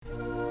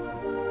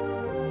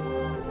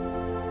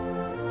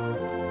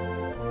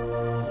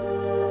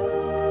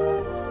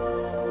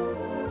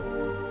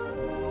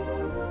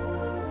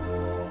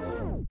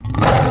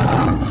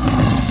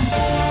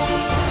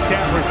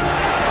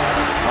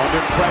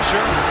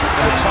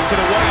They'll tuck it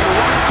away and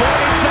run for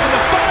it inside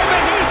the 5,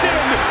 and he's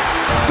in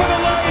for the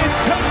Lions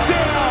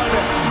touchdown.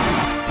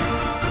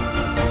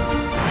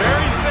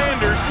 Barry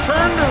Sanders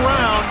turned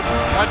around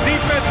a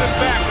defensive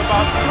back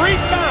about 3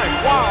 times.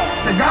 Wow.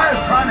 The guy is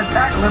trying to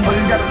tackle him, but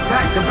he's got his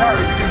back to Barry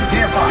because he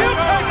can't find him.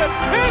 He'll take it.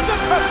 Here's a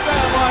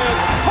touchdown, Lions.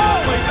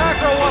 Holy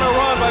mackerel, what a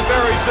run by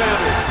Barry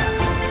Sanders.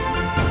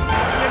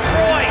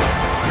 Detroit,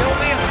 there will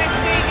be a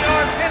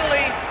 15-yard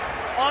penalty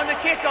on the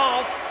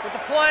kickoff, but the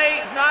play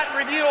is not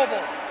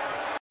reviewable.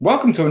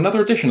 Welcome to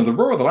another edition of the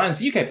Roar of the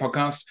Lions UK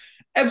podcast,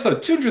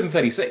 episode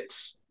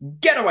 236,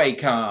 Getaway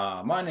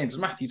Car. My name is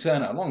Matthew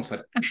Turner, alongside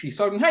Ashley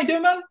Soden. How you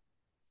doing, man?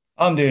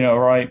 I'm doing all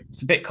right.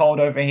 It's a bit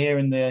cold over here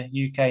in the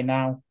UK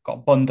now.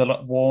 Got bundled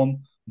up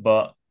warm,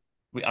 but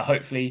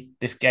hopefully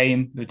this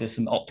game, there's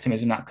some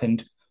optimism that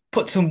can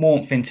put some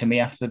warmth into me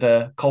after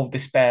the cold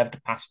despair of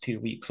the past 2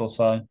 weeks or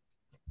so.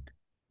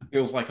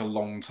 Feels like a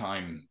long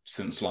time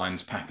since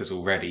Lions Packers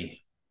already.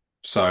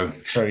 So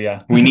True,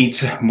 yeah. we need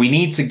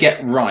to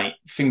get right.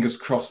 Fingers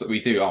crossed that we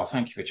do. Oh,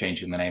 thank you for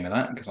changing the name of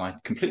that because I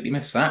completely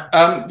missed that.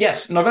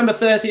 Yes, November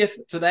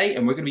 30th today,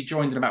 and we're going to be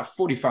joined in about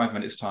 45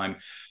 minutes' time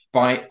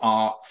by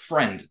our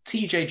friend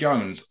TJ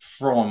Jones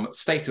from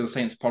State of the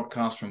Saints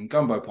podcast from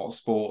Gumbo Pot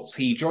Sports.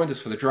 He joined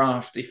us for the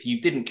draft. If you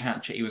didn't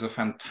catch it, he was a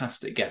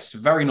fantastic guest,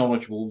 very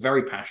knowledgeable,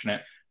 very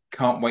passionate.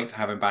 Can't wait to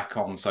have him back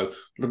on. So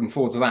looking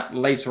forward to that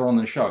later on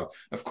in the show.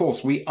 Of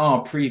course, we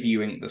are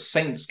previewing the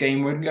Saints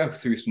game. We're going to go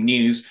through some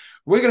news.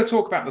 We're going to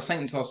talk about the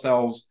Saints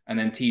ourselves, and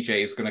then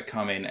TJ is going to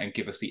come in and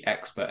give us the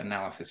expert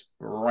analysis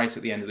right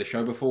at the end of the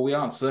show before we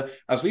answer,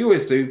 as we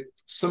always do,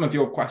 some of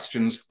your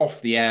questions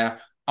off the air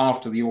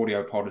after the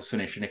audio pod is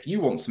finished. And if you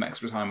want some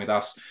extra time with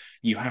us,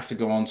 you have to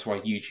go onto our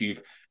YouTube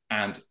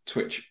and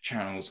Twitch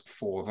channels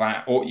for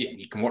that. Or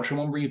you can watch them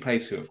on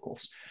replay too, of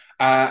course.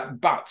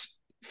 But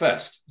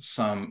first,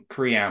 some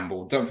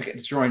preamble. Don't forget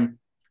to join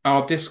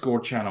our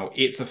Discord channel.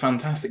 It's a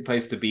fantastic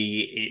place to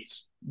be.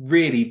 It's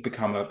really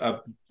become a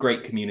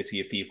great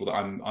community of people that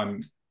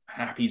I'm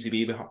happy to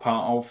be a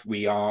part of.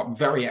 We are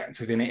very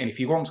active in it. And if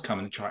you want to come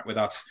and chat with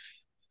us,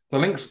 the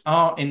links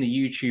are in the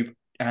YouTube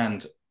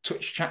and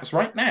Twitch chats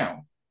right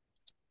now.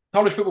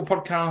 College Football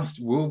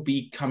Podcast will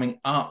be coming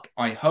up,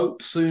 I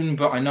hope, soon.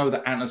 But I know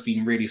that Anna's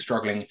been really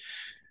struggling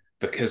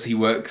because he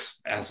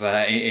works as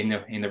in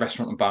the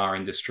restaurant and bar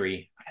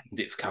industry, and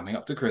it's coming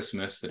up to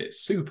Christmas, that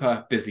it's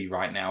super busy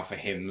right now for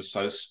him.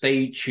 So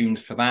stay tuned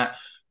for that.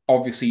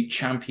 Obviously,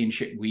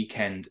 Championship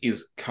weekend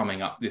is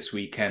coming up this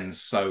weekend,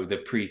 so the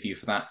preview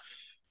for that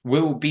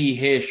will be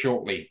here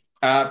shortly.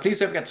 Please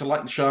don't forget to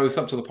like the show,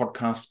 sub to the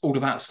podcast, all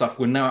of that stuff.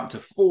 We're now up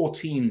to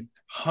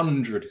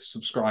 1,400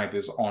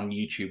 subscribers on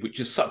YouTube, which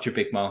is such a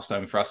big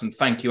milestone for us. And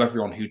thank you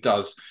everyone who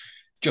does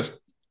just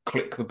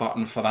click the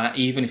button for that,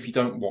 even if you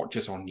don't watch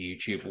us on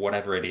YouTube or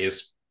whatever it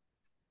is.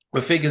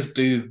 The figures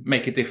do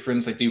make a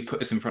difference. They do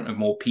put us in front of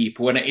more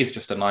people, and it is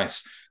just a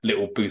nice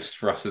little boost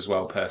for us as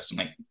well,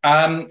 personally.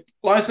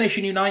 Lions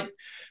Nation Unite,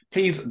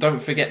 please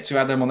don't forget to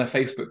add them on their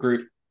Facebook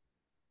group.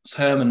 It's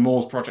Herman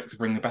Moore's project to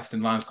bring the best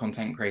in Lions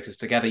content creators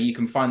together. You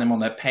can find them on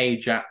their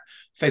page at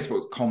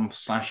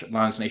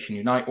facebook.com/Lions Nation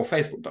Unite or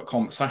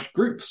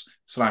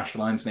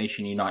facebook.com/groups/Lions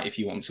Nation Unite if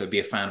you want to be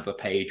a fan of the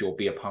page or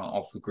be a part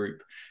of the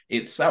group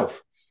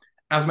itself.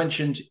 As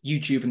mentioned,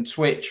 YouTube and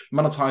Twitch,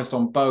 monetized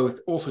on both.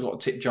 Also got a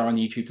tip jar in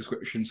the YouTube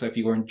description. So if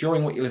you are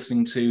enjoying what you're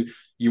listening to,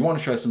 you want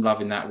to show some love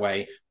in that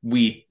way,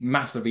 we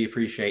massively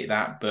appreciate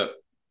that. But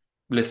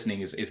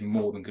listening is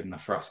more than good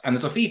enough for us. And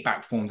there's a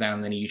feedback form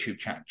down in the YouTube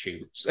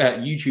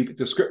YouTube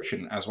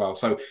description as well.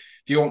 So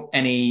if you want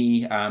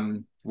any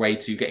way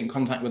to get in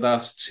contact with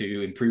us,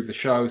 to improve the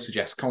show,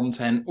 suggest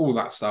content, all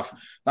that stuff,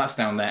 that's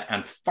down there.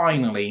 And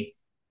finally,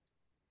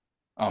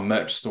 our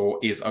merch store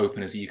is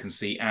open, as you can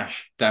see.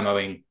 Ash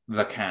demoing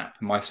the cap,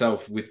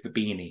 myself with the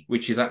beanie,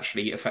 which is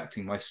actually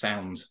affecting my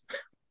sound.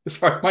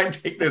 So I might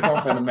take this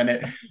off in a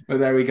minute, but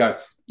there we go.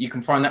 You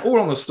can find that all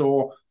on the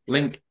store.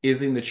 Link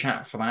is in the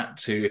chat for that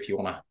too. If you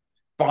want to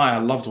buy a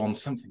loved one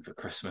something for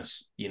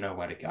Christmas, you know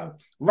where to go.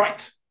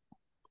 Right.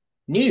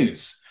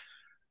 News.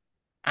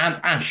 And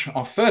Ash,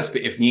 our first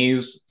bit of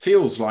news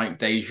feels like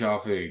deja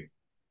vu.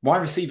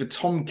 Wide receiver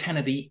Tom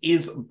Kennedy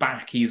is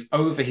back. He's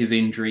over his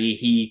injury.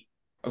 He,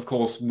 of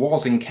course,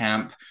 was in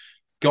camp,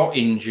 got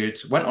injured,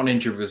 went on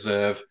injured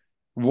reserve,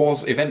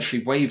 was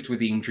eventually waived with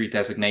the injury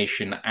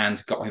designation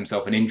and got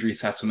himself an injury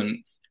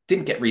settlement,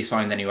 didn't get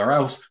re-signed anywhere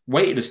else,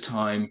 waited his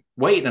time,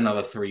 waited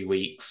another 3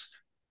 weeks,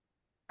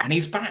 and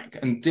he's back.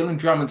 And Dylan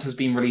Drummond has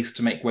been released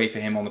to make way for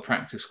him on the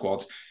practice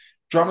squad.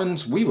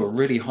 Drummond, we were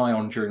really high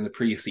on during the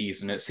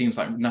preseason. It seems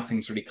like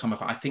nothing's really come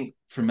of it. I think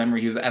from memory,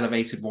 he was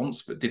elevated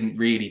once, but didn't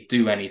really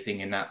do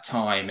anything in that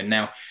time. And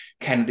now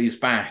Kennedy's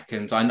back.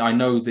 And I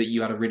know that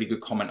you had a really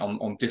good comment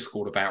on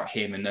Discord about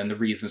him and the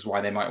reasons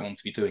why they might want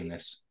to be doing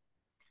this.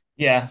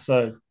 Yeah,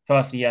 so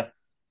firstly,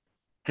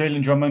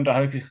 Dylan Drummond, I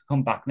hope he can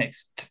come back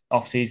next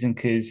offseason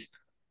because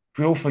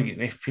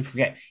if people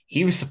forget,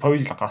 he was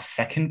supposedly like our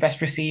second best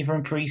receiver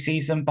in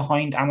preseason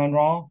behind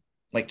Amon-Ra.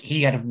 Like,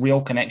 he had a real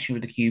connection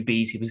with the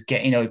QBs. He was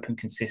getting open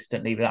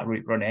consistently with that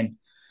route running.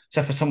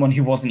 So for someone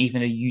who wasn't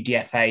even a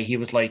UDFA, he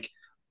was like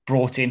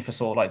brought in for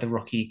sort of like the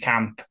rookie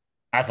camp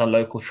as a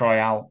local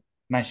tryout,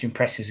 managed to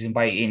impress his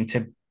way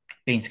into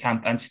being to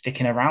camp and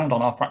sticking around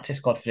on our practice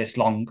squad for this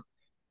long.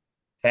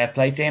 Fair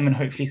play to him, and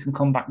hopefully he can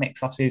come back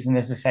next offseason,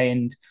 as I say,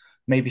 and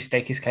maybe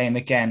stake his claim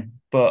again.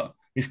 But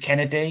with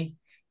Kennedy,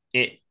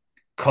 it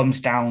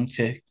comes down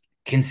to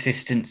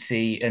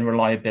consistency and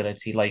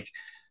reliability. Like,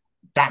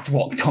 that's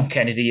what Tom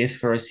Kennedy is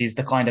for us. He's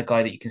the kind of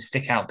guy that you can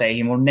stick out there.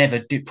 He will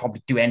never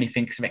probably do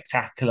anything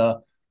spectacular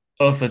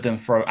other than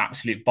throw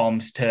absolute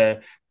bombs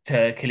to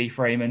Khalif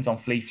Raymond on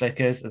flea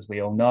flickers, as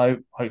we all know.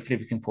 Hopefully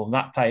we can pull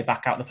that play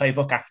back out the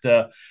playbook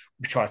after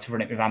we tried to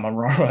run it with Amon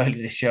Ra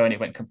earlier this year and it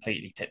went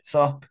completely tits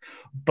up.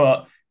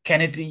 But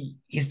Kennedy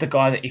is the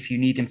guy that if you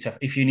need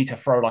to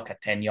throw like a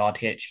 10-yard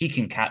hitch, he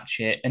can catch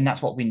it. And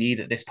that's what we need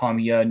at this time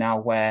of year now,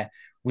 where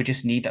we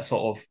just need that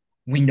sort of,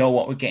 we know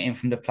what we're getting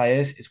from the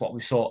players. It's what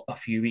we saw a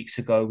few weeks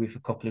ago with a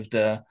couple of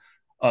the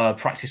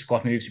practice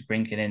squad moves,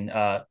 bringing in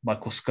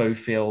Michael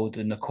Schofield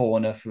in the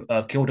corner,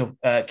 Kindle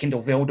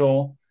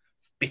Vildor.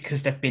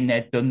 Because they've been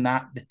there, done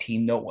that, the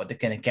team know what they're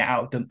going to get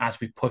out of them as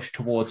we push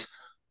towards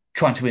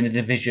trying to win the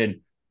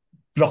division,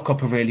 lock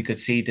up a really good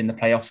seed in the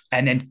playoffs,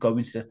 and then go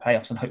into the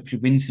playoffs and hopefully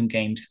win some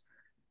games.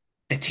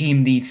 The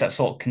team needs that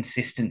sort of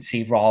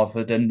consistency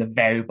rather than the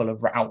variable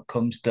of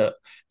outcomes that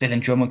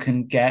Dylan Drummond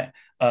can get.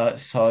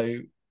 So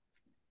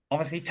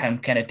obviously, Tom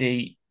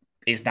Kennedy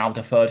is now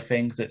the third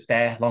thing that's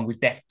there, along with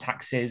death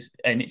taxes,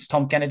 and it's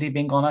Tom Kennedy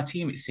being on our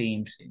team, it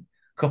seems. A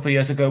couple of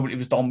years ago, it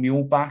was Don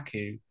Muhlbach,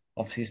 who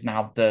obviously is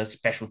now the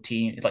special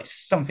team, like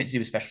something to do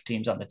with special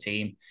teams on the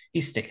team.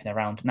 He's sticking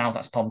around. Now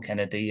that's Tom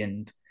Kennedy,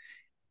 and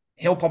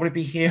he'll probably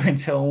be here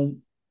until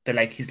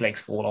his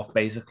legs fall off,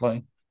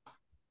 basically.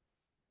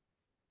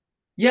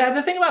 Yeah,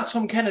 the thing about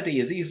Tom Kennedy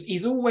is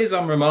he's always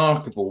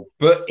unremarkable,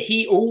 but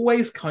he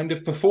always kind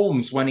of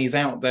performs when he's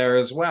out there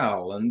as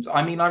well. And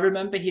I mean, I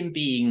remember him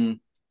being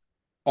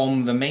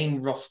on the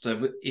main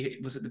roster.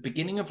 It was at the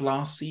beginning of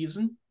last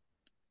season.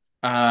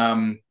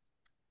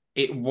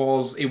 It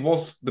was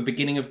the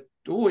beginning of,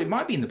 it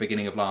might be in the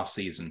beginning of last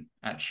season,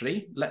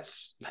 actually.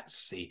 Let's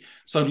see.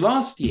 So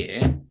last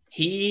year,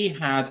 he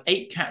had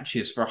 8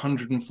 catches for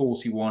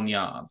 141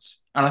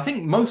 yards. And I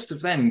think most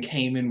of them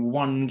came in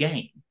one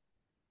game,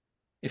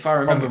 if I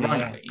remember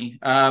rightly.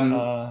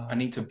 Yeah. I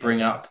need to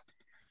bring up...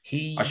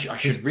 I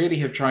should really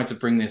have tried to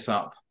bring this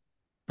up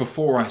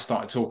before I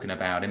started talking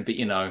about him, but,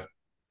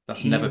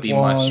 that's never been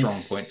my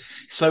strong point.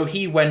 So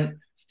he went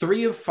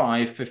 3 of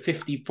 5 for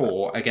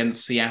 54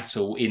 against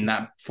Seattle in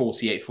that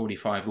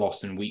 48-45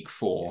 loss in week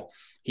 4.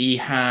 He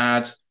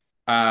had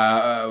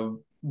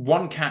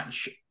 1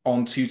 catch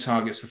on 2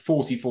 targets for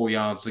 44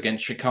 yards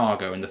against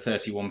Chicago in the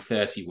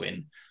 31-30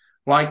 win.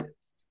 Like,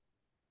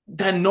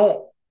 they're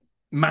not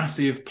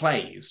massive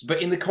plays,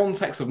 but in the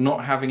context of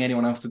not having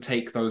anyone else to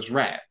take those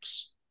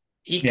reps,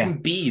 he can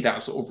be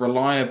that sort of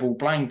reliable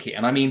blanket.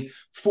 And I mean,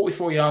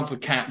 44 yards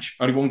of catch,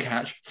 only 1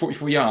 catch,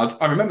 44 yards.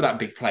 I remember that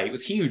big play. It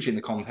was huge in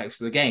the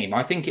context of the game.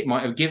 I think it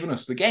might have given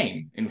us the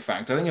game, in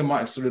fact. I think it might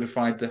have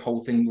solidified the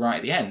whole thing right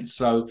at the end.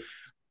 So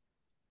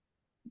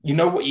you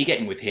know what you're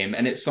getting with him,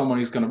 and it's someone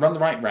who's going to run the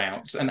right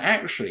routes. And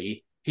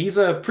actually, he's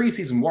a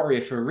preseason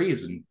warrior for a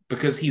reason,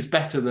 because he's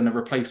better than a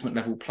replacement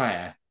level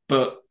player.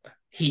 But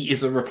he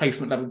is a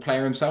replacement level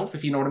player himself,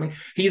 if you know what I mean.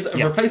 He's a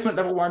replacement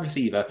level wide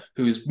receiver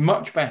who is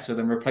much better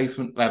than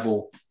replacement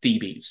level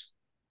DBs.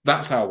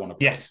 That's how I want to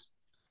put it.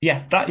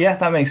 Yes.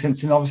 That makes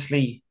sense. And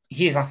obviously,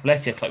 he is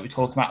athletic, like we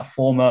talked about a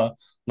former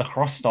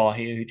lacrosse star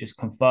here who just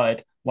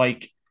conferred.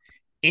 Like,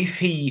 if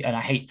he, and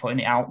I hate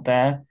putting it out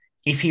there,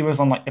 if he was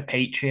on like the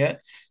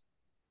Patriots,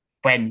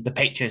 when the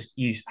Patriots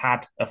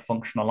had a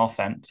functional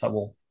offense,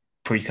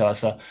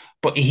 precursor,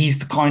 but he's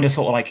the kind of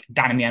sort of like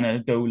Danny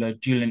Amendola,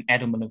 Julian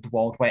Edelman of the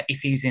world, where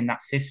if he's in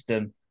that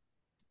system,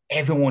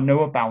 everyone will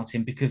know about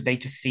him because they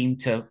just seem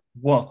to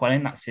work well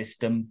in that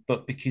system.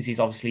 But because he's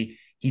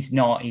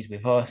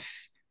with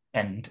us,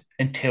 and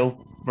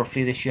until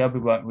roughly this year, we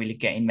weren't really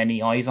getting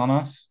many eyes on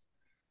us.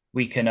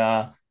 We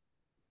can,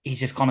 he's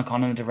just kind of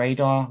gone under the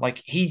radar.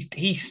 Like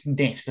he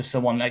sniffs of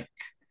someone, like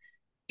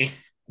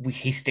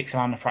he sticks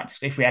around the practice,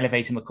 if we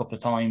elevate him a couple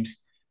of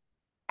times,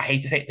 I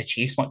hate to say it, the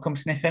Chiefs might come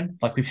sniffing.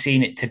 Like we've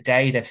seen it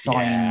today. They've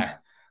signed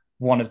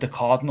one of the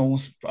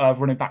Cardinals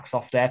running backs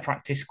off their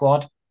practice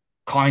squad.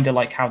 Kind of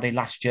like how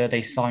last year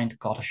they signed,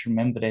 God, I should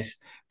remember this,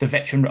 the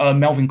veteran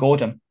Melvin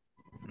Gordon.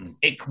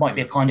 It might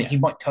be he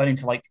might turn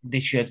into like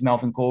this year's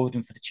Melvin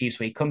Gordon for the Chiefs,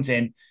 where he comes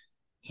in.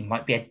 He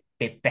might be a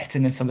bit better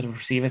than some of the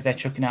receivers they're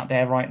chucking out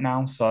there right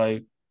now. So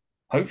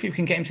hopefully we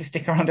can get him to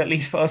stick around at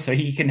least first, so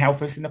he can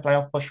help us in the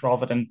playoff push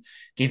rather than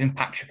giving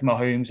Patrick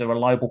Mahomes a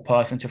reliable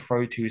person to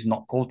throw to who's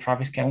not called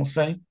Travis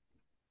Kelce.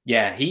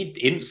 Yeah, he'd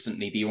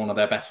instantly be one of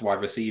their best wide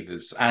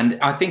receivers. And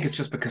I think it's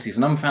just because he's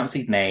an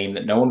unfancied name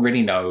that no one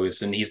really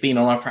knows, and he's been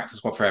on our practice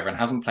squad forever and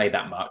hasn't played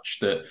that much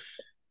that,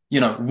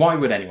 why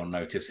would anyone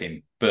notice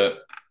him? But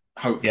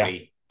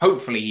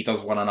hopefully he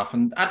does well enough.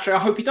 And actually, I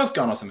hope he does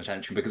garner some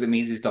attention because it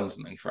means he's done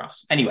something for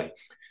us. Anyway,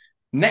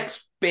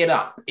 Next bit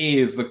up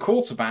is the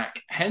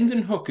quarterback.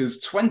 Hendon Hooker's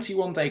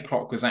 21-day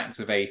clock was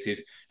activated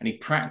and he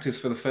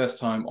practiced for the first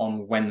time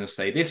on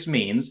Wednesday. This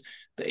means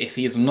that if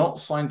he is not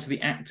signed to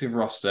the active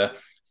roster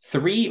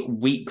 3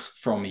 weeks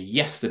from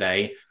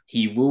yesterday,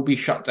 he will be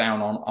shut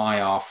down on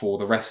IR for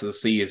the rest of the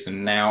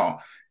season. Now,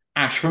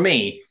 Ash, for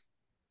me,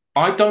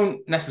 I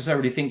don't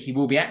necessarily think he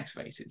will be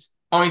activated.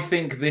 I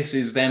think this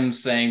is them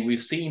saying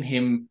we've seen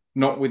him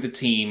not with the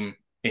team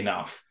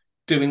enough,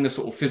 doing the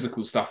sort of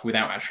physical stuff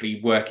without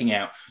actually working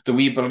out, that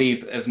we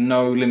believe that there's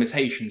no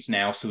limitations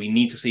now, so we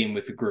need to see him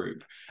with the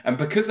group. And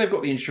because they've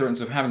got the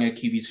insurance of having a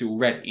QB2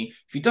 already,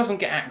 if he doesn't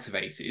get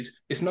activated,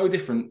 it's no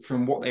different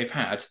from what they've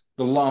had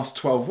the last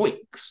 12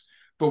 weeks.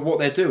 But what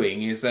they're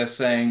doing is they're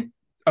saying,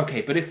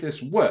 okay, but if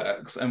this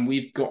works and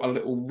we've got a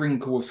little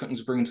wrinkle of something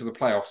to bring to the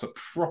playoffs, a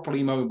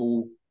properly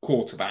mobile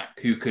quarterback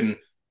who can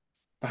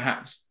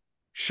perhaps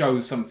show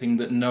something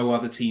that no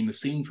other team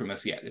has seen from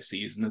us yet this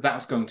season,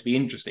 that's going to be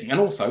interesting. And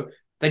also,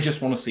 they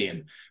just want to see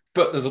him.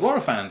 But there's a lot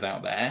of fans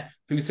out there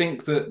who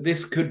think that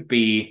this could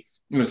be,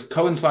 it's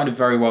coincided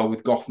very well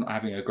with Goff not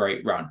having a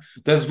great run.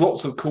 There's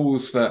lots of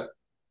calls for,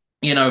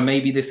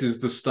 maybe this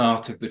is the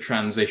start of the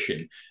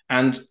transition.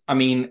 And I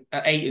mean,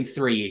 at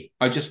 8-3,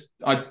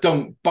 I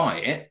don't buy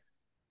it.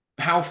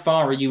 How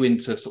far are you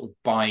into sort of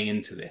buying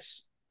into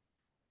this?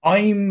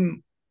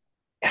 I'm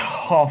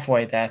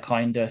halfway there,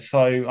 kind of.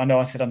 So I know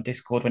I said on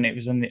Discord when it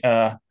was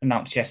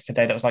announced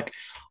yesterday that I was like,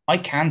 I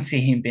can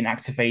see him being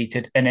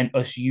activated and then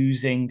us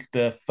using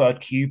the third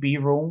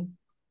QB rule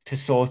to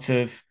sort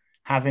of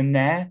have him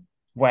there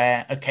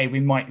where, okay, we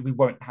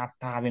won't have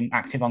to have him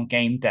active on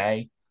game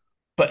day,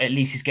 but at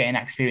least he's getting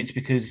experience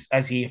because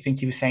I think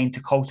he was saying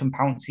to Colton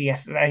Pouncey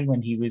yesterday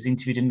when he was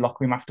interviewed in the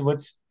locker room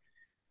afterwards,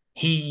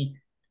 he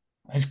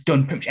has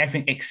done pretty much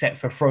everything except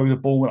for throw the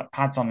ball with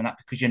pads on and that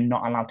because you're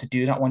not allowed to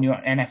do that when you're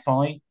at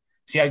NFI.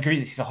 See, I agree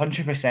this is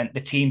 100%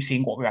 the team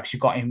seeing what we've actually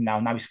got him now.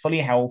 Now he's fully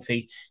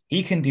healthy.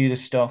 He can do the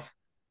stuff.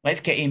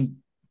 Let's get him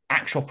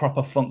actual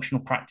proper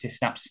functional practice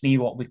snaps, see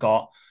what we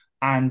got.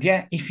 And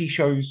yeah, if he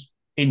shows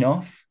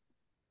enough,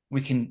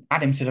 we can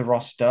add him to the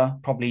roster,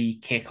 probably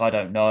kick, I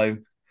don't know,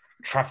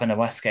 Trevor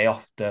Noweske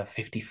off the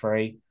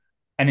 53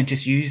 and then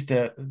just use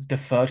the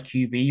third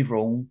QB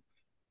rule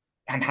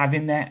and have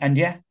him there. And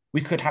yeah,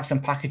 we could have some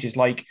packages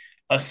like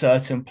a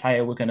certain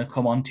player we're going to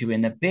come on to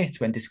in a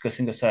bit when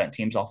discussing a certain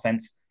team's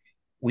offense.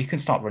 We can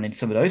start running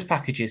some of those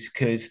packages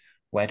because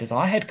where does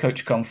our head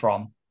coach come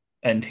from?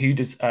 And who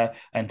does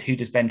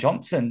Ben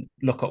Johnson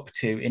look up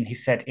to? And he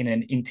said in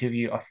an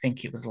interview, I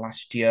think it was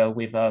last year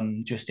with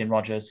Justin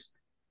Rogers,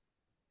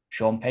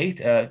 Sean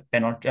Payton,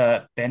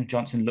 Ben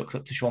Johnson looks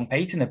up to Sean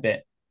Payton a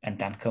bit. And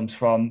Dan comes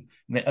from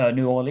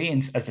New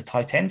Orleans as the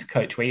tight ends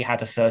coach, where he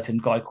had a certain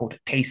guy called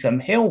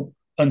Taysom Hill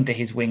under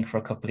his wing for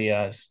a couple of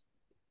years.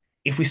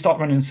 If we start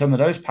running some of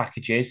those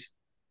packages,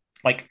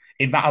 like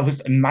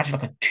imagine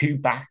like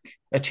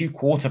a two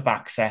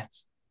quarterback set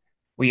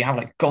where you have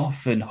like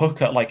Goff and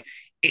Hooker, like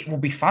it will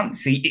be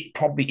fancy.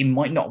 It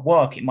might not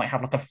work. It might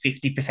have like a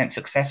 50%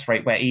 success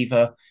rate where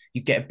either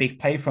you get a big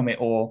play from it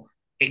or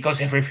it goes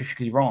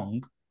horrifically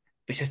wrong.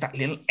 But it's just that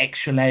little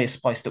extra layer of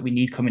spice that we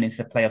need coming into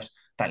the playoffs,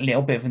 that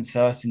little bit of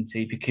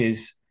uncertainty,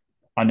 because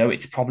I know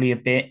it's probably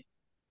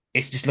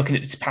it's just looking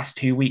at this past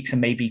 2 weeks and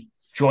maybe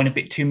drawing a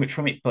bit too much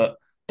from it, but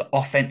the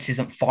offense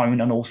isn't firing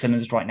on all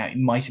cylinders right now. It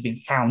might have been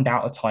found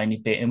out a tiny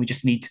bit, and we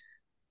just need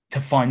to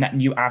find that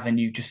new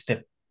avenue just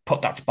to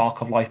put that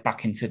spark of life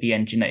back into the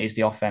engine that is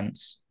the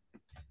offense.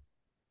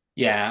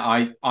 Yeah,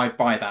 I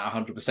buy that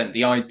 100%.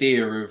 The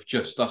idea of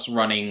just us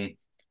running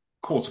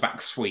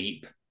quarterback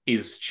sweep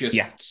is just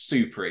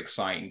super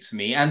exciting to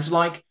me. And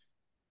like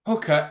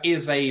Hooker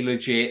is a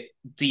legit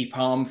deep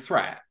arm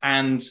threat.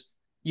 And,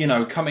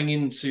 coming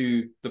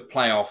into the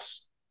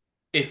playoffs,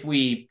 if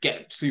we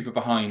get super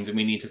behind and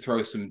we need to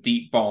throw some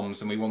deep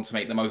bombs and we want to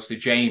make the most of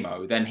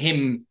JMO, then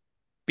him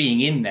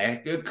being in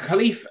there,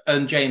 Khalif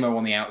and JMO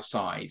on the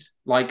outside,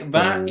 like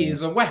that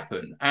is a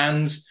weapon.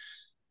 And,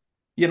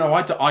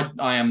 I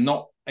am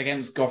not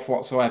against Goff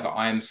whatsoever.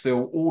 I am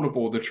still all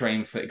aboard the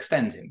train for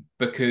extending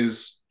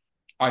because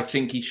I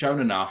think he's shown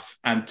enough.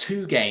 And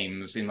 2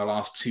 games in the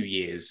last 2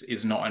 years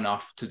is not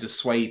enough to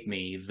dissuade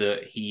me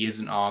that he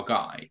isn't our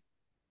guy.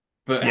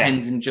 But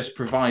Hendon just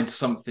provides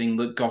something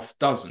that Goff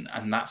doesn't,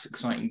 and that's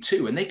exciting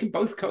too. And they can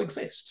both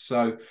coexist.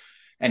 So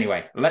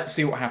anyway, let's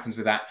see what happens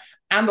with that.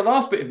 And the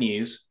last bit of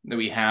news that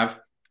we have,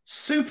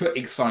 super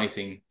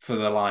exciting for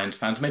the Lions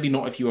fans. Maybe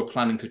not if you were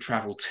planning to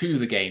travel to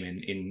the game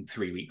in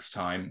 3 weeks'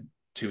 time,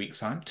 2 weeks'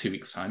 time, 2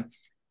 weeks' time.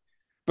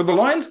 But the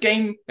Lions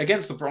game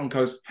against the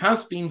Broncos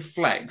has been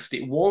flexed.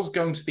 It was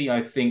going to be,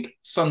 I think,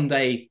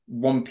 Sunday,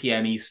 1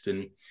 p.m.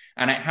 Eastern,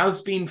 and it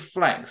has been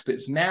flexed.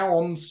 It's now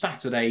on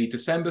Saturday,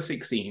 December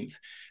 16th,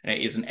 and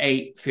it is an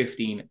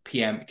 8:15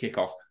 p.m.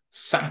 kickoff.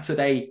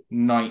 Saturday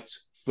night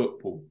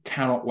football.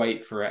 Cannot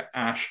wait for it.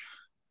 Ash,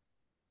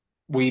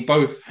 we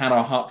both had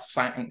our hearts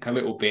sank a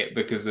little bit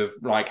because of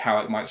like how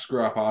it might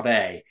screw up our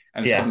day,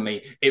 and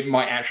suddenly it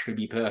might actually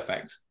be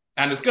perfect.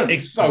 And it's going to be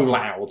so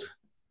loud.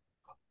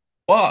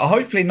 Well,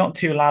 hopefully not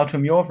too loud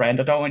from your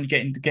end. I don't want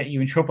to get you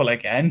in trouble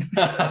again.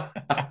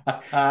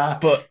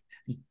 But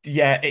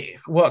yeah, it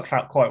works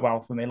out quite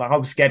well for me. Like I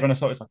was scared when I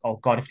saw it. It's like, oh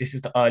God, if this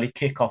is the early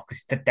kickoff because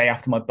it's the day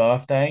after my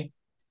birthday,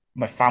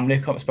 my family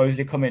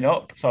supposedly coming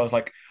up. So I was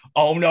like,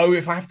 oh no,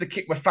 if I have to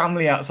kick my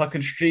family out so I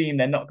can stream,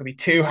 they're not going to be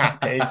too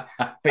happy.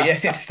 But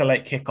yes, it's the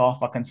late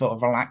kickoff. I can sort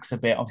of relax a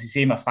bit, obviously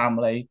see my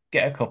family,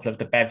 get a couple of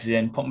the bevs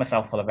in, put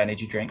myself full of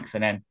energy drinks,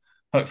 and then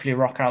hopefully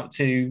rock out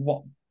to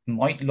what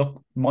might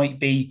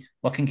be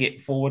looking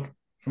it forward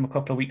from a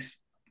couple of weeks.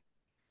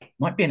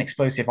 Might be an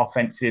explosive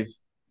offensive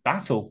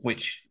battle,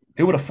 which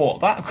who would have thought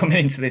that coming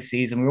into this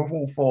season? We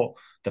all thought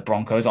the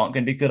Broncos aren't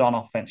going to be good on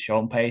offense.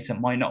 Sean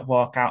Payton might not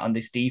work out on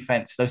this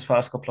defense. Those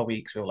first couple of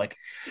weeks, we were like,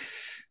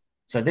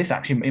 so this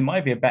actually it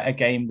might be a better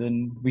game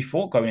than we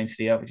thought going into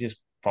the year, which is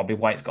probably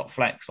why it's got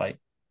flex. Like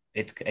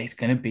it's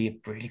going to be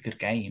a really good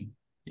game.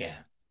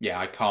 Yeah,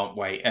 I can't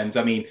wait. And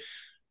I mean,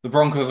 the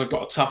Broncos have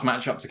got a tough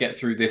matchup to get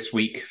through this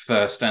week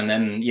first, and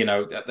then,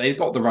 they've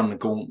got to run the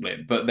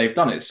gauntlet, but they've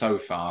done it so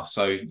far,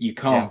 so you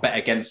can't bet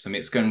against them.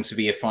 It's going to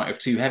be a fight of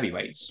two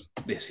heavyweights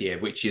this year,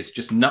 which is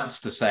just nuts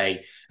to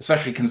say,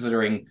 especially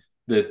considering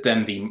the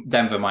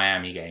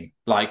Denver-Miami game.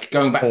 Like,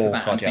 going back to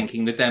that and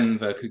thinking the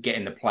Denver could get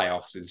in the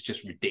playoffs is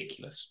just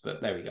ridiculous, but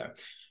there we go.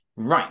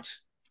 Right.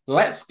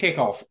 Let's kick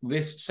off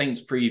this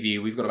Saints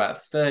preview. We've got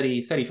about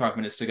 35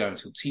 minutes to go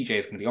until TJ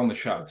is going to be on the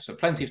show. So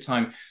plenty of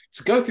time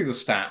to go through the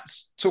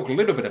stats, talk a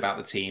little bit about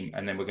the team,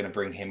 and then we're going to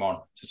bring him on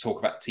to talk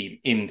about the team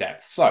in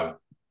depth. So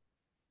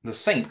the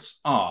Saints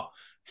are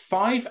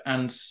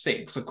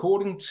 5-6.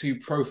 According to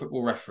Pro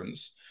Football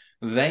Reference,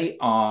 they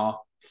are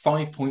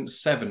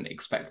 5.7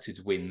 expected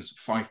wins,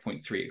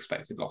 5.3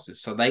 expected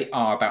losses. So they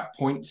are about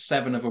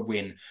 0.7 of a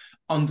win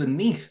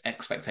underneath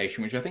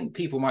expectation, which I think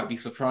people might be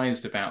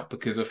surprised about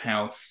because of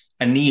how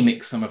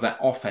anemic some of that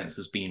offense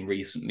has been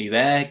recently.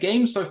 Their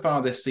games so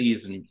far this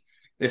season,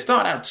 they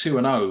started out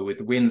 2-0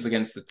 with wins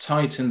against the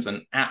Titans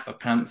and at the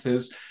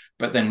Panthers,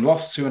 but then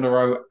lost 2 in a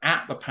row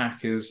at the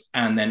Packers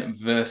and then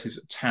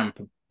versus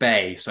Tampa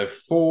Bay. So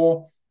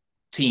 4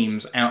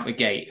 teams out the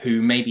gate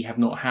who maybe have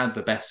not had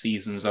the best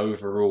seasons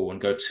overall and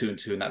go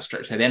 2-2 in that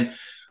stretch. They then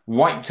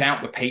wiped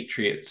out the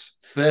Patriots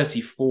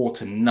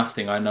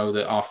 34-0. I know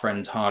that our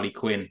friend Harley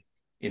Quinn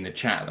in the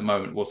chat at the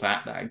moment was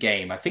at that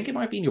game. I think it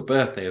might be in your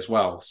birthday as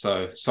well.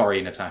 So sorry,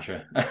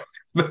 Natasha,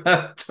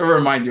 to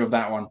remind you of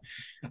that one.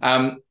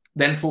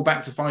 Then fall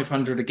back to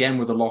 500 again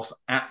with a loss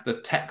at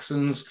the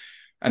Texans.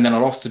 And then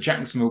a loss to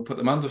Jacksonville put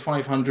them under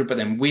 500, but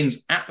then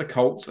wins at the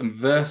Colts and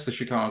versus the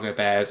Chicago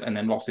Bears, and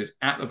then losses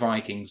at the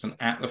Vikings and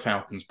at the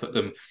Falcons put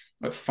them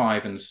at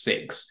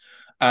 5-6.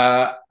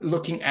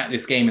 Looking at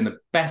this game in the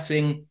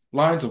betting,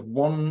 Lions are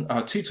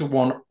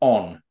 2-1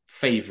 on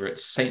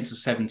favorites. Saints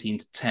are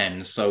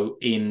 17-10. So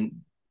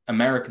in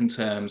American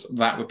terms,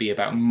 that would be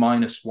about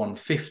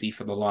 -150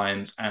 for the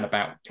Lions and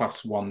about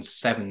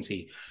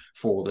 +170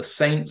 for the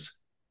Saints.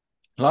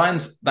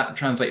 Lions, that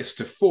translates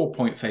to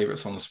 4-point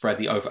favorites on the spread.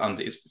 The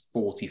over-under is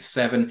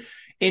 47.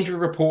 Injury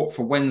report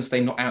for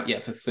Wednesday, not out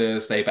yet for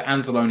Thursday, but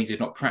Anzalone did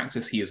not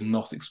practice. He is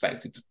not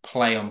expected to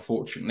play,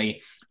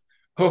 unfortunately.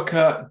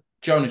 Hooker,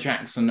 Jonah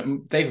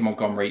Jackson, David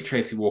Montgomery,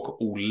 Tracy Walker,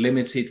 all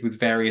limited with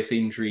various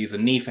injuries. A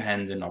knee for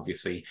Hendon,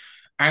 obviously.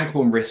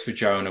 Ankle and wrist for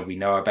Jonah, we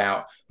know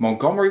about.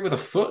 Montgomery with a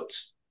foot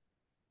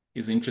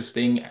is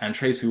interesting, and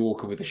Tracy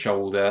Walker with the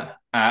shoulder.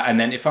 And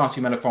then Ifeatu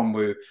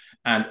Melifonwu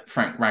and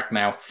Frank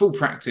Ragnow, full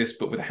practice,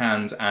 but with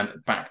hand and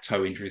back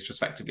toe injuries,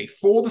 respectively.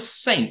 For the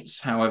Saints,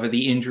 however,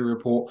 the injury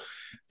report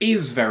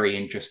is very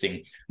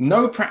interesting.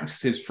 No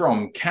practices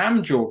from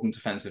Cam Jordan,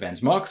 defensive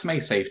ends, Marcus May,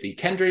 safety,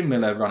 Kendre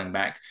Miller, running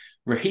back,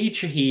 Raheed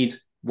Shaheed,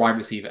 wide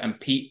receiver, and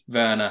Pete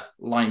Werner,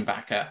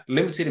 linebacker.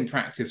 Limited in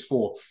practice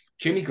for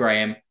Jimmy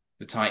Graham,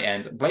 the tight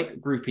end, Blake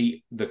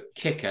Grupe, the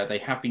kicker. They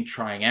have been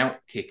trying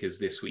out kickers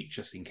this week,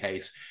 just in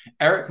case.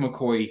 Eric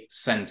McCoy,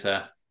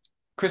 center.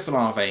 Chris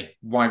Olave,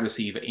 wide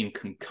receiver in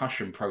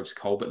concussion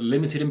protocol, but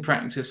limited in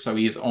practice, so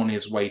he is on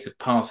his way to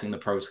passing the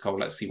protocol.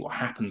 Let's see what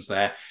happens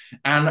there.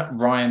 And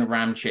Ryan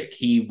Ramczyk,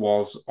 he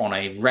was on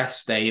a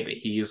rest day, but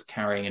he is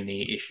carrying a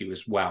knee issue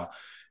as well.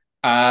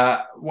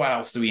 What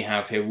else do we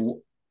have here?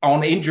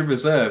 On injured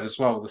reserve as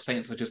well, the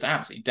Saints are just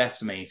absolutely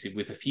decimated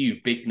with a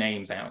few big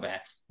names out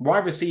there.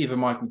 Wide receiver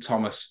Michael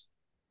Thomas,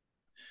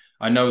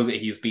 I know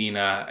that he's been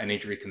an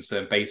injury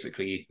concern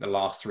basically the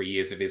last 3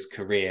 years of his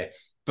career,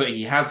 but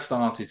he had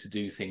started to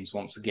do things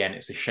once again.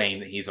 It's a shame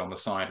that he's on the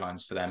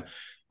sidelines for them.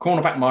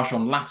 Cornerback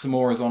Marshawn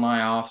Lattimore is on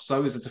IR,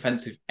 so is the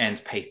defensive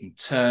end Peyton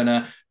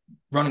Turner.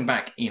 Running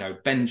back,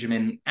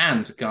 Benjamin,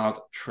 and guard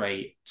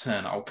Trey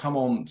Turner. I'll come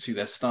on to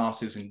their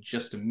starters in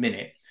just a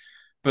minute.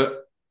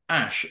 But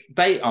Ash,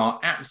 they are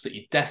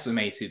absolutely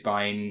decimated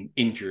by an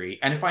injury.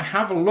 And if I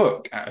have a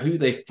look at who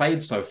they've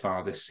played so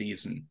far this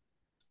season,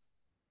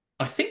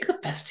 I think the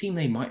best team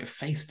they might have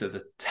faced are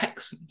the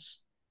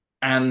Texans.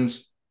 And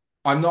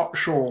I'm not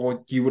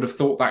sure you would have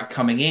thought that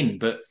coming in,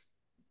 but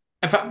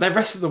in fact, the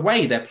rest of the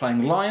way, they're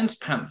playing Lions,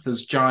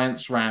 Panthers,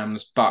 Giants,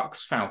 Rams,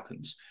 Bucks,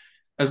 Falcons.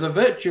 As a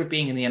virtue of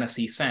being in the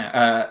NFC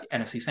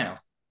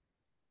South,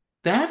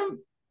 they haven't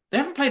they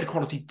haven't played a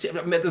quality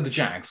the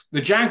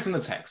Jags and the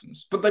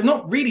Texans, but they've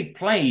not really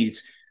played.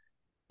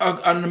 They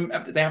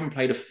haven't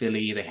played a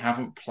Philly. They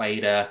haven't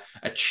played a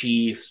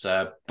Chiefs,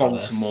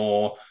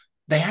 Baltimore.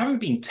 They haven't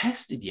been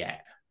tested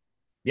yet.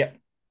 Yep.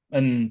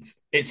 And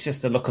it's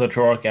just a look of the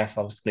draw, I guess.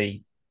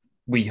 Obviously,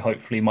 we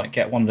hopefully might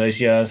get one of those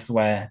years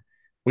where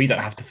we don't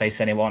have to face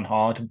anyone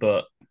hard,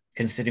 but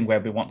considering where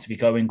we want to be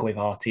going with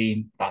our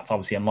team, that's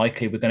obviously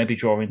unlikely. We're going to be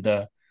drawing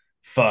the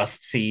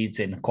first seeds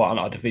in quite a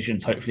lot of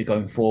divisions, hopefully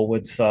going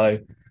forward. So,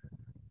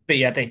 but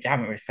yeah, they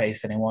haven't really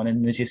faced anyone.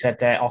 And as you said,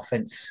 their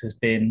offense has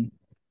been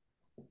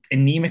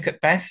anemic at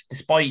best,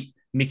 despite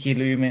Mickey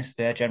Loomis,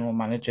 their general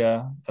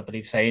manager, I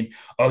believe, saying,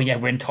 "Oh yeah,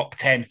 we're in top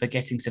 10 for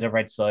getting to the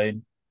red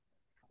zone."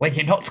 When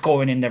you're not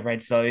scoring in the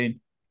red zone,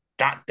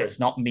 that does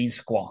not mean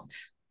squat.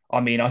 I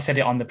mean, I said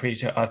it on the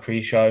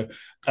pre-show,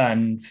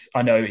 and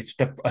I know it's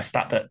a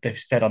stat that they've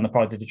said on the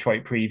Pride of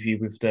Detroit preview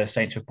with the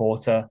Saints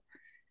reporter,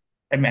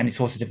 and it's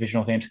also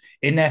divisional games.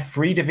 In their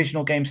 3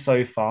 divisional games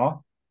so far,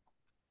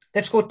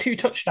 they've scored 2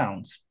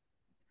 touchdowns.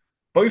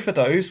 Both of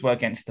those were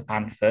against the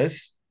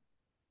Panthers,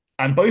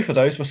 and both of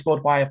those were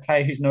scored by a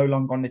player who's no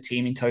longer on the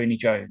team in Tony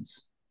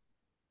Jones.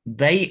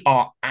 They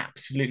are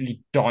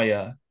absolutely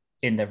dire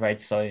in the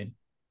red zone.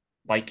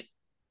 Like,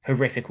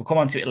 horrific. We'll come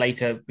on to it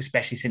later,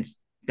 especially since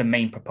the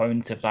main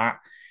proponent of that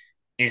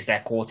is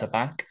their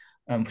quarterback.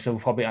 So we'll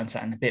probably answer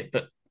that in a bit,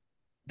 but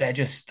they're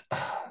just,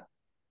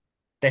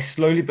 they're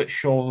slowly but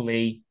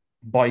surely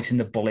biting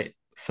the bullet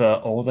for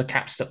all the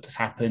cap stuff that's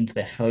happened.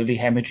 They're slowly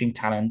hemorrhaging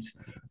talent,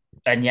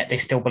 and yet they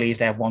still believe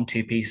they're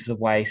 1-2 pieces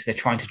away. So they're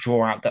trying to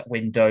draw out that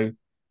window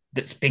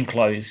that's been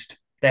closed.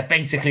 They're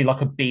basically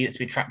like a bee that's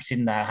been trapped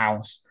in their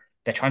house.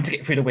 They're trying to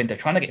get through the window,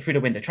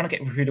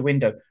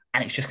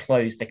 and it's just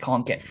closed. They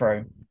can't get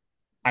through.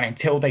 And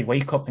until they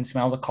wake up and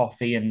smell the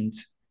coffee and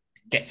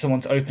get someone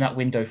to open that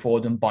window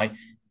for them by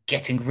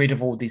getting rid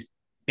of all these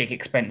big,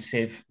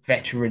 expensive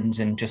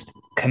veterans and just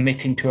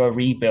committing to a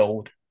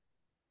rebuild,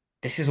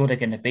 this is what they're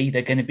going to be.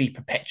 They're going to be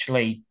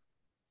perpetually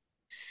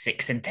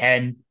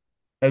 6-10,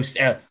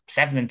 7-10,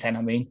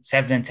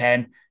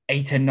 7-10,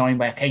 8-9,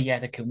 where, okay, yeah,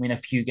 they can win a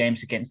few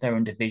games against their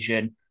own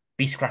division,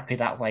 be scrappy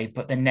that way,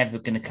 but they're never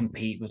going to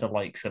compete with the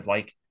likes of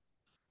like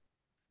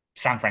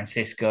San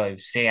Francisco,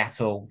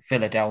 Seattle,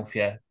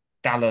 Philadelphia,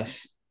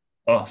 Dallas,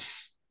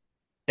 us.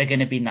 They're going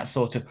to be in that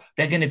sort of,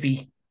 they're going to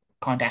be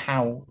kind of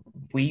how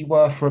we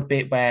were for a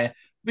bit, where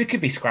we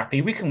could be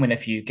scrappy, we can win a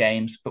few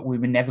games, but we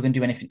were never going to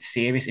do anything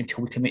serious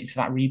until we commit to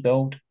that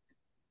rebuild.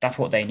 That's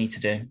what they need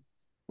to do.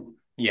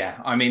 Yeah,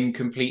 I'm in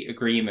complete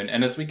agreement.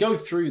 And as we go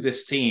through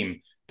this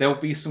team, there'll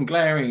be some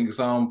glaring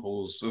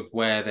examples of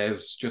where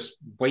there's just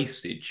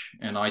wastage,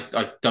 and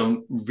I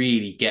don't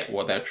really get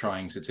what they're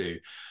trying to do.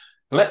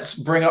 Let's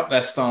bring up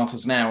their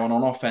starters now. And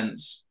on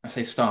offense, I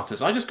say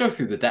starters. I just go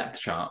through the depth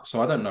chart,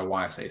 so I don't know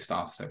why I say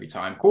starters every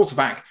time.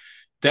 Quarterback,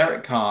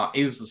 Derek Carr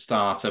is the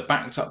starter,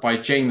 backed up by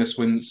Jameis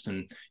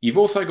Winston. You've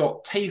also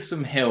got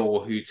Taysom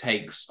Hill, who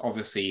takes,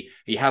 obviously,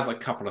 he has a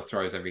couple of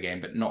throws every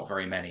game, but not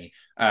very many.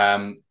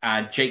 And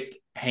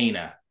Jake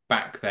Haener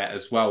back there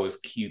as well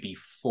as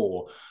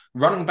QB4.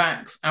 Running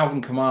backs,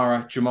 Alvin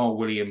Kamara, Jamal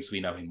Williams, we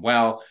know him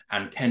well,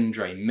 and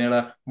Kendre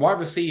Miller. Wide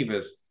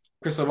receivers,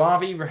 Chris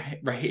Olave,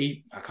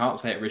 Rashid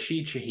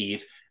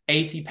Shaheed,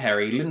 A.T.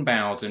 Perry, Lynn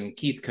Bowden,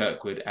 Keith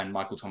Kirkwood, and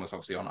Michael Thomas,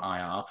 obviously, on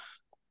IR.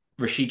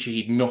 Rashid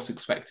Shaheed not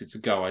expected to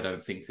go, I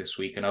don't think, this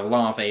week. And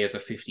Olave is a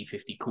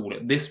 50-50 call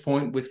at this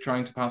point with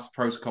trying to pass the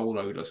protocol,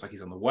 though it looks like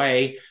he's on the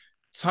way.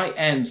 Tight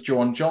ends,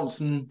 Juwan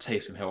Johnson,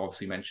 Taysom Hill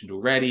obviously mentioned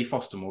already,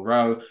 Foster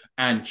Moreau,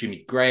 and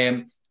Jimmy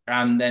Graham.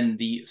 And then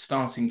the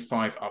starting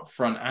 5 up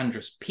front,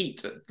 Andres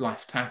Pete at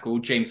left tackle,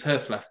 James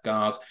Hurst left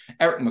guard,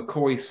 Eric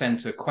McCoy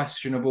center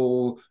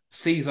questionable,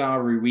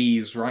 Cesar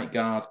Ruiz right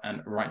guard,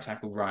 and right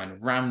tackle Ryan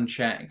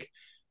Ramczyk.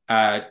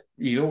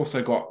 You've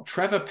also got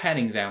Trevor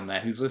Penning down there,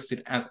 who's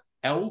listed as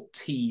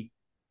LT3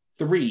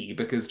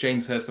 because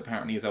James Hurst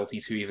apparently is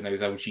LT2, even though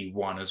he's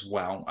LG1 as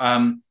well.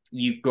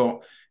 You've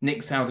got Nick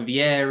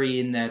Saldivieri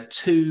in there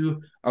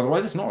too.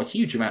 Otherwise, it's not a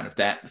huge amount of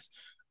depth.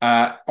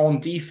 On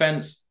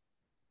defense,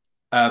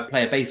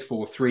 play a base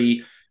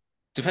 4-3.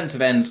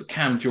 Defensive ends,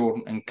 Cam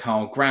Jordan and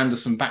Carl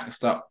Granderson,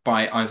 backed up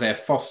by Isaiah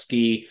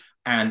Foskey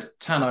and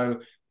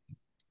Tano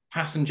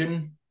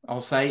Passingen,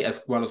 I'll say,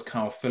 as well as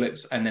Carl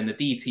Phillips. And then the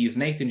DTs,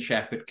 Nathan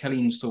Shepard,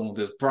 Kaleem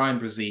Saunders, Brian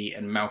Brzee,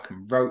 and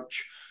Malcolm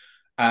Roach.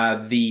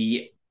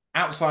 The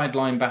outside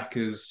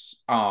linebackers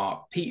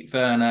are Pete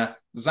Werner,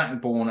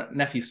 Zach Bourne,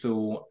 Nephi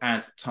Sewell,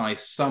 and Ty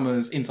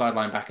Summers. Inside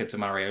linebacker,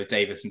 Demario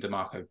Davis and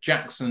DeMarco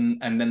Jackson.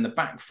 And then the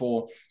back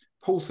 4,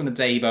 Paulson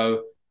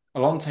Adebo,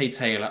 Alontae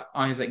Taylor,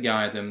 Isaac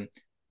Yiadom,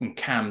 and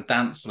Cam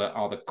Dantzler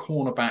are the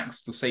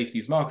cornerbacks. The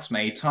safeties, Marcus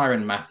May,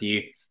 Tyrann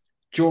Mathieu,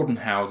 Jordan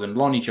Howden,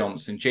 Lonnie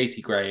Johnson,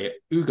 JT Gray,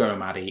 Ugo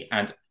Amadi,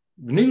 and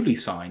newly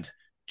signed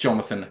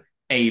Jonathan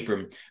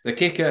Abram. The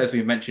kicker, as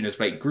we mentioned, is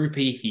Blake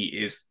Grupe. He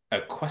is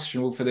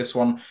questionable for this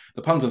one.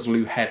 The punter's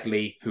Lou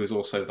Headley, who is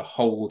also the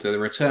holder. The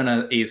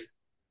returner is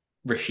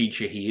Rashid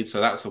Shaheed, so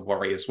that's a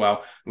worry as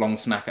well. Long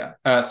snapper.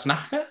 I'm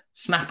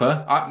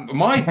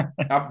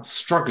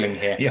struggling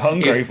here. You're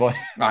hungry, boy.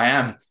 I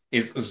am.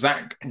 Is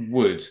Zach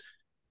Wood.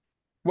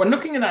 When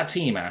looking at that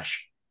team,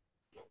 Ash,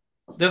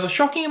 there's a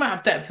shocking amount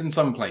of depth in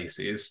some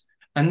places,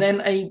 and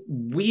then a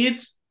weird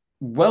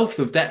wealth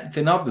of depth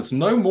in others,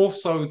 no more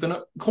so than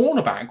at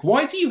cornerback.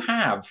 Why do you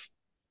have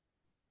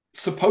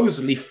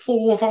supposedly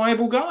 4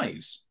 viable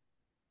guys?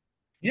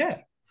 Yeah,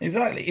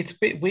 exactly. It's a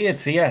bit weird.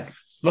 So, yeah,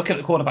 look at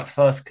the cornerbacks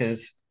first,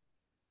 because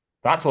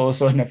that's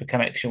also another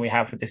connection we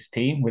have with this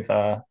team with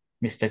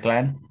Mr.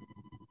 Glenn.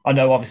 I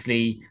know,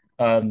 obviously,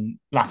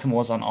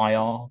 Lattimore's on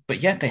IR,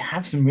 but yeah, they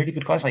have some really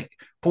good guys. Like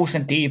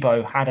Paulson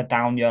Debo had a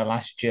down year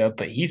last year,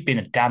 but he's been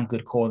a damn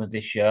good corner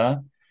this year.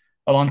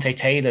 Alontae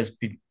Taylor's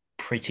been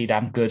pretty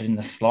damn good in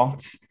the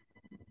slots.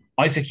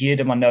 Isaac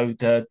Yiadom, I know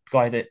the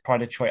guy that Pride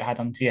Detroit had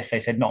on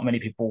TSA said not many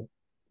people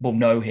will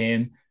know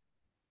him.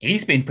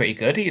 He's been pretty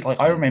good.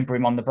 I remember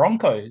him on the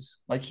Broncos.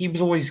 Like, he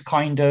was always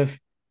kind of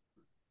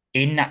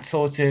in that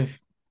sort of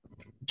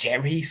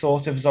Jerry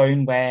sort of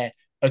zone where,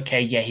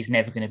 okay, yeah, he's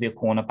never going to be a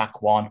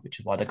cornerback one, which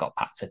is why they got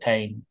Pat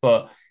Surtain.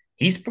 But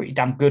he's pretty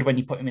damn good when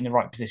you put him in the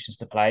right positions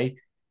to play.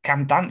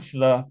 Cam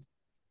Dantzler,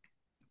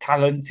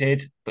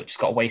 talented, but just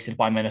got wasted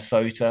by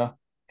Minnesota.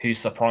 Who's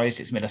surprised?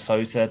 It's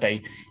Minnesota.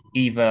 They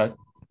either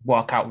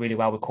work out really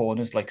well with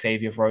corners like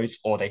Xavier Rhodes,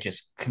 or they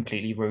just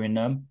completely ruin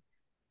them.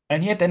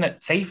 And yeah, then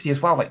at safety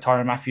as well, like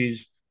Tyrann Mathieu,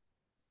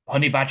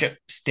 Honey Badger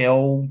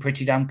still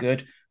pretty damn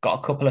good. Got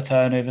a couple of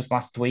turnovers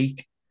last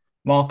week.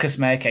 Marcus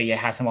May, okay, yeah,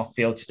 has some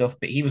off-field stuff,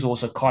 but he was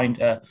also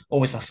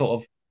always a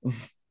sort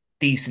of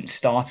decent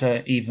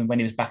starter, even when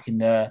he was back in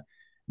the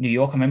New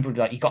York. I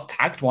remember he got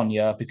tagged one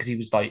year because he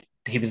was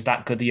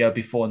that good the year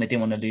before, and they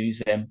didn't want to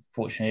lose him.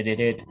 Fortunately, they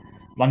did.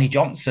 Lonnie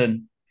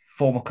Johnson,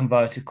 former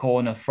converted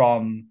corner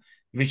from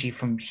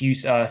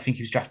Houston. I think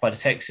he was drafted by the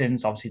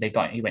Texans. Obviously,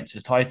 he went to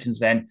the Titans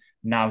then.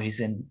 Now he's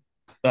in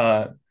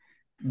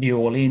New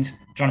Orleans.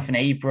 Jonathan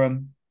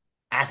Abram,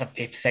 as a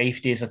 5th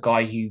safety, is a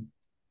guy who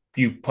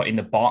you put in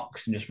the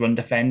box and just run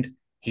defend.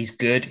 He's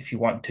good. If you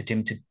wanted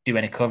him to do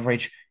any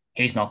coverage,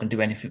 he's not going to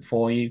do anything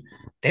for you.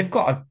 They've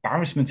got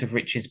embarrassment of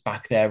riches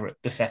back there at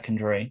the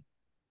secondary.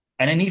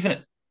 And then even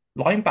at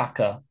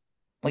linebacker,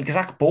 like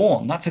Zach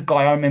Bourne, that's a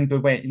guy I remember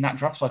when in that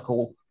draft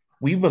cycle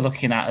we were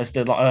looking at as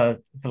the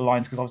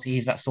Lions, because obviously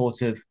he's that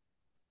sort of,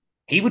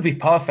 he would be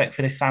perfect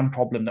for this Sam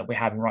problem that we're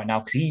having right now,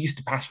 because he used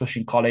to pass rush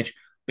in college,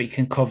 but he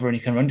can cover and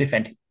he can run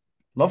defend.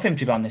 Love him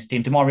to be on this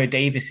team. Demario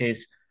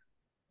Davis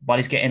while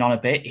he's getting on a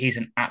bit, he's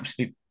an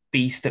absolute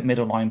beast at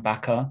middle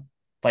linebacker.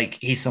 Like,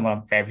 he's someone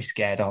I'm very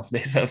scared of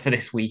for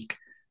this week,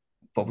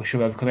 but we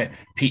should overcome it.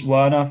 Pete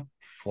Werner,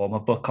 former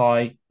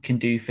Buckeye, can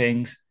do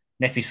things.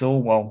 Nefi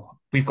Saul, well,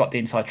 we've got the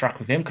inside track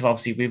with him because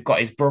obviously we've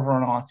got his brother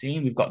on our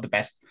team. We've got the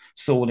best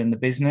Saul in the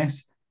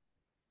business.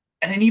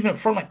 And then even up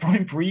front, like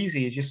Brian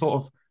Breezy is your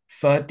sort of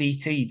third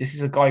DT. This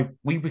is a guy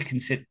we would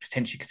potentially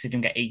consider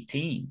him at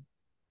 18.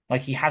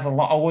 Like, he has a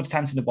lot of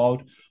talent in the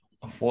world.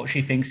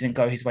 Unfortunately, things didn't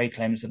go his way,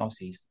 Clemson.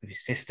 Obviously, with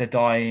his sister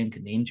dying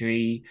and the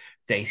injury,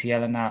 the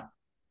ACL and that.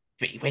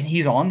 But when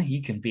he's on,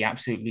 he can be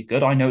absolutely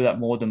good. I know that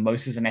more than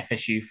most as an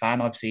FSU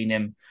fan. I've seen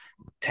him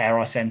tear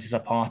our centers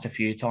apart a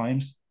few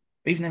times.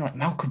 But even then, like,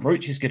 Malcolm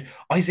Roach is good.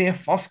 Isaiah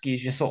Foskey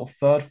is your sort of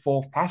third,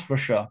 4th pass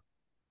rusher.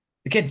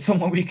 Again,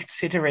 someone we're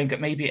considering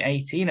at maybe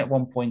 18 at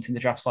one point in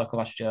the draft cycle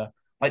last year.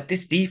 Like,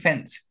 this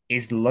defense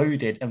is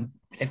loaded, and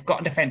they've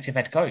got a defensive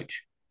head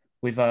coach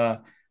with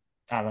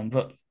Allen,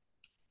 but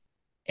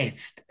it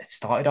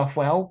started off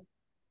well,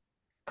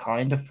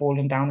 kind of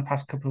falling down the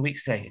past couple of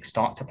weeks. They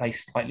start to play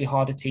slightly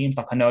harder teams.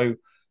 Like, I know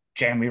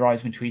Jeremy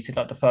Reisman tweeted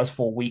like the first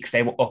 4 weeks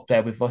they were up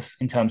there with us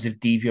in terms of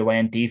DVOA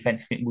and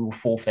defense. I think we were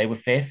 4th, they were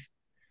 5th.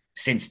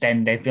 Since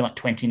then, they've been like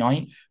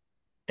 29th.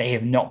 They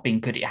have not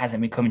been good. It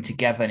hasn't been coming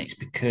together, and it's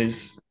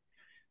because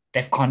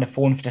they've kind of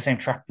fallen for the same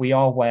trap we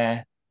are,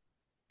 where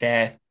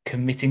they're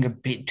committing a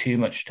bit too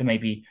much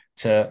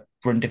to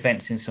run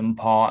defense in some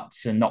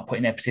parts and not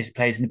putting their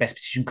players in the best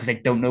position because they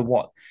don't know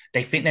what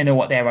they think they know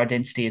what their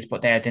identity is,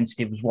 but their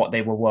identity was what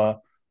they were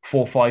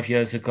 4 or 5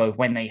 years ago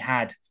when they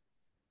had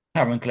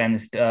Aaron Glenn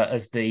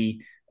as the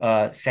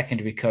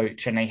secondary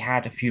coach, and they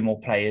had a few more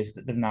players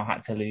that they've now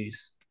had to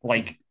lose,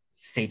 like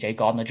CJ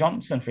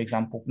Gardner-Johnson, for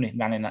example,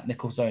 man in that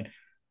nickel zone.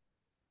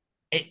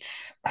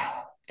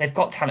 They've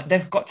got talent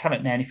there,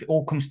 and if it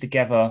all comes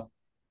together,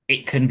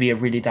 it can be a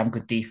really damn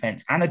good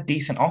defense and a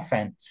decent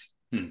offense.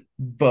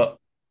 But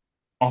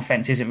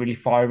offense isn't really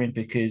firing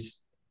because,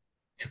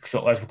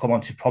 sort of, as we'll come on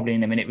to probably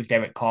in a minute with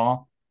Derek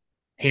Carr,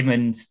 him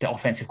and the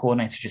offensive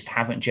coordinator just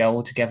haven't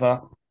gelled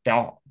together.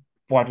 Their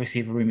wide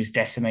receiver room is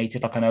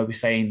decimated. Like, I know we're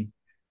saying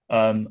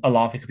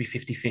Olave could be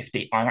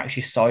 50-50. I'm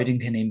actually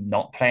siding in him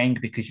not playing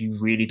because you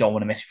really don't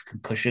want to mess with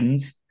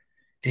concussions.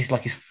 This is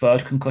like his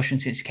 3rd concussion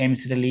since he came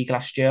into the league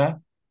last year.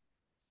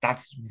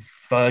 That's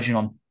verging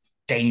on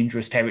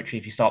dangerous territory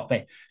if you start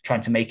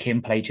trying to make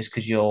him play just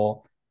because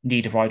you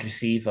need a wide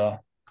receiver.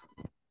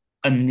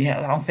 And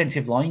yeah, the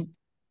offensive line,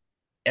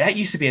 that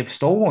used to be a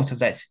stalwart of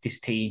this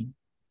team.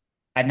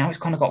 And now it's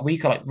kind of got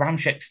weaker. Like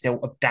Ramchek's still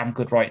a damn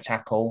good right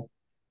tackle.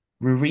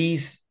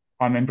 Ruiz,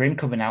 I remember him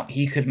coming out.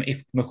 He could,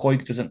 if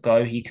McCoy doesn't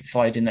go, he could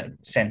slide in at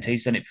centre.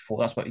 He's done it before.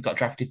 That's what he got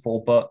drafted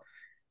for. But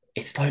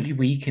it's slowly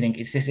weakening.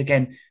 It's this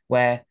again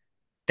where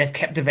they've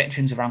kept the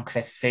veterans around because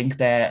they think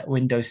their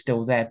window's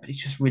still there, but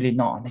it's just really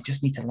not. And they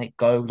just need to let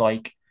go.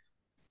 Like,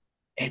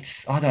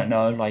 it's, I don't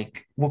know.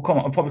 Like, we'll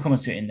probably come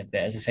into it in a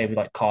bit, as I say, with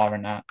like Carr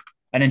and that.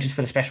 And then just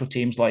for the special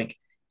teams, like,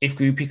 if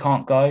Groupie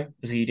can't go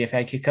as a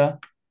UDFA kicker,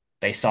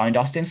 they signed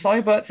Austin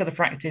Seibert to the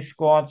practice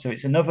squad. So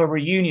it's another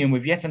reunion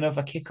with yet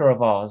another kicker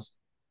of ours.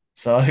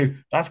 So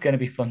that's going to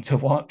be fun to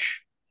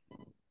watch.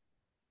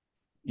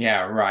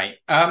 Yeah, right.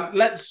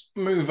 Let's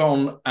move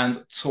on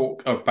and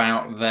talk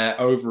about their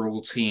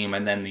overall team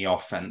and then the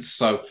offense.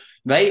 So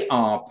they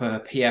are, per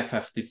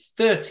PFF, the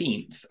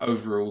 13th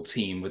overall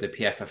team with a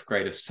PFF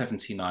grade of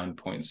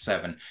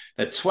 79.7.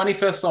 They're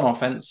 21st on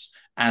offense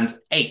and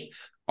 8th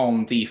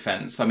on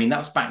defense. I mean,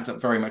 that's backed up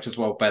very much as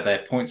well by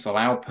their points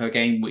allowed per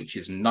game, which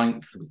is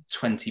 9th with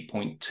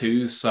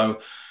 20.2. So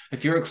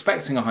if you're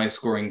expecting a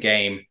high-scoring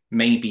game,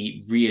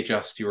 maybe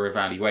readjust your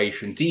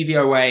evaluation.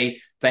 DVOA,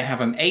 they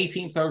have an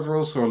 18th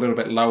overall, so a little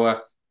bit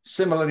lower.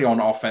 Similarly on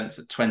offense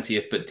at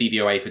 20th, but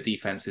DVOA for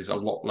defense is a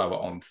lot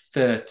lower on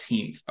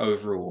 13th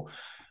overall.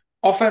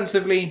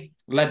 Offensively,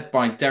 led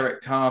by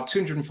Derek Carr,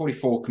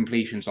 244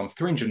 completions on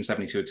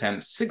 372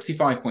 attempts,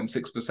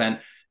 65.6%,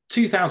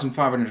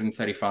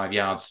 2,535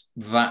 yards.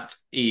 That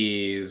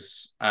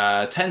is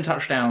 10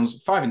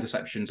 touchdowns, 5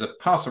 interceptions, a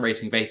passer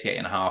rating of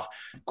 88.5,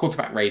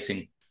 quarterback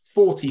rating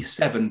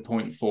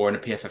 47.4, and a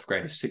PFF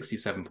grade of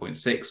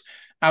 67.6.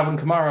 Alvin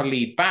Kamara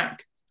lead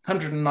back,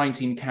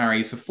 119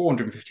 carries for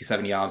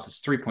 457 yards.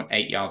 That's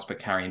 3.8 yards per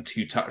carry and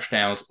 2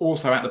 touchdowns.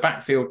 Also at the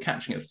backfield,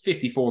 catching it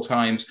 54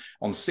 times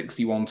on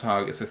 61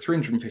 targets for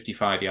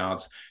 355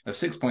 yards.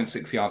 That's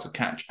 6.6 yards a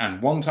catch and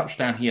 1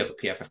 touchdown. He has a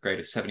PFF grade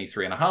of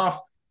 73.5.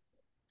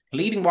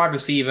 Leading wide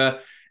receiver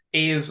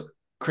is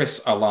Chris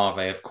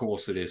Olave. Of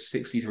course it is.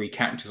 63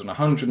 catches on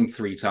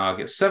 103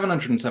 targets,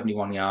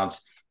 771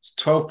 yards. It's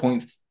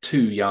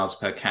 12.2 yards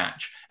per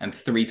catch and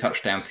 3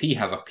 touchdowns. He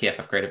has a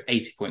PFF grade of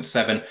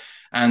 80.7.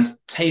 And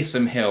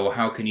Taysom Hill,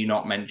 how can you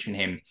not mention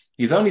him?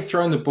 He's only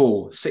thrown the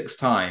ball 6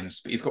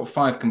 times, but he's got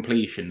 5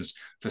 completions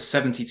for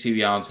 72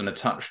 yards and a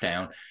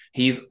touchdown.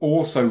 He's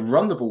also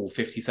run the ball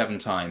 57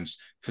 times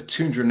for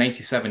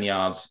 287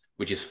 yards,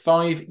 which is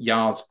 5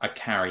 yards a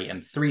carry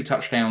and 3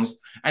 touchdowns.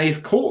 And he's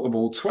caught the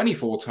ball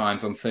 24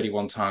 times on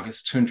 31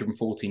 targets,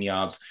 214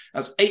 yards.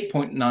 That's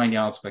 8.9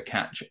 yards per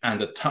catch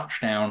and a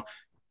touchdown.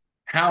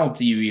 How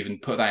do you even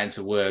put that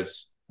into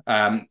words?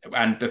 And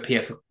the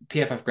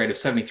PFF grade of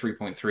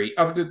 73.3.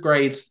 Other good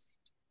grades,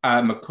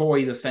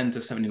 McCoy, the center,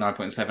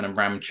 79.7, and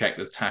Ramczyk,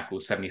 the tackle,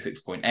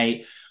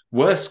 76.8.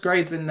 Worst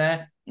grades in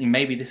there,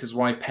 maybe this is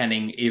why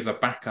Penning is a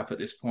backup at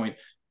this point,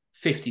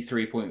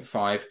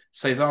 53.5.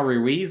 Cesar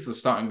Ruiz, the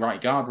starting right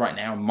guard right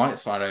now, might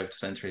slide over to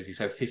center, as he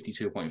said,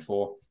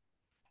 52.4.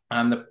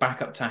 And the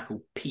backup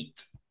tackle,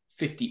 Pete,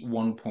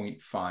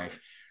 51.5.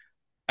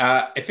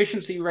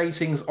 Efficiency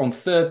ratings on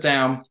third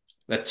down,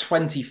 they're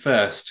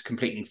 21st,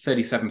 completing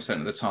 37%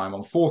 of the time.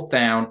 On fourth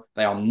down,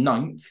 they are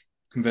 9th,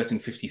 converting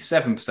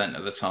 57%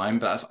 of the time,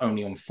 but that's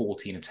only on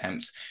 14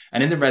 attempts.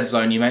 And in the red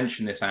zone, you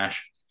mentioned this,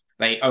 Ash,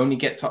 they only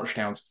get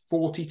touchdowns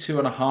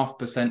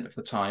 42.5% of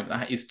the time.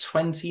 That is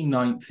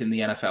 29th in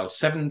the NFL,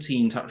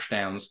 17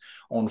 touchdowns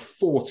on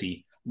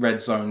 40 red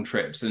zone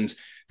trips. And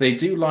they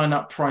do line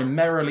up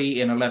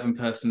primarily in 11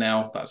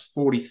 personnel. That's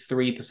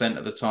 43%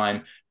 of the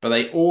time, but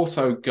they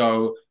also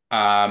go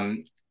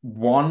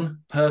 1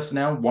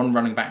 personnel, 1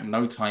 running back,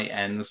 no tight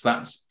ends.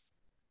 That's,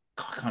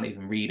 I can't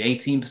even read,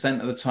 18%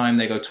 of the time.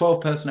 They go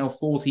 12 personnel,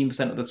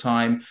 14% of the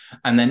time,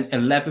 and then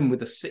 11 with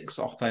the 6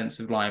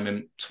 offensive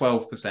linemen,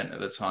 12% of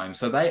the time.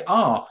 So they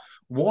are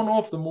one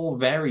of the more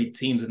varied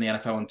teams in the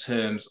NFL in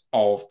terms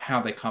of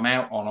how they come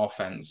out on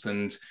offense.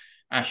 And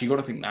actually, you've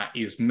got to think that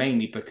is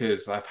mainly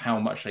because of how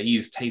much they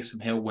use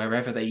Taysom Hill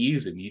wherever they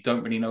use him. You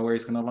don't really know where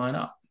he's going to line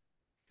up.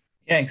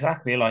 Yeah,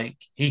 exactly. Like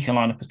he can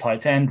line up a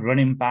tight end,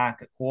 running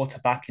back, a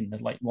quarterback in the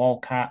like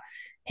wildcat.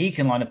 He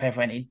can line up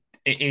everything.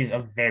 It is a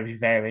very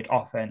varied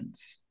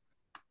offense.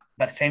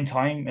 But at the same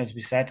time, as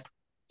we said,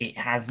 it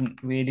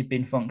hasn't really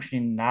been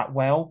functioning that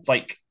well.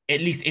 Like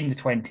at least in the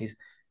 20s,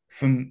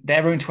 from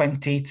their own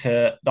 20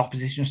 to the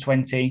opposition's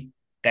 20,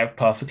 they're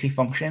perfectly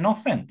functioning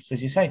offense,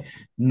 as you say.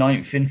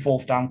 9th in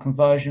fourth down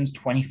conversions,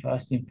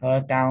 21st in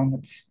third down.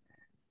 It's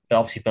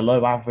obviously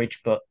below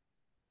average, but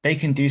they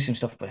can do some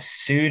stuff. But as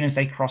soon as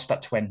they cross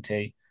that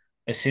 20,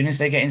 as soon as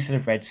they get into the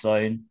red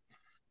zone,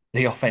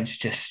 the offense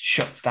just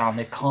shuts down.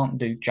 They can't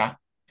do jack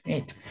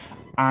it.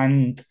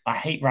 And I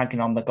hate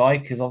ragging on the guy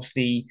because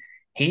obviously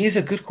he is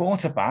a good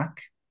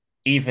quarterback,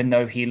 even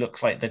though he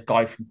looks like the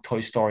guy from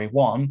Toy Story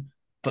 1.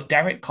 But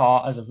Derek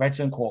Carr as a red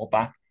zone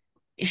quarterback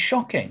is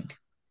shocking.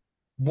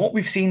 What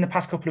we've seen the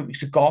past couple of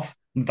weeks with Goff,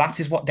 that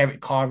is what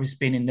Derek Carr has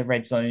been in the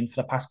red zone for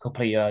the past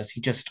couple of years.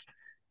 He just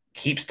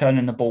keeps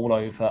turning the ball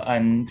over.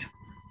 And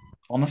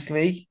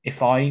honestly,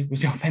 if I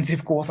was the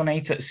offensive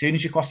coordinator, as soon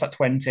as you cross that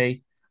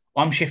 20,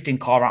 I'm shifting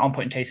Carr out. I'm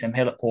putting Taysom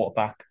Hill at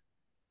quarterback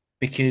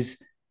because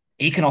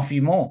he can offer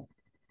you more.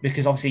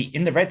 Because obviously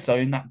in the red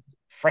zone, that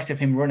threat of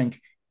him running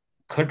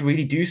could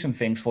really do some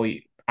things for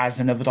you as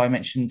another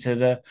dimension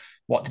to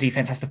what the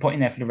defense has to put in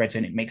there for the red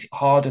zone. It makes it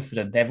harder for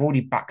them. They've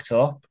already backed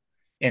up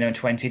in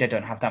 20. They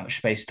don't have that much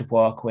space to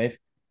work with.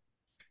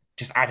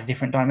 Just add a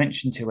different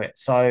dimension to it.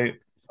 So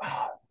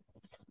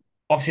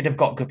obviously they've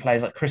got good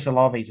players like Chris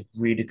Olave is a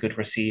really good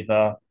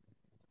receiver.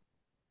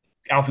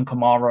 Alvin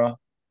Kamara,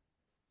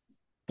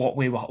 what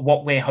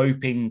we're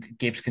hoping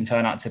Gibbs can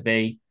turn out to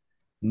be,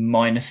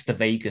 minus the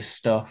Vegas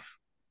stuff.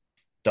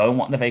 Don't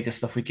want the Vegas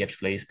stuff with Gibbs,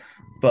 please.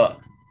 But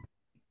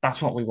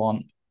that's what we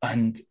want.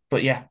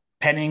 But yeah,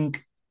 Penning,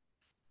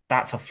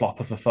 that's a flop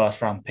of a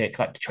first round pick.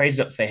 Like, traded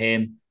up for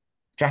him,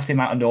 drafted him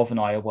out of Northern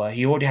Iowa.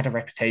 He already had a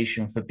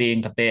reputation for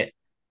being a bit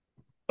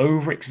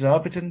over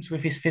exorbitant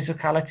with his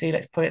physicality,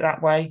 let's put it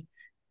that way.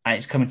 And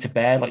it's coming to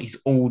bear. Like,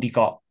 he's already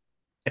got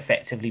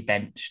effectively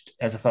benched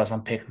as a first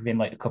round pick within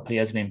like a couple of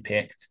years of being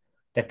picked.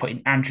 They're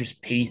putting Andrews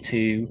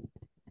P2,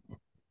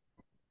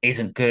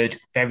 isn't good,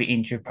 very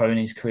injury prone in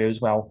his career as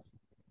well.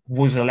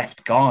 Was a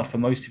left guard for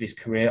most of his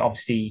career,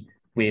 obviously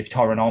with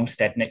Tyron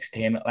Armstead next to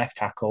him at left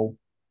tackle,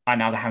 and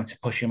now they're having to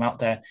push him out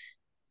there.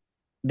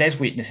 There's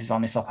weaknesses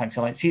on this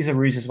offensive line. Cesar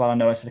Ruiz as well. I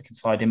know I said I can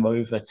slide him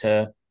over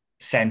to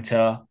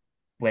center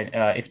when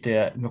if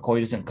the McCoy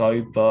doesn't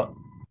go, but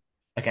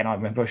again, I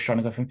remember I was trying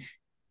to go from.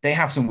 They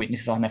have some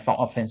weaknesses on their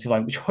offensive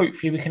line, which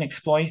hopefully we can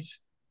exploit.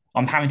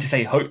 I'm having to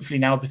say hopefully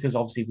now because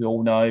obviously we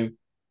all know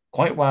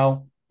quite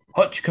well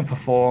Hutch can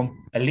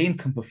perform, Aline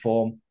can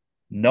perform.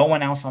 No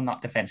one else on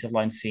that defensive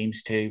line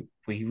seems to.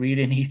 We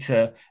really need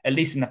to, at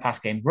least in the pass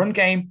game. Run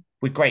game,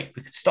 we're great.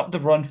 We could stop the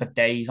run for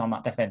days on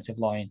that defensive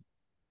line.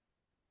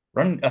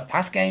 Run a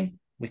pass game,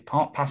 we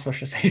can't pass rush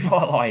to save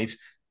our lives.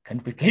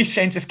 Can we please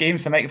change this game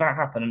to make that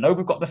happen? I know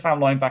we've got the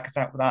sound linebackers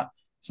out for that.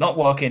 It's not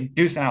working.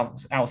 Do something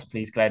else,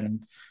 please, Glenn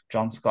and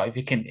John Scott.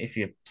 If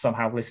you're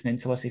somehow listening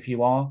to us, if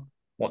you are,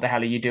 what the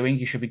hell are you doing?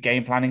 You should be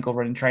game planning or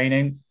running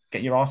training.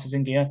 Get your asses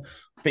in gear.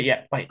 But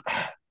yeah, like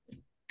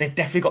they've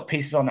definitely got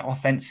pieces on the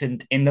offense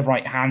and in the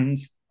right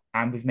hands,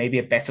 and with maybe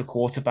a better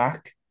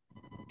quarterback,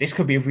 this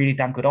could be a really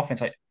damn good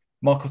offense. Like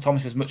Michael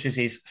Thomas, as much as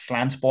his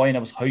slant boy, and I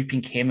was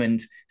hoping him and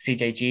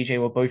CJ GJ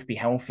will both be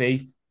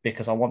healthy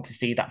because I want to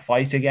see that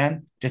fight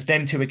again. Just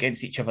them two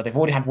against each other. They've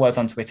already had words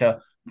on Twitter.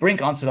 Bring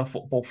it onto the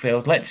football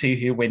field. Let's see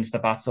who wins the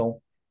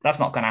battle. That's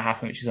not going to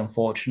happen, which is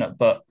unfortunate,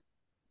 but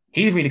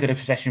he's really good at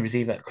possession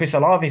receiver. Chris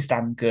Olave is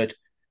damn good.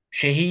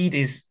 Shaheed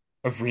is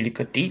a really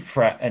good deep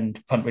threat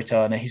and punt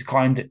returner.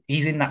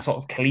 He's in that sort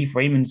of Khalif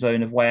Raymond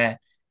zone of where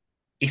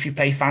if you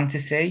play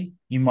fantasy,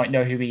 you might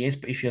know who he is,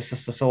 but if you're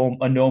just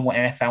a normal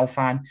NFL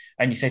fan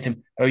and you say to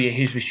him, oh yeah,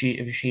 here's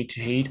Rashid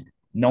Shaheed,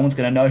 no one's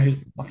going to know who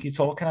the fuck you're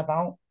talking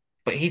about.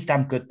 But he's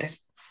damn good. There's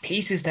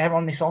pieces there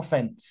on this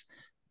offense,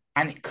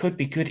 and it could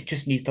be good. It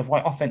just needs the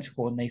right offensive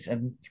coordinator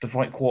and the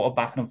right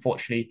quarterback. And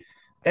unfortunately,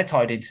 they're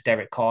tied into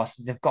Derek Carr.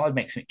 So they've got to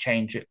make some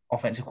change at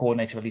offensive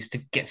coordinator at least to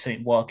get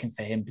something working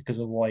for him, because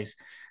otherwise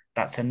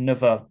that's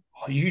another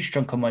huge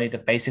chunk of money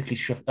that basically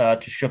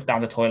just shoved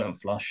down the toilet and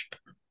flushed.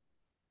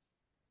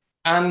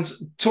 And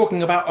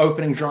talking about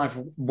opening drive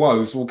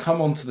woes, we'll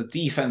come on to the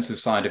defensive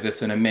side of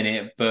this in a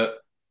minute, but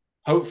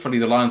hopefully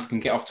the Lions can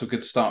get off to a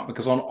good start,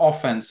 because on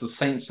offense, the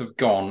Saints have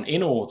gone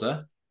in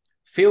order: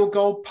 field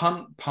goal,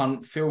 punt,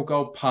 punt, field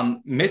goal,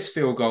 punt, miss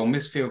field goal,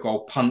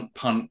 punt,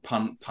 punt,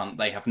 punt, punt.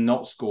 They have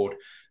not scored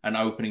an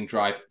opening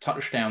drive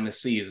touchdown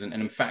this season.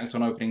 And in fact,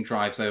 on opening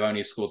drives, they've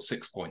only scored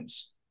 6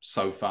 points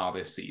so far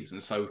this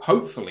season. So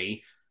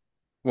hopefully,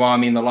 well, I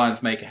mean, the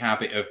Lions make a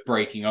habit of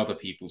breaking other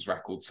people's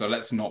records, so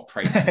let's not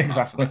praise them.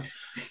 Exactly.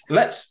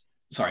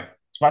 Sorry. I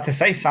was about to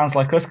say, sounds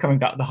like us coming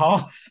back the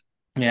half.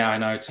 Yeah, I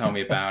know. Tell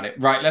me about it.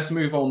 Right, let's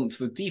move on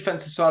to the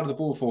defensive side of the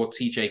ball before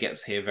TJ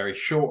gets here very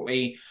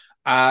shortly.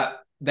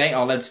 They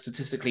are led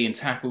statistically in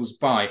tackles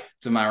by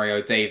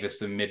Demario Davis,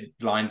 the mid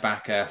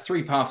linebacker.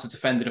 3 passes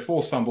defended, a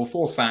forced fumble,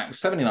 4 sacks,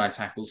 79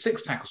 tackles,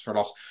 6 tackles for a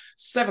loss,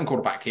 7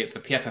 quarterback hits, a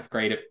PFF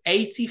grade of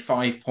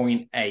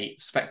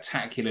 85.8.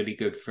 Spectacularly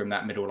good from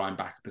that middle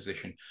linebacker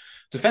position.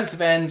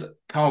 Defensive end,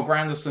 Carl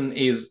Granderson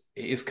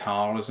is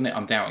Carl, isn't it?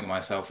 I'm doubting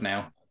myself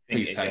now.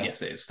 Please say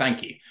yes, it is.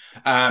 Thank you.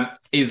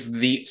 Is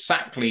the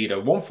sack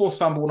leader. 1 forced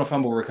fumble and a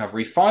fumble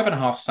recovery,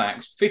 5.5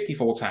 sacks,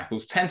 54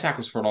 tackles, 10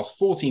 tackles for a loss,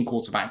 14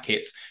 quarterback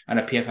hits, and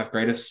a PFF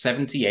grade of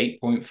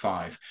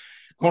 78.5.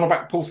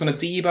 Cornerback Paulson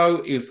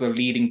Adebo is the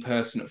leading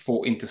person at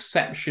 4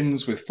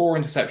 interceptions, with 4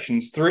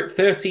 interceptions,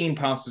 13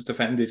 passes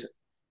defended,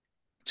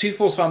 2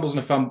 forced fumbles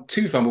and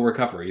 2 fumble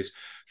recoveries,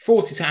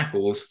 40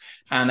 tackles,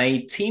 and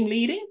a team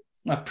leading.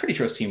 I'm pretty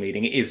sure it's team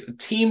leading. It is a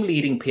team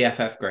leading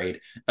PFF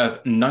grade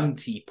of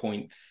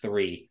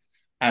 90.3.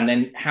 And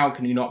then how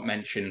can you not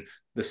mention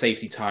the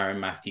safety Tyrann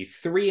Mathieu?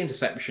 3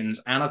 interceptions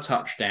and a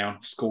touchdown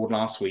scored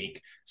last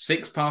week.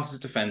 6 passes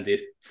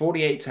defended,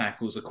 48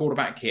 tackles, a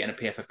quarterback hit, and a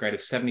PFF grade of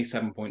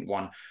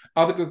 77.1.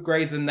 Other good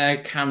grades in there: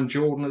 Cam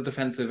Jordan, the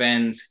defensive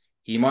end.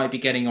 He might be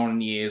getting on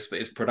in years, but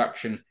his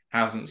production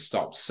hasn't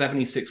stopped.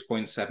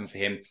 76.7 for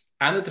him.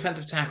 And the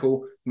defensive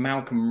tackle,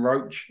 Malcolm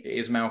Roach. It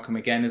is Malcolm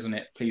again, isn't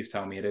it? Please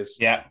tell me it is.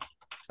 Yeah.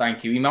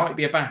 Thank you. He might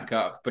be a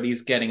backup, but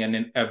he's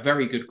getting a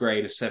very good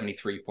grade of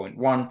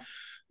 73.1.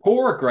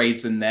 Poorer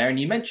grades in there, and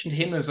you mentioned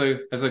him as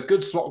a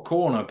good slot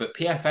corner, but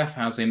PFF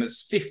has him at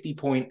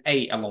 50.8,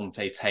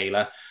 Alontae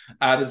Taylor.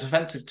 The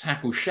defensive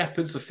tackle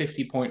Shepherds of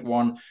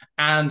 50.1,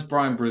 and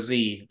Brian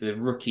Brzee, the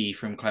rookie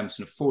from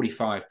Clemson,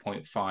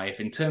 45.5.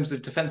 In terms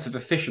of defensive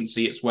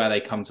efficiency, it's where they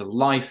come to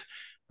life,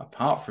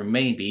 apart from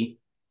maybe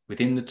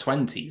within the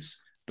 20s.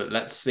 But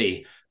let's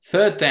see.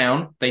 Third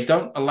down, they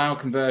don't allow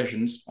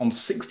conversions on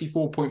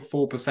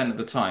 64.4% of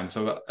the time.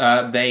 So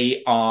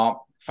they are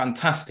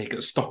fantastic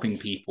at stopping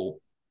people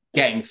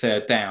getting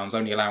third downs,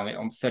 only allowing it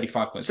on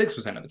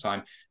 35.6% of the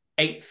time.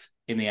 8th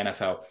in the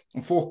NFL.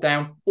 And fourth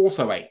down,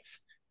 also 8th.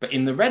 But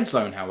in the red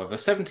zone, however,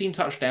 17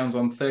 touchdowns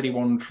on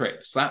 31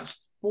 trips.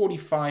 That's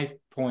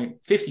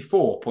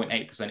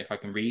 54.8%, if I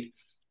can read.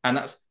 And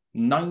that's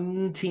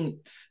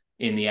 19th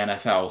in the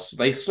NFL. So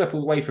they slip all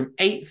the way from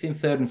 8th in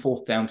third and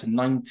fourth down to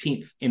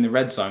 19th in the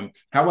red zone.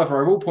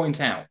 However, I will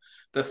point out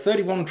that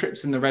 31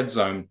 trips in the red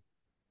zone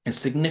is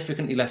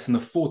significantly less than the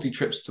 40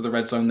 trips to the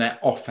red zone their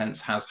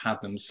offense has had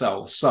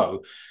themselves.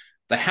 So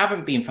they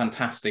haven't been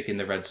fantastic in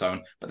the red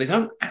zone, but they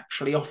don't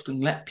actually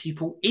often let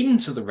people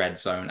into the red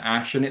zone,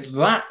 Ash. And it's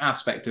that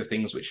aspect of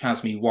things which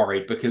has me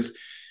worried, because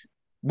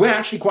we're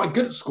actually quite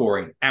good at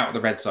scoring out of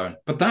the red zone.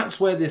 But that's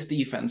where this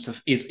defense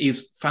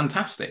is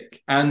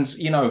fantastic. And,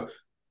 you know,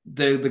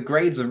 the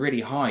grades are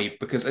really high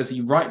because, as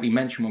you rightly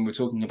mentioned when we're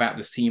talking about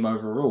this team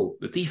overall,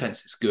 the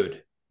defense is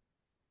good.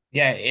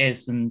 Yeah, it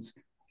is. And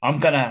I'm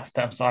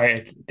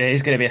sorry, there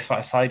is going to be a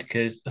slight aside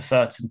because a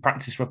certain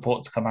practice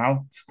reports come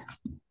out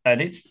and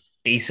it's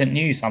decent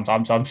news.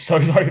 Sometimes I'm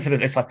so sorry for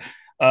this. It's like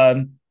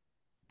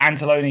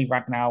Anzalone,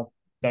 Ragnow,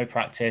 no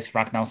practice.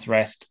 Ragnow's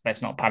rest.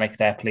 Let's not panic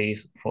there,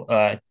 please.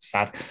 It's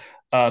sad.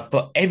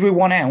 But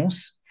everyone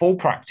else, full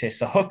practice.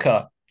 So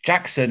Hooker,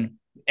 Jackson,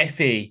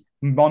 Effie,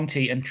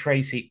 Monty, and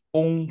Tracy,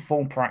 all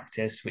full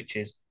practice, which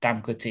is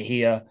damn good to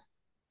hear,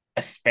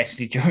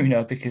 especially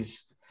Jonah,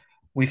 because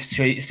we've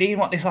seen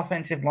what this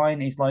offensive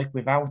line is like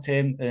without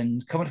him,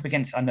 and coming up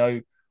against, I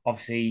know,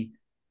 obviously,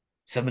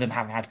 some of them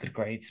have had good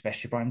grades,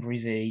 especially Brian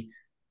Brzee.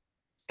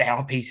 There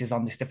are pieces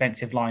on this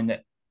defensive line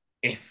that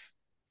if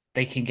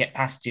they can get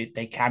past you,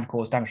 they can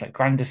cause damage. Like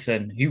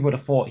Granderson, who would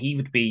have thought he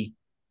would be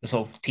the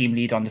sort of team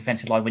leader on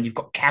defensive line when you've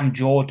got Cam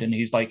Jordan,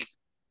 who's like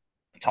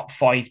top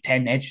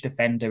 5-10 edge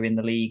defender in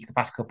the league the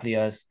past couple of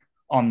years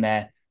on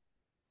there.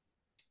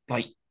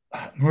 Like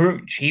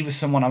Maruch, he was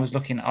someone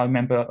I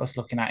remember us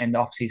looking at in the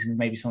offseason,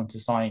 maybe someone to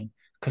sign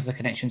because of the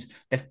connections.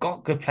 They've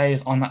got good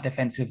players on that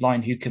defensive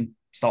line who can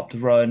stop the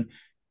run,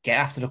 get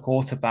after the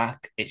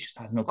quarterback. It just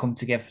hasn't all come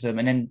together for them.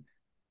 And then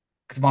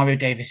because Mario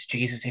Davis,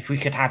 Jesus, if we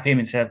could have him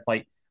instead of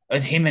like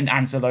him and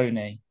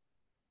Anzalone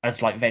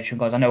as like veteran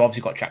guys. I know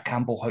obviously got Jack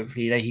Campbell,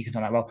 hopefully he can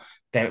turn that well.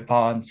 Derek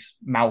Barnes,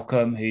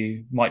 Malcolm,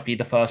 who might be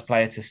the first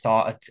player to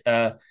start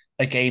a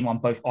game on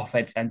both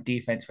offense and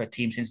defense for a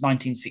team since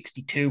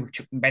 1962 with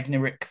Chuck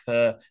Bednarik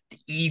for the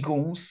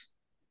Eagles.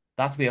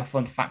 That'd be a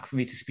fun fact for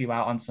me to spew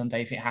out on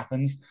Sunday if it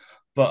happens.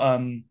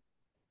 But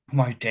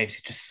Mario Davis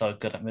is just so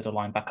good at middle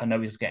linebacker. I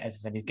know he's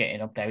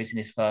getting up there. He's in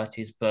his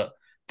 30s, but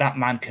that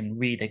man can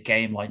read a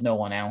game like no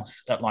one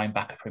else at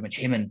linebacker. Pretty much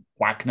him and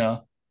Wagner,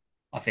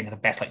 I think, are the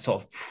best like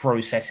sort of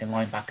processing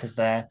linebackers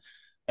there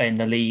in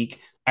the league.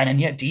 And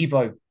then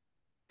Debo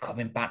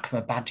coming back from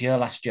a bad year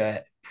last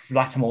year.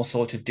 Lattimore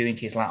sort of doing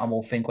his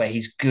Lattimore thing where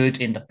he's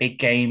good in the big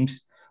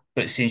games,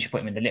 but as soon as you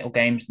put him in the little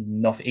games,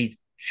 nothing, he's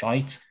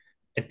shite.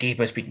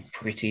 Debo's been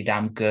pretty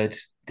damn good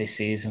this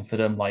season for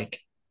them. Like,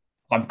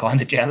 I'm kind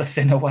of jealous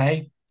in a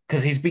way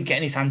because he's been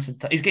getting his hands,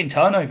 he's getting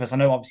turnovers. I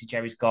know obviously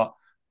Jerry's got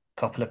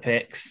a couple of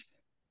picks,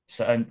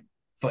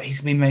 but he's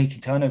been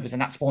making turnovers,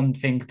 and that's one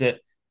thing that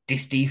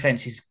this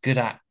defense is good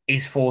at,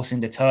 is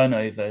forcing the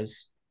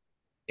turnovers.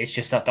 It's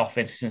just that the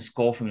offense doesn't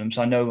score from them.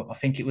 So I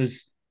think it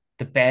was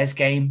the Bears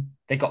game.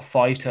 They got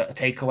 5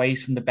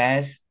 takeaways from the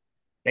Bears.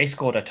 They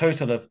scored a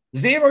total of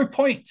 0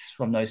 points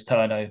from those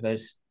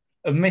turnovers.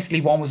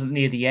 Admittedly, one was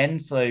near the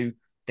end, so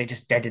they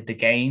just deaded the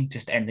game,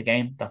 just to end the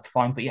game. That's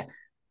fine. But yeah,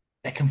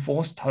 they can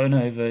force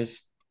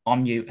turnovers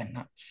on you, and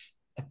that's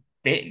a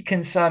bit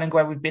concerning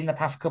where we've been the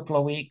past couple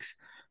of weeks.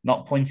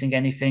 Not pointing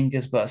any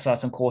fingers, but a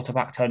certain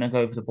quarterback turning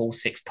over the ball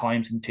 6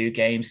 times in 2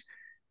 games.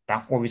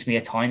 That worries me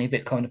a tiny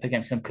bit coming up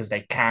against them because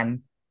they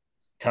can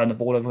turn the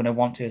ball over when they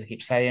want to, as I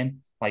keep saying.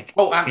 Like,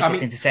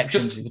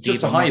 interceptions.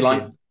 Just to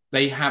highlight,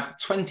 they have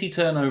 20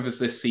 turnovers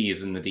this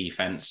season, the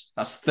defense.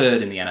 That's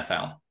 3rd in the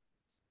NFL.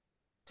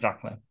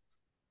 Exactly.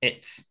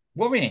 It's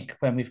worrying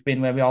when we've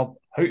been where we are.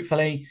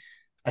 Hopefully,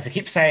 as I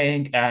keep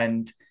saying,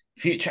 and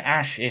future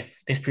Ash,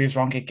 if this proves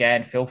wrong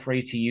again, feel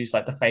free to use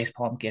like the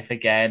facepalm gif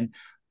again.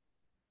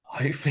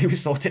 Hopefully we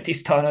sorted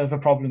these turnover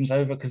problems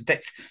over because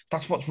that's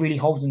what's really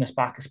holding us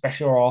back,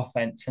 especially our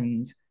offense.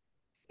 And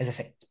as I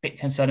say, it's a bit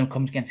concerning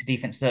coming against a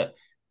defense that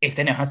if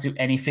they know how to do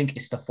anything,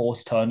 it's to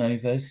force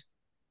turnovers.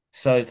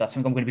 So that's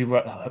something I'm going to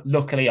be...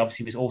 Luckily,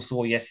 obviously, we all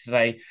saw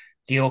yesterday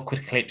the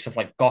awkward clips of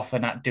like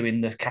Goffin at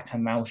doing the cat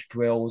and mouse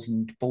drills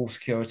and ball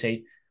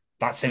security.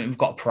 That's something we've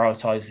got to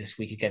prioritize this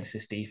week against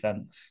this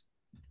defense.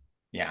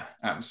 Yeah,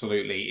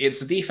 absolutely.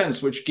 It's a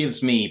defense which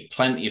gives me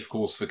plenty of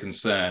cause for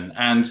concern.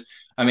 And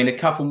I mean, a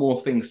couple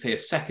more things here.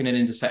 Second in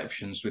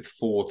interceptions with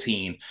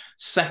 14.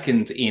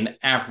 Second in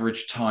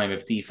average time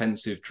of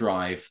defensive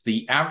drive.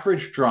 The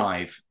average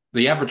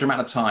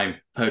amount of time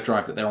per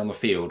drive that they're on the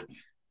field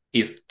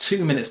is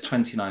 2 minutes,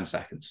 29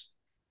 seconds.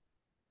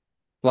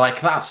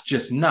 Like, that's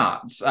just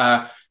nuts.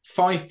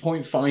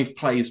 5.5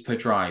 plays per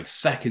drive,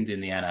 second in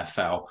the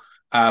NFL.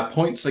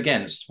 Points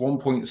against,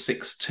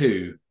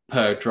 1.62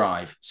 per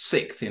drive,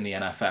 sixth in the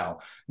NFL.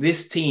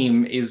 This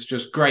team is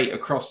just great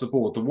across the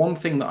board. The one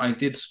thing that I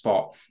did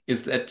spot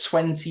is they're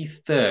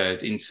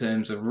 23rd in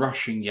terms of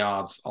rushing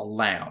yards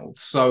allowed.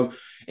 So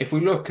if we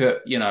look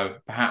at,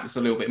 perhaps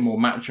a little bit more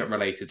matchup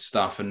related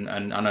stuff, and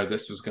I know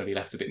this was going to be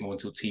left a bit more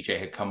until TJ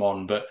had come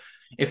on, but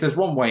if there's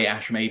one way,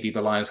 Ash, maybe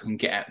the Lions can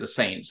get at the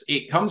Saints,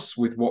 it comes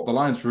with what the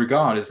Lions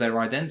regard as their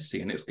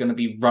identity, and it's going to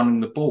be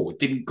running the ball. It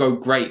didn't go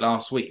great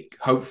last week.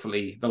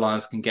 Hopefully the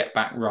Lions can get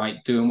back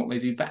right, doing what they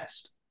do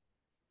best.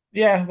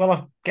 Yeah, well,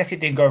 I guess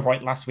it didn't go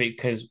right last week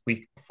because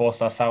we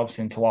forced ourselves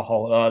into a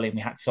hole early and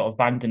we had to sort of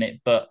abandon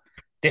it. But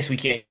this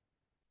week, it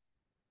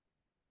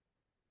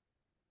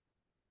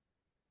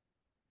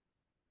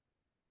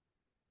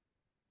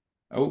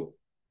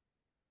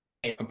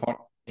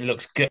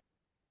looks good.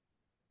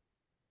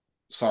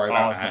 Sorry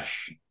about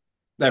Ash.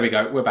 There we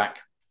go. We're back.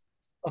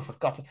 Oh, for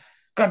God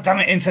damn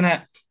it,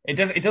 internet! It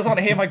doesn't want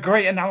to hear my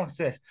great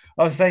analysis.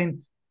 I was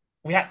saying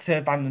we had to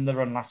abandon the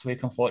run last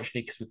week,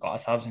 unfortunately, because we got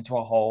ourselves into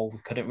a hole. We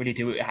couldn't really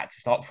do it. We had to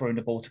start throwing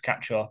the ball to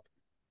catch up.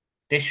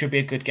 This should be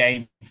a good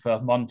game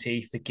for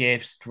Monty, for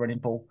Gibbs, the running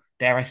ball.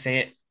 Dare I say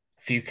it?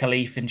 A few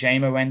Khalif and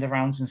Jamo end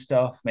arounds and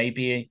stuff.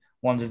 Maybe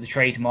one of the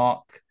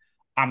trademark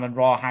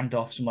Amon-Ra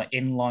handoffs and like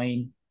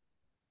inline.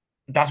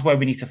 That's where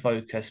we need to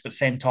focus. But at the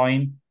same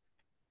time,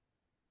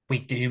 we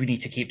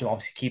need to keep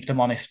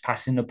them honest,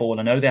 passing the ball.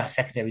 I know their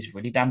secondary is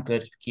really damn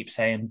good, we keep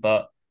saying,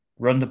 but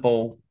run the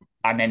ball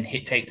and then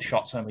take the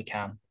shots when we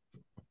can.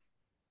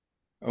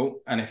 Oh,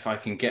 and if I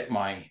can get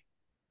my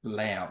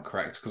layout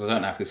correct, because I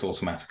don't have this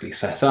automatically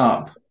set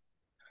up.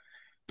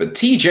 But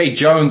TJ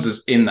Jones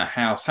is in the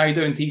house. How you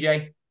doing,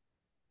 TJ?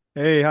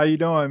 Hey, how you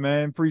doing,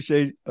 man?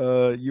 Appreciate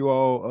you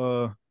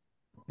all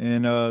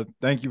and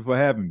thank you for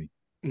having me.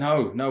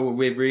 No,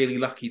 we're really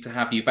lucky to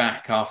have you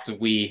back after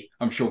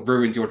I'm sure,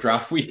 ruined your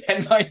draft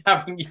weekend by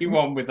having you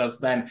on with us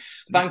then.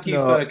 Thank you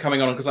for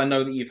coming on, because I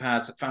know that you've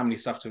had family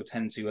stuff to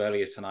attend to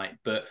earlier tonight.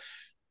 But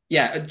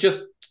yeah,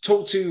 just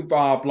talk to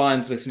our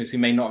Lions listeners who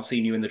may not have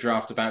seen you in the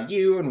draft about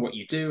you and what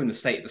you do and the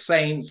state of the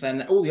Saints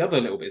and all the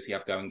other little bits you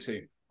have going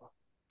too.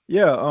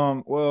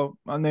 Yeah, well,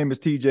 my name is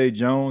TJ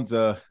Jones.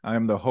 I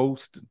am the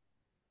host,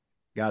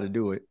 got to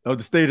do it, of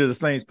the State of the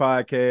Saints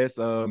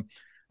podcast.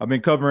 I've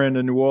been covering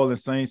the New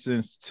Orleans Saints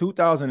since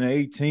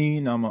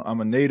 2018. I'm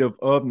a native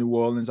of New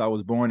Orleans. I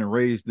was born and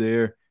raised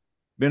there.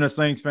 Been a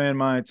Saints fan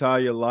my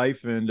entire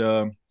life, and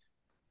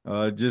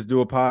just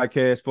do a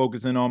podcast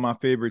focusing on my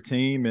favorite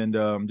team. And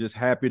I'm just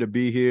happy to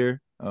be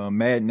here.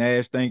 Matt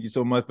Nash, thank you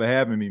so much for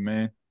having me,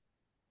 man.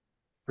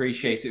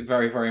 Appreciate it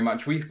very, very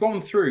much. We've gone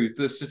through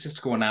the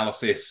statistical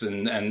analysis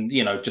and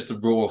just the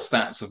raw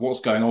stats of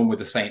what's going on with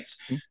the Saints.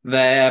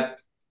 They're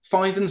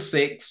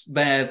 5-6.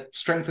 Their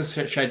strength of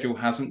schedule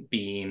hasn't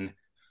been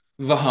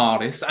the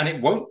hardest, and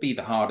it won't be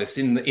the hardest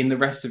in the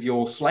rest of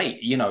your slate.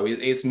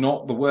 It's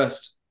not the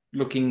worst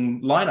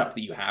looking lineup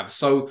that you have.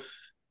 So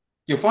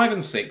you're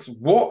 5-6.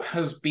 What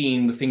has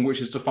been the thing which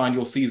has defined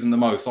your season the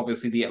most?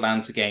 Obviously, the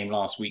Atlanta game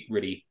last week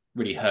really,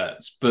 really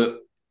hurts. But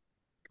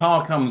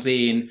Carr comes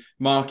in,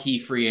 marquee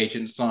free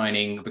agent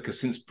signing, because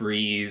since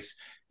Breeze,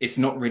 it's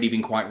not really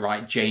been quite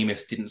right.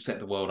 Jameis didn't set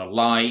the world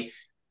alight.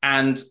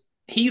 And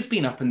he's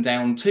been up and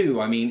down too.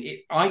 I mean,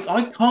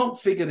 I can't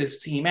figure this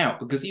team out,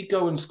 because you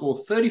go and score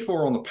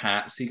 34 on the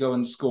Pats, you go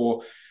and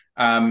score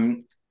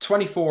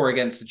 24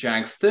 against the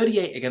Jags,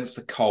 38 against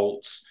the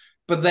Colts,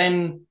 but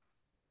then,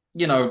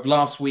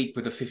 last week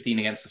with the 15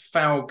 against the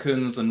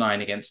Falcons, the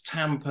 9 against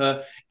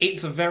Tampa,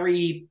 it's a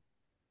very,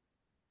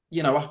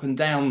 up and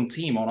down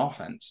team on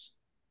offense.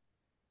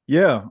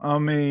 Yeah, I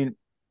mean,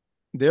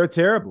 they're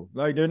terrible.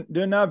 Like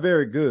they're not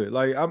very good.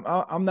 Like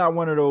I'm not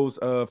one of those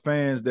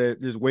fans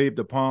that just wave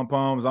the pom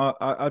poms.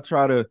 I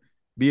try to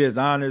be as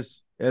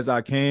honest as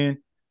I can.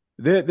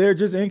 They're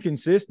just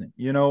inconsistent.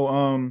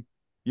 Some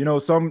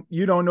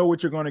you don't know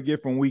what you're going to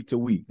get from week to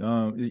week.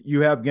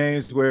 You have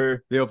games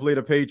where they'll play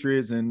the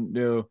Patriots and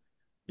they'll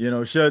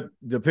shut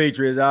the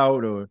Patriots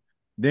out, or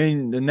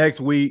then the next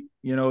week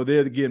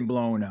they're getting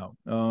blown out.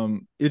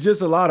 It's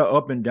just a lot of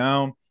up and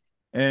down,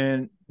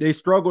 and they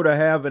struggle to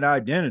have an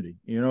identity.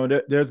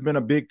 There's been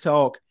a big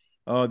talk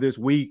this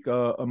week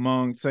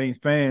among Saints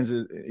fans,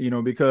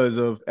 because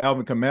of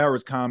Alvin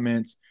Kamara's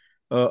comments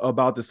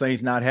about the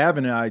Saints not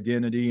having an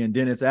identity, and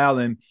Dennis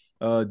Allen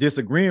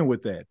disagreeing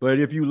with that. But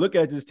if you look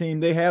at this team,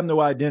 they have no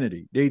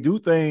identity. They do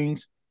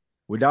things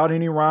without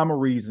any rhyme or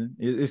reason.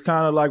 It's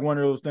kind of like one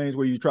of those things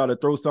where you try to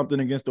throw something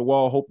against the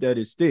wall, hope that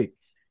it stick.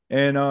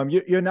 And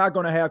you're not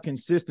going to have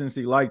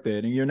consistency like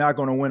that, and you're not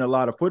going to win a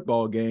lot of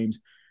football games.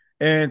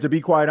 And to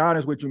be quite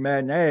honest with you,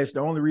 Matt Nash,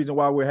 the only reason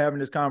why we're having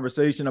this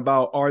conversation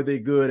about are they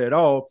good at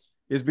all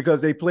is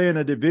because they play in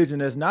a division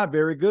that's not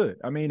very good.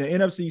 I mean, the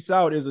NFC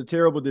South is a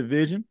terrible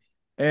division.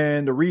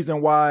 And the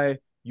reason why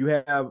you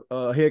have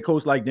a head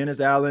coach like Dennis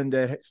Allen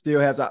that still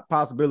has a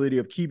possibility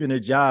of keeping a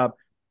job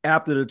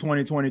after the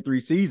 2023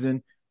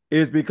 season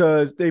is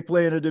because they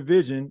play in a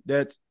division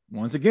that's,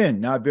 once again,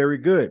 not very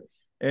good.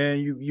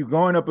 And you're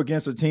going up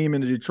against a team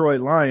in the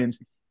Detroit Lions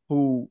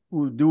who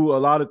do a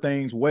lot of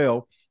things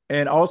well.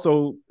 And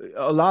also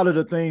a lot of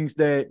the things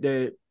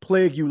that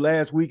plagued you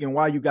last week and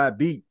why you got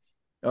beat,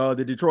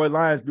 the Detroit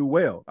Lions do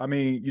well. I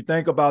mean, you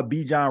think about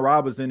Bijan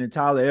Robinson and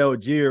Tyler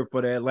Algier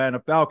for the Atlanta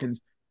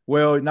Falcons.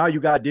 Well, now you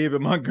got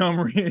David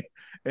Montgomery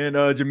and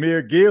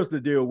Jahmyr Gibbs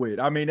to deal with.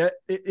 I mean,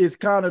 it's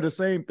kind of the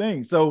same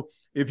thing. So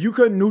if you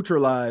couldn't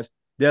neutralize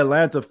the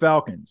Atlanta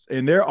Falcons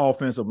and their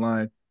offensive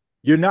line,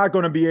 you're not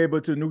going to be able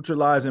to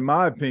neutralize, in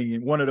my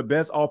opinion, one of the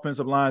best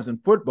offensive lines in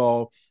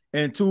football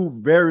and two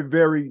very,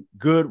 very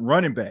good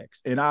running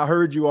backs. And I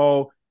heard you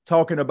all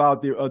talking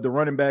about the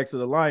running backs of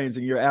the Lions,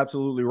 and you're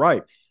absolutely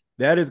right.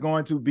 That is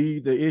going to be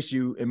the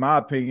issue, in my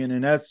opinion,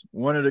 and that's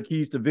one of the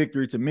keys to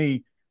victory to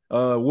me.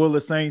 Will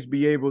the Saints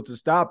be able to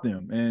stop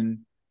them? And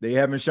they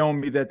haven't shown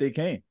me that they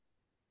can.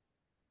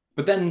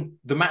 But then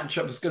the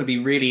matchup is going to be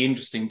really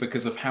interesting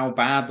because of how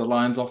bad the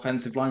Lions'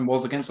 offensive line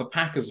was against the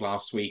Packers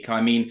last week. I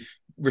mean,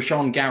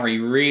 Rashawn Gary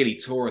really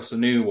tore us a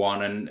new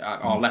one, and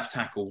our left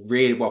tackle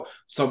really well.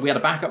 So we had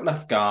a backup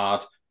left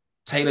guard.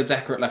 Taylor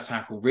Decker at left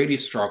tackle really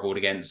struggled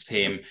against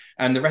him,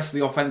 and the rest of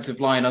the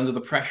offensive line, under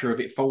the pressure of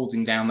it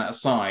folding down that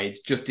side,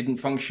 just didn't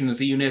function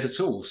as a unit at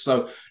all.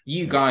 So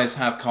you guys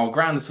have Carl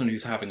Granderson,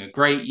 who's having a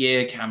great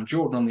year, Cam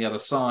Jordan on the other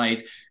side.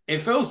 It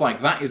feels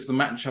like that is the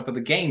matchup of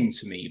the game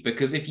to me,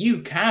 because if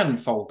you can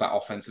fold that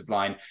offensive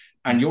line,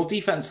 and your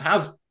defense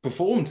has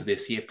performed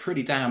this year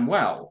pretty damn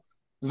well,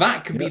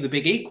 that could be the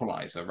big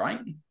equalizer, right?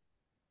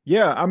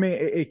 Yeah, I mean,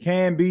 it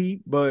can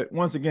be, but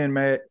once again,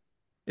 Matt,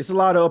 it's a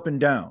lot of up and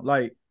down.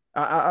 Like,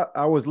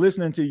 I was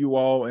listening to you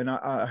all, and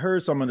I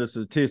heard some of the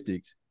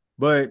statistics,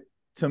 but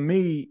to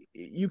me,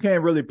 you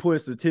can't really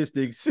put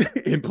statistics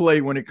in play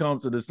when it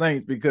comes to the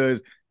Saints,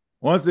 because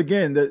once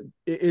again,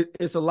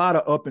 it's a lot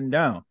of up and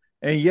down.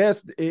 And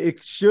yes,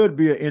 it should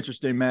be an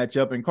interesting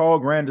matchup, and Carl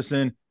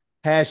Granderson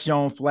has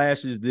shown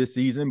flashes this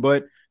season,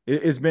 but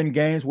it's been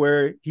games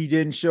where he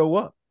didn't show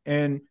up.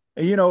 And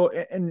you know,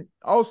 and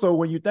also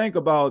when you think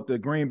about the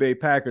Green Bay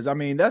Packers, I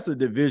mean, that's a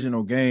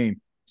divisional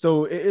game.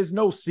 So it's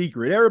no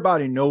secret.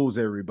 Everybody knows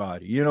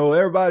everybody. You know,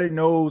 everybody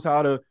knows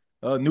how to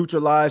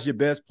neutralize your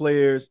best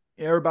players.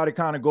 Everybody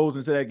kind of goes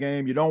into that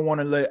game. You don't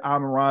want to let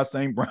Amon-Ra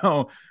St.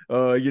 Brown,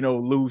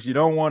 loose. You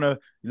don't want to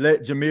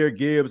let Jahmyr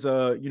Gibbs,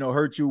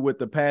 hurt you with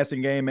the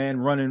passing game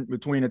and running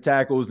between the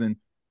tackles. And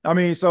I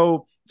mean,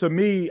 so to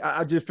me,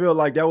 I just feel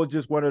like that was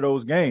just one of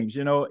those games,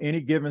 any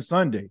given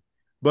Sunday.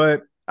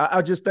 But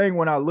I just think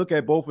when I look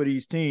at both of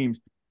these teams,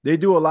 they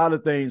do a lot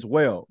of things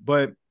well.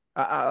 But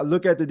I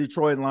look at the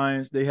Detroit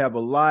Lions. They have a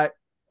lot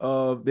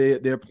of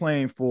they're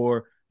playing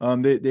for.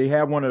 They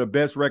have one of the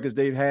best records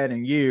they've had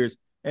in years.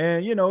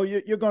 And,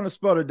 you're going to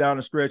sputter down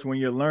the stretch when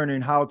you're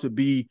learning how to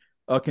be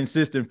a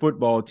consistent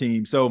football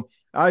team. So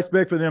I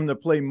expect for them to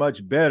play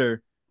much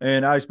better.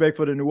 And I expect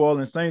for the New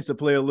Orleans Saints to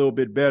play a little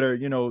bit better.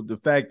 The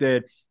fact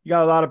that you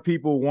got a lot of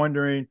people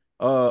wondering,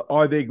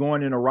 are they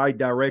going in the right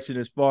direction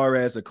as far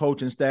as the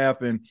coaching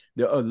staff and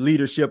the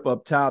leadership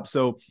up top?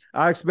 So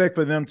I expect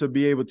for them to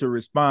be able to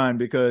respond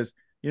because,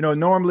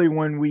 normally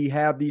when we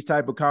have these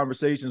type of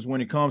conversations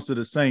when it comes to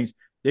the Saints,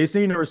 they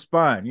seem to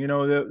respond. They're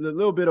a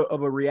little bit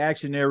of a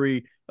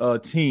reactionary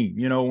team.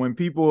 When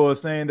people are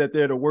saying that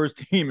they're the worst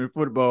team in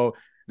football,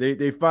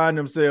 they find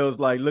themselves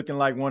like looking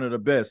like one of the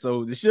best.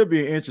 So this should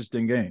be an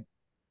interesting game.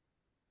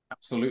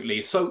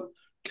 Absolutely. So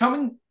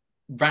coming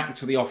back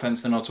to the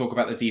offense, and I'll talk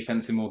about the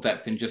defense in more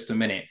depth in just a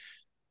minute.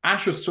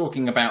 Ash was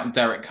talking about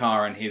Derek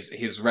Carr and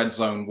his red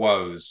zone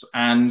woes.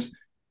 And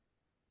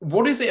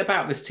what is it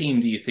about this team,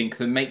 do you think,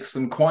 that makes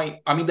them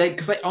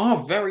because they are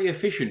very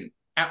efficient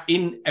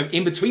in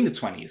between the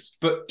 20s,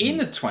 but in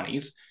the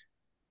 20s,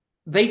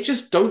 they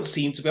just don't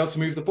seem to be able to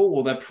move the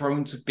ball. They're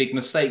prone to big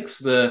mistakes.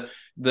 The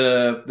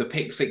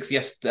pick six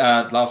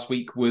last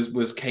week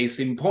was case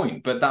in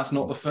point, but that's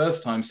not the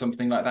first time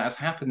something like that has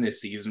happened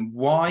this season.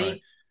 Why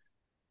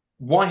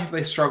have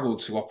they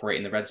struggled to operate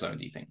in the red zone,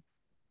 do you think?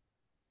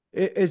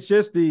 It's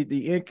just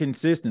the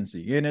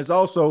inconsistency, and it's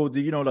also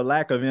the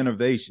lack of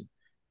innovation.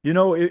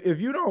 If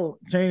you don't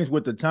change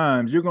with the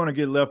times, you're going to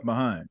get left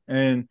behind.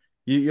 And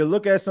you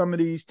look at some of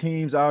these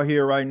teams out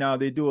here right now,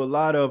 they do a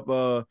lot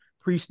of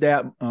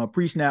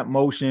pre-snap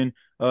motion.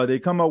 They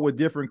come up with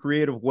different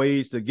creative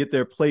ways to get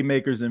their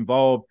playmakers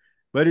involved.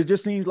 But it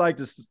just seems like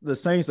the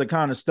Saints are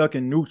kind of stuck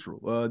in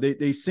neutral.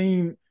 They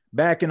seem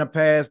back in the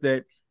past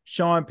that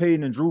Sean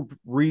Payton and Drew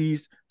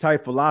Brees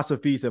type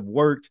philosophies have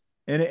worked.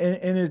 And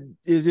it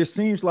just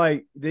seems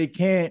like they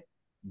can't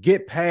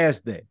get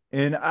past that.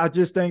 And I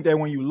just think that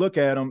when you look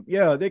at them,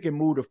 yeah, they can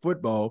move the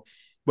football,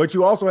 but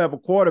you also have a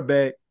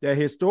quarterback that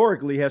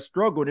historically has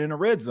struggled in the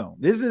red zone.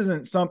 This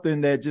isn't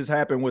something that just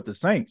happened with the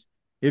Saints.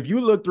 If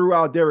you look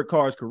throughout Derek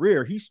Carr's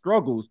career, he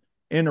struggles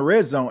in the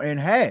red zone and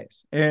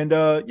has. And,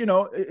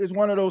 it's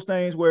one of those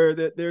things where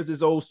there's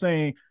this old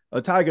saying,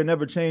 a tiger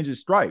never changes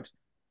stripes.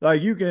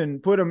 Like, you can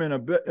put him in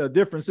a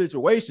different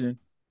situation,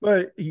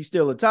 but he's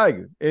still a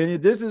tiger.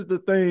 And this is the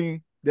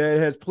thing that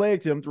has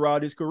plagued him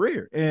throughout his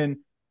career. And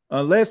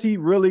unless he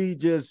really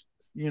just,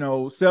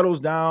 settles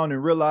down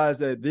and realizes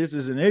that this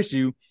is an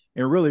issue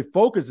and really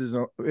focus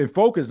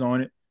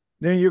on it,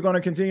 then you're going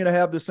to continue to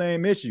have the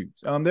same issues.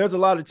 There's a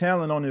lot of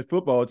talent on this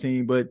football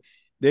team, but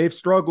they've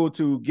struggled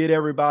to get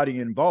everybody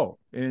involved.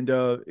 And,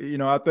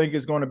 I think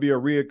it's going to be a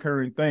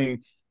reoccurring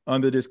thing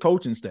under this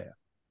coaching staff.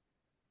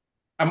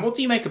 And what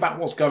do you make about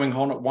what's going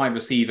on at wide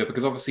receiver?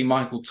 Because obviously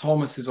Michael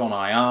Thomas is on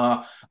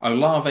IR.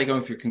 Olave going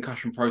through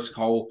concussion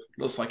protocol.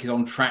 Looks like he's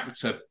on track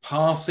to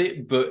pass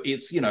it, but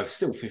it's,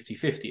 still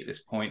 50-50 at this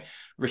point.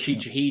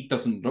 Rashid Shaheed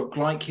doesn't look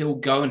like he'll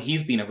go, and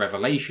he's been a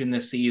revelation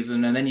this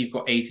season. And then you've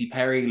got A.T.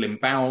 Perry, Lynn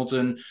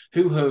Bowden,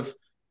 who have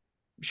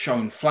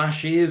shown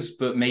flashes,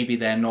 but maybe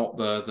they're not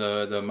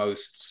the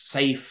most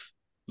safe,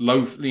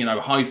 low,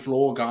 high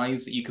floor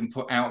guys that you can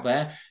put out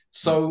there.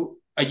 So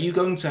are you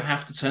going to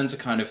have to turn to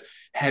kind of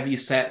heavy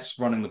sets,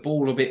 running the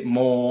ball a bit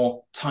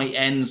more, tight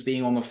ends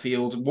being on the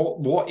field?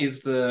 What is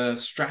the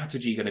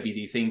strategy going to be,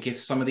 do you think,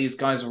 if some of these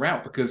guys are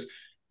out? Because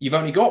you've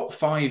only got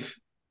 5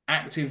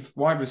 active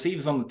wide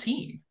receivers on the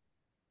team.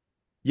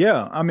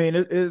 Yeah, I mean,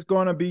 it's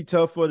going to be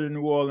tough for the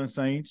New Orleans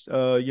Saints.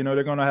 They're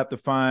going to have to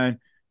find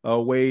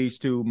ways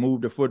to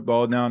move the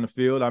football down the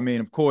field. I mean,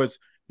 of course,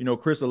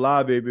 Chris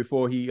Olave,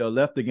 before he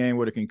left the game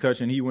with a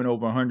concussion, he went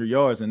over 100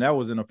 yards, and that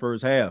was in the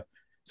first half.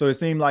 So it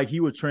seemed like he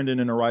was trending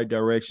in the right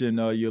direction.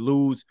 You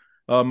lose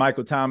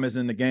Michael Thomas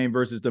in the game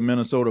versus the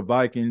Minnesota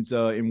Vikings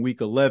in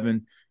Week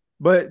 11.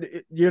 But,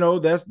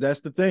 that's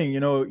the thing.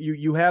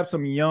 You have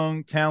some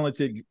young,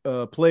 talented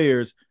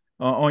players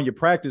on your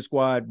practice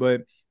squad,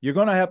 but you're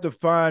going to have to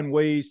find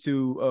ways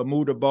to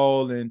move the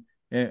ball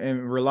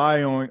and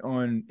rely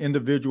on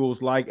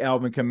individuals like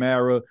Alvin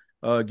Kamara,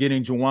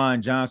 getting Juwan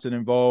Johnson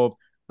involved.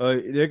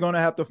 They're going to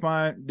have to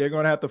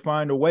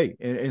find a way.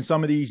 And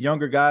some of these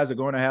younger guys are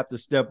going to have to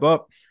step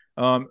up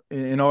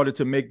in order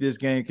to make this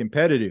game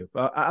competitive.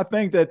 I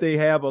think that they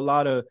have a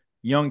lot of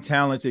young,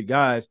 talented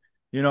guys.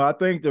 I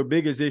think the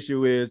biggest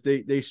issue is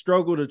they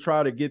struggle to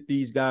try to get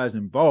these guys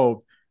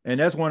involved. And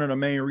that's one of the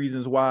main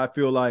reasons why I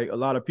feel like a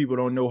lot of people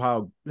don't know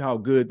how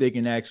good they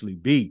can actually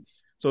be.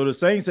 So the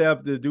Saints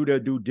have to do their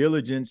due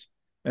diligence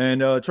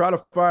and try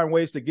to find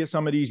ways to get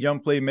some of these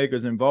young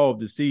playmakers involved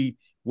to see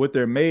what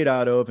they're made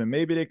out of, and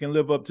maybe they can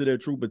live up to their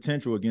true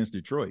potential against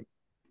Detroit.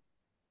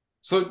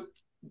 So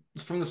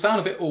from the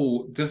sound of it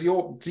all, do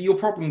your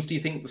problems, do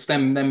you think,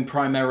 stem them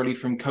primarily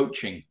from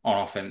coaching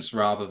on offense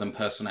rather than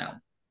personnel?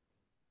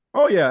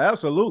 Oh, yeah,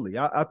 absolutely.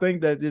 I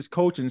think that this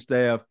coaching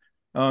staff,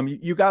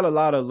 you got a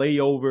lot of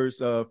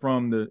layovers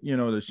from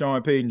the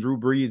Sean Payton, Drew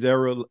Brees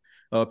era.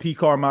 Pete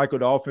Carmichael,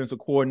 the offensive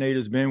coordinator,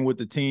 has been with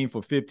the team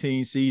for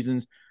 15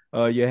 seasons.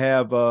 You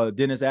have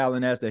Dennis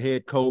Allen as the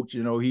head coach.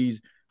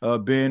 He's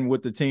been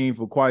with the team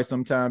for quite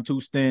some time,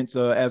 2 stints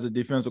as a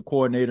defensive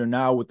coordinator,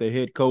 now with the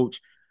head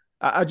coach.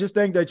 I just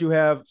think that you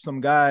have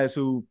some guys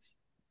who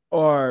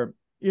are,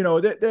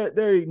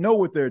 they know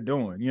what they're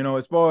doing.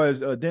 As far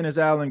as Dennis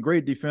Allen,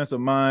 great defensive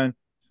mind.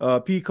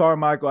 Pete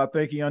Carmichael, I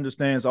think he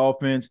understands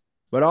offense,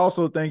 but I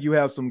also think you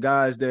have some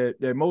guys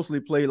that mostly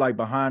play like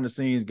behind the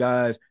scenes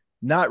guys,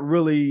 not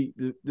really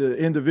the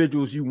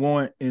individuals you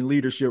want in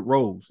leadership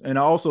roles. And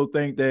I also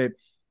think that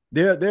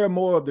they're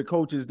more of the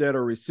coaches that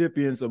are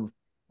recipients of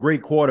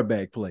great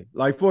quarterback play.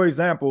 Like, for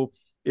example,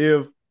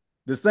 if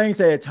the Saints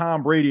had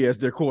Tom Brady as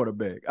their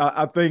quarterback,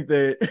 I think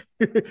that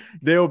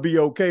they'll be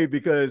okay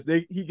because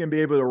he can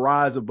be able to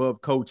rise above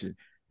coaching.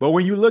 But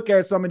when you look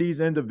at some of these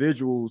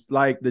individuals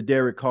like the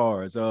Derek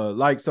Carrs,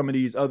 like some of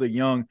these other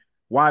young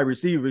wide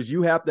receivers,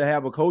 you have to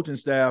have a coaching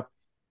staff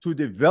to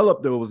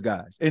develop those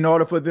guys in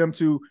order for them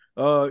to,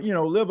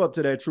 live up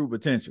to their true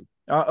potential.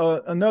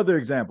 Another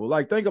example,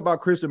 like think about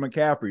Christian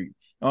McCaffrey.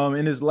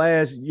 In his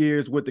last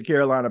years with the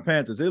Carolina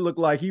Panthers, it looked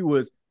like he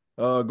was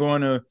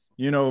going to,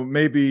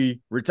 maybe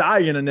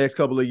retire in the next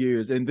couple of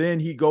years. And then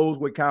he goes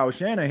with Kyle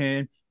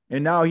Shanahan,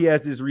 and now he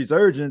has this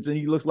resurgence, and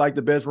he looks like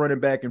the best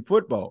running back in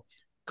football.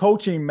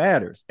 Coaching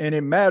matters, and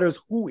it matters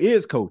who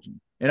is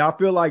coaching. And I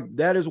feel like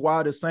that is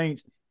why the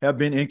Saints have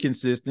been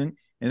inconsistent,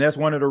 and that's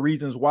one of the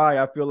reasons why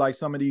I feel like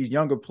some of these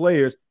younger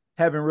players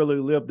haven't really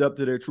lived up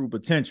to their true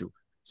potential.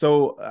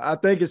 So I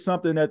think it's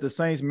something that the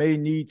Saints may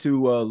need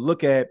to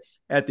look at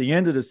the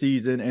end of the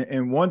season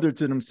and wonder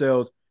to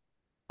themselves,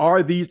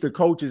 are these the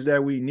coaches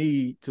that we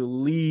need to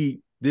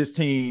lead this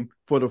team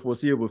for the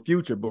foreseeable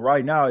future? But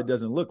right now, it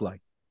doesn't look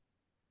like.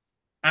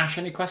 Ash,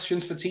 any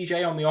questions for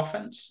TJ on the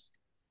offense?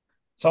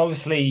 So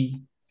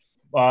obviously,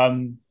 at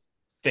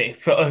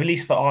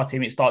least for our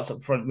team, it starts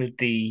up front with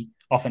the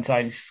offense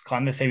line. It's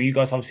kind of the same with you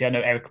guys. Obviously, I know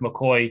Eric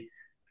McCoy.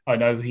 I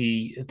know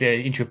the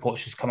injury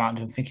reports just come out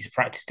and I think he's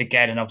practiced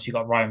again. And obviously, you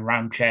got Ryan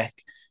Ramczyk.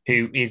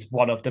 who is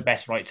one of the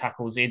best right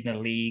tackles in the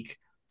league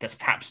that's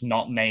perhaps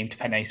not named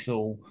Penei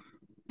Sewell.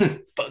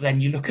 But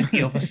then you look at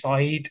the other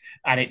side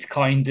and it's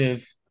kind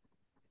of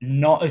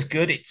not as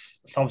good.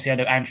 So obviously I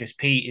know Andres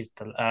Pete is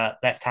the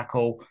left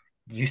tackle,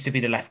 used to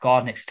be the left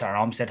guard next to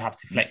Terron Armstead, have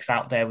to flex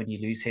out there when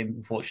you lose him,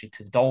 unfortunately,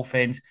 to the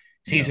Dolphins.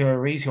 Cesar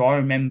Ruiz, who I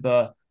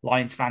remember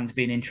Lions fans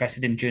being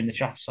interested in during the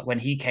draft when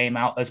he came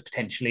out as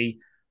potentially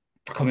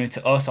coming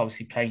to us,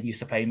 obviously used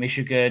to play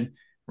Michigan.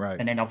 Right.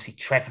 And then obviously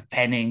Trevor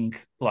Penning,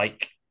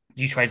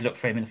 you traded up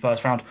for him in the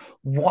first round.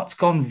 What's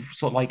gone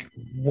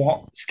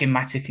what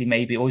schematically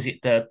maybe, or is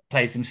it the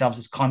players themselves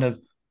has kind of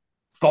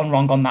gone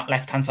wrong on that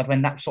left-hand side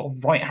when that sort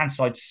of right-hand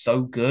side's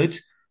so good?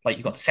 Like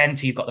you've got the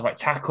centre, you've got the right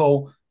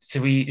tackle,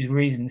 so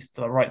reasons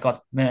the right guard,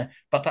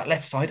 but that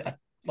left side,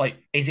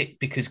 is it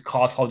because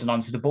Carr's holding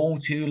on to the ball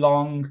too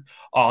long?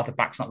 Are the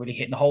backs not really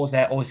hitting the holes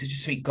there? Or is it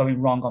just something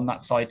going wrong on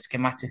that side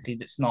schematically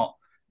that's not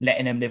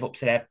letting them live up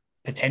to their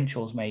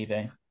potentials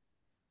maybe?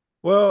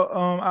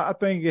 Well, I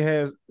think it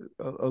has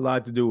a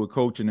lot to do with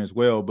coaching as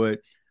well. But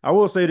I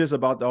will say this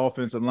about the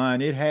offensive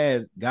line. It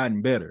has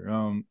gotten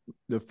better.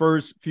 The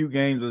first few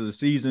games of the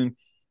season,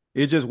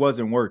 it just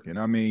wasn't working.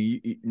 I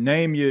mean,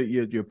 name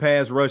your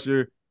pass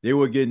rusher, they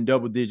were getting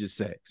double-digit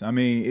sacks. I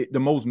mean, the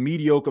most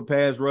mediocre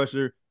pass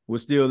rusher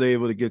was still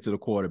able to get to the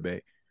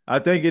quarterback. I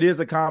think it is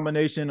a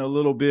combination a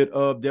little bit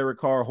of Derek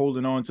Carr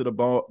holding on to the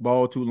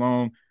ball too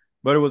long,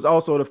 but it was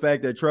also the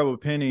fact that Trevor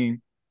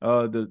Penning,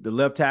 the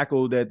left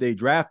tackle that they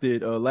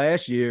drafted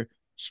last year,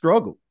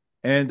 struggled.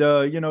 And,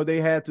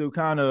 they had to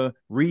kind of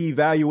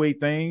reevaluate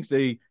things.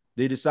 They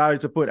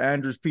decided to put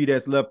Andres Pete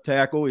as left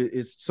tackle.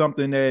 It's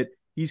something that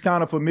he's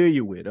kind of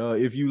familiar with.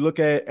 If you look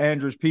at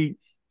Andres Pete,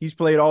 he's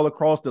played all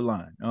across the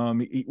line.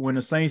 When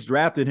the Saints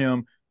drafted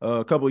him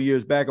a couple of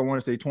years back, I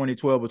want to say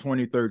 2012 or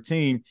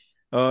 2013,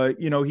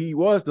 he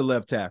was the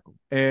left tackle.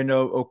 And,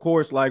 of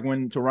course, like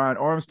when Terron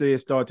Armstead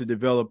started to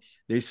develop,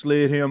 they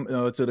slid him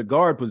to the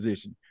guard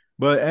position.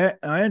 But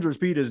Andres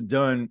Pete has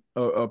done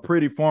a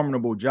pretty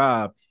formidable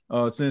job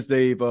since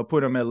they've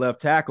put him at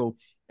left tackle.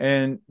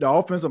 And the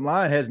offensive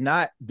line has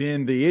not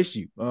been the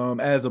issue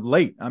as of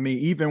late. I mean,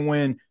 even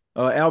when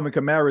Alvin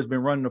Kamara has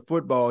been running the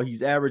football,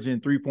 he's averaging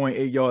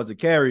 3.8 yards a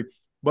carry.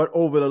 But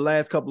over the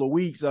last couple of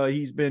weeks,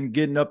 he's been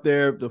getting up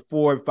there to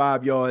 4 or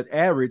 5 yards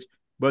average.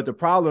 But the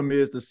problem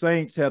is the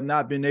Saints have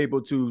not been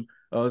able to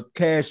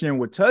cash in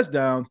with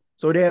touchdowns,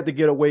 so they have to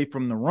get away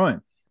from the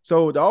run.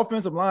 So the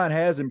offensive line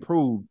has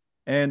improved.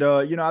 And,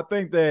 I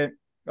think that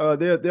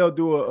they'll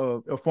do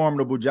a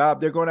formidable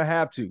job. They're going to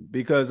have to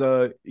because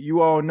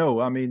you all know,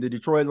 I mean, the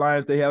Detroit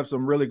Lions, they have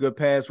some really good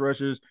pass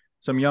rushers,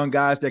 some young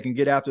guys that can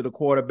get after the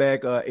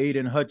quarterback,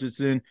 Aiden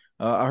Hutchinson.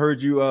 I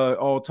heard you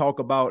all talk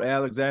about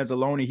Alex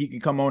Anzalone. He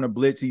can come on a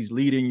blitz. He's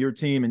leading your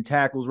team in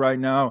tackles right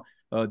now.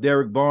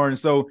 Derek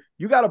Barnes. So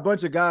you got a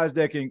bunch of guys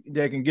that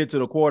can get to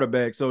the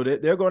quarterback. So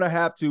they're going to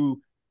have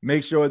to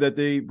make sure that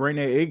they bring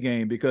their A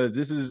game because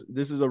this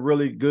is a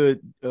really good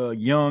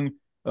young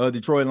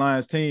Detroit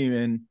Lions team,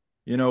 and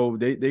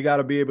they got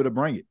to be able to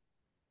bring it.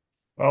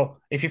 Well,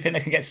 if you think they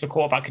can get to the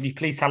quarterback, can you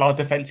please tell our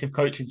defensive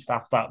coaching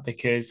staff that?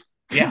 Because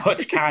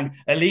Hutch can,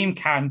 Aleem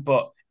can,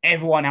 but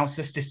everyone else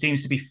just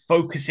seems to be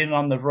focusing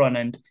on the run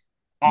and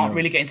aren't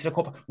really getting to the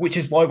quarterback, which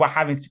is why we were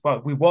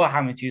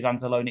having to use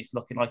Anzalone. It's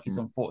looking like he's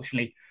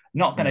unfortunately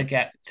not going to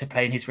get to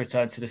play in his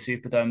return to the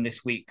Superdome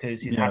this week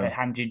because he's had a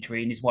hand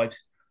injury and his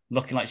wife's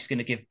looking like she's going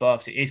to give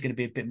birth. So it is going to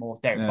be a bit more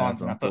Derek Barnes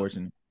than that. But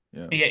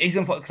he's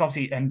unfortunate because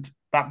obviously, and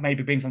that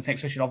maybe brings on the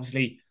next question.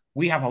 Obviously,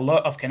 we have a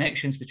lot of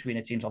connections between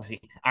the teams. Obviously,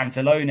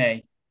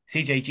 Anzalone,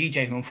 CJ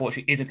GJ, who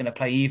unfortunately isn't going to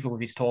play either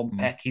with his torn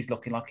pec. He's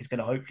looking like he's going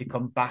to hopefully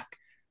come back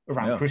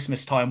around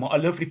Christmas time. What a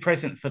lovely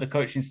present for the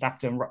coaching staff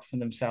to unwrap for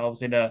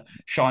themselves in a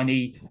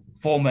shiny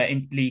former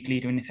league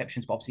leader in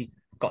interceptions. But obviously,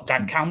 got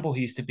Dan Campbell,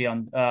 who used to be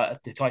on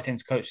the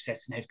Titans coach,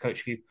 assistant head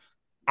coach view,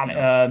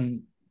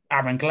 and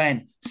Aaron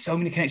Glenn. So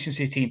many connections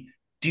to your team.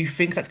 Do you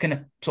think that's going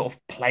to sort of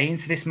play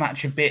into this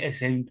match a bit,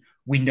 as in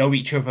we know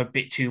each other a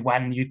bit too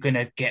well and you're going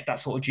to get that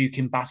sort of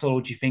duking battle,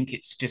 or do you think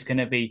it's just going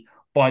to be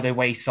by the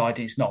wayside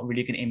and it's not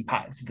really going to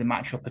impact the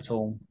matchup at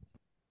all?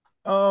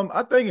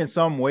 I think in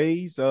some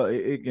ways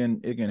it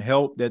can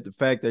help that the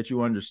fact that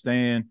you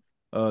understand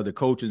the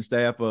coaching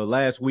staff.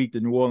 Last week, the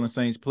New Orleans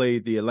Saints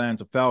played the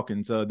Atlanta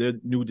Falcons. Their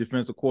new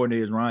defensive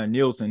coordinator is Ryan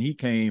Nielsen. He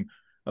came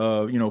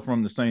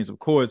from the Saints, of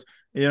course.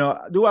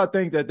 Do I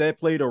think that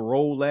played a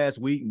role last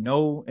week?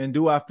 No. And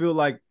do I feel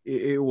like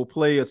it will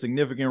play a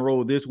significant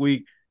role this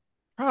week?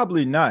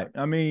 Probably not.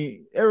 I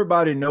mean,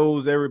 everybody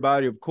knows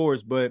everybody, of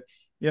course, but,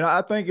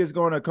 I think it's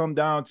going to come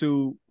down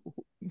to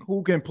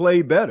who can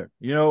play better,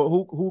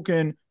 who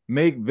can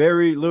make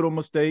very little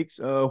mistakes,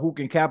 who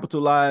can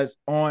capitalize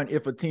on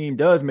if a team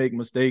does make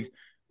mistakes,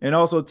 and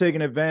also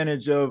taking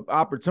advantage of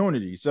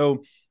opportunities.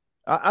 So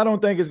I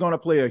don't think it's going to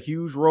play a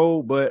huge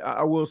role, but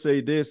I will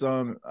say this.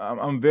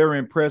 I'm very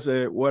impressed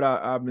at what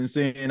I've been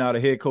seeing out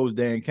of head coach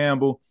Dan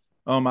Campbell.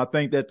 I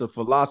think that the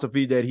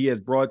philosophy that he has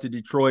brought to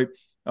Detroit,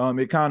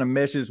 it kind of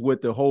meshes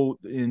with the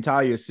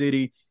entire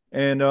city.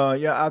 And,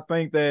 I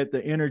think that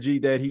the energy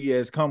that he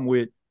has come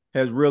with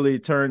has really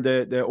turned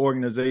that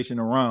organization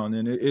around,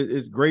 and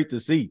it's great to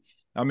see.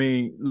 I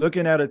mean,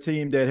 looking at a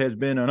team that has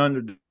been an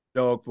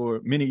underdog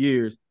for many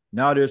years,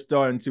 now they're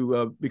starting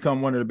to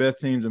become one of the best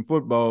teams in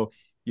football.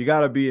 You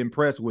got to be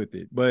impressed with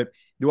it. But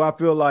do I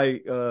feel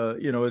like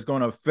it's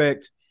going to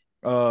affect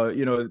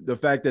the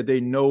fact that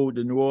they know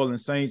the New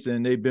Orleans Saints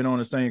and they've been on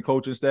the same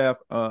coaching staff?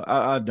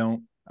 I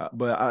don't.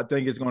 But I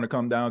think it's going to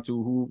come down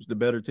to who's the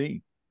better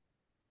team.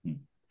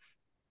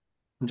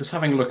 I'm just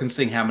having a look and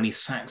seeing how many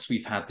sacks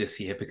we've had this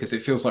year, because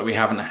it feels like we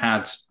haven't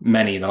had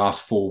many in the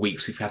last 4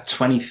 weeks. We've had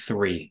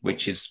 23,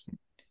 which is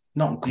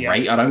not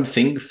great, I don't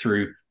think,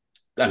 through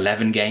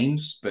 11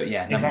 games. But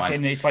yeah, never exactly. mind.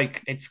 And it's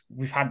like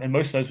we've had, and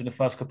most of those were the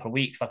first couple of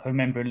weeks. Like I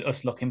remember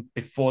us looking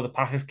before the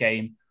Packers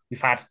game, we've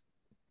had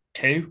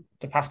 2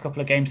 the past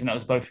couple of games, and that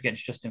was both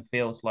against Justin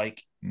Fields.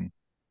 Like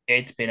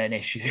it's been an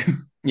issue.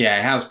 Yeah,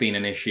 it has been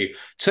an issue.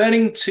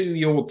 Turning to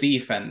your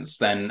defense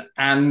then,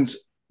 and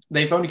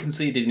they've only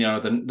conceded,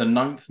 the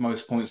 9th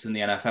most points in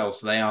the NFL,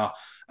 so they are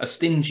a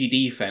stingy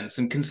defense.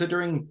 And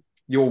considering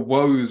your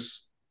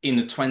woes in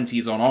the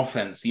 20s on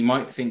offense, you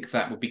might think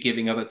that would be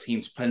giving other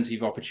teams plenty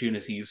of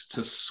opportunities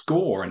to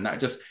score, and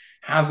that just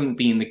hasn't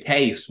been the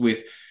case,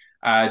 with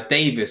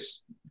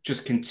Davis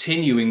just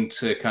continuing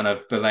to kind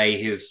of belay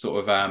his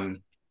sort of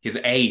his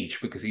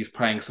age, because he's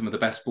playing some of the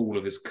best ball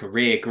of his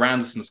career.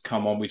 Granderson's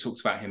come on. We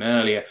talked about him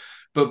earlier.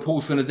 But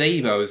Paulson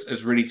Adebo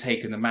has really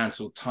taken the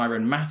mantle.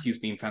 Tyrann Mathieu's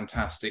been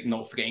fantastic,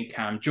 not forgetting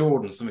Cam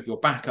Jordan. Some of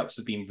your backups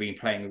have been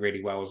replaying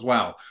really well as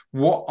well.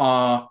 What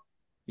are,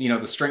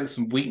 the strengths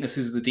and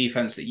weaknesses of the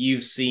defense that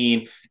you've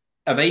seen?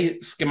 Are they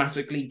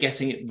schematically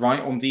getting it right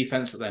on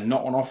defense that they're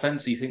not on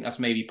offense? Do you think that's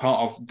maybe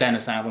part of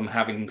Dennis Allen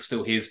having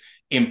still his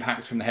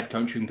impact from the head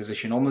coaching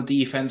position on the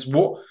defense?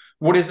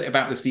 What is it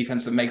about this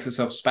defense that makes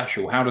itself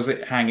special? How does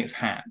it hang its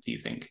hat, do you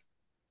think?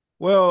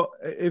 Well,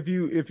 if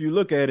you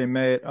look at it,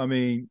 Matt, I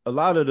mean, a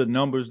lot of the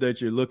numbers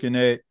that you're looking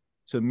at,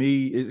 to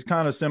me, it's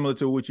kind of similar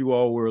to what you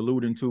all were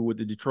alluding to with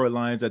the Detroit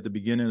Lions at the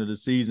beginning of the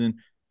season,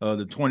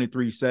 the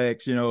 23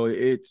 sacks.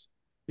 It's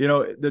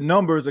the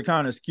numbers are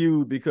kind of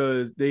skewed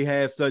because they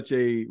had such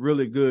a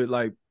really good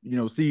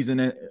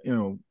season,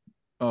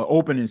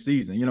 opening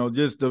season.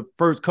 Just the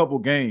first couple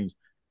games,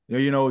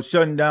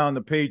 shutting down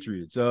the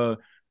Patriots,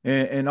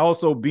 and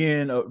also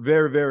being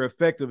very, very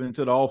effective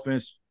until the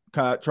offense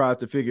tries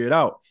to figure it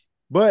out.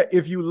 But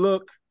if you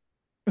look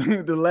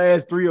the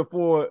last 3 or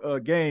 4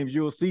 games,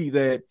 you'll see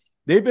that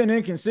they've been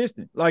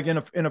inconsistent. Like in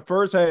the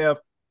first half,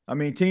 I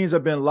mean, teams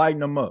have been lighting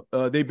them up.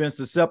 They've been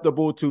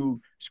susceptible to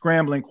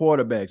scrambling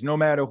quarterbacks, no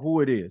matter who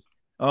it is.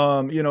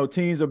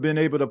 Teams have been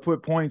able to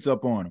put points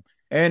up on them.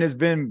 And it's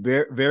been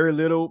very, very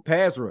little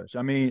pass rush.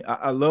 I mean,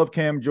 I love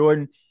Cam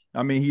Jordan.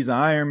 I mean, he's an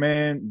Iron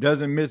Man,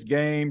 doesn't miss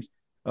games.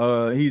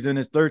 He's in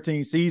his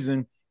 13th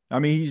season. I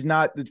mean, he's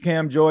not the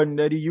Cam Jordan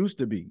that he used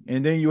to be.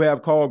 And then you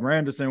have Carl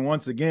Granderson,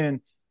 once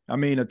again, I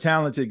mean, a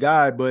talented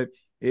guy, but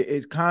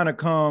it kind of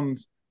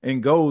comes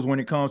and goes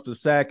when it comes to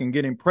sack and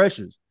getting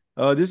pressures.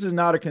 This is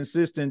not a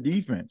consistent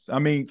defense. I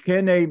mean,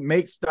 can they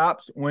make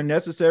stops when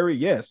necessary?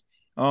 Yes.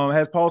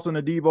 Has Paulson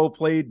Adebo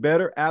played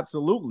better?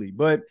 Absolutely.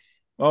 But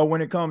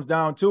when it comes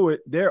down to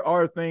it, there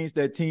are things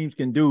that teams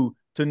can do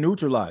to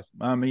neutralize.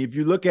 I mean, if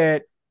you look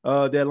at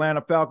the Atlanta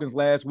Falcons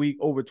last week,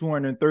 over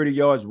 230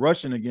 yards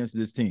rushing against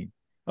this team.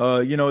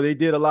 They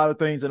did a lot of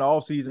things in the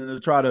offseason to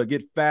try to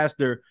get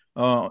faster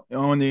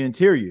on the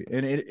interior,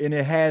 and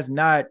it has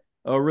not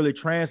really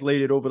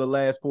translated over the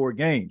last 4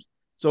 games.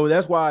 So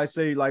that's why I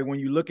say, like, when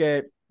you look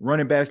at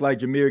running backs like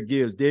Jahmyr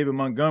Gibbs, David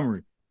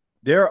Montgomery,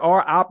 there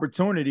are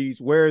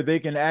opportunities where they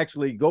can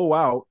actually go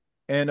out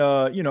and,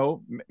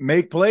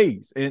 make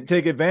plays and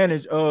take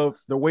advantage of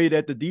the way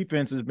that the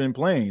defense has been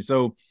playing.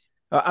 So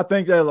I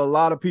think that a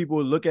lot of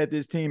people look at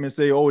this team and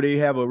say, oh, they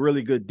have a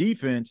really good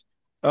defense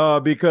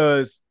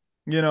because,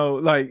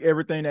 like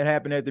everything that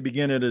happened at the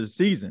beginning of the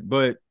season.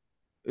 But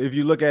if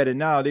you look at it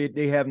now,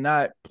 they have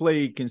not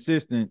played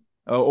consistent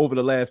over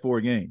the last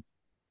 4 games.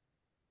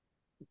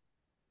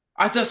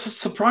 That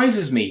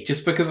surprises me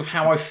just because of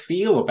how I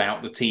feel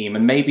about the team.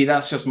 And maybe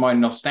that's just my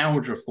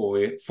nostalgia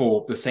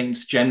for the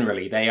Saints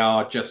generally. They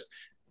are just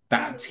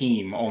that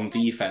team on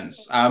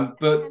defense.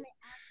 But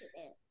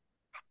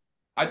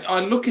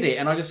I look at it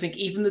and I just think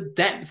even the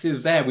depth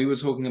is there. We were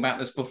talking about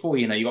this before.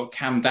 You got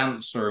Cam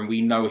Dantzler, and we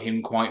know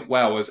him quite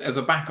well. As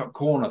a backup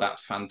corner,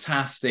 that's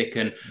fantastic.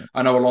 And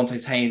I know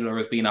Alontae Taylor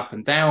has been up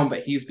and down,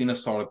 but he's been a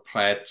solid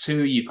player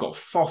too. You've got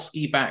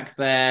Foskey back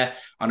there.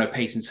 I know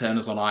Peyton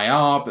Turner's on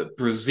IR, but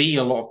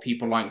Brazil, a lot of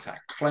people liked at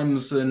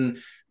Clemson.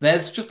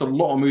 There's just a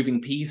lot of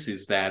moving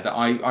pieces there that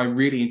I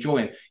really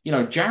enjoy.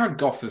 And, Jared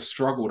Goff has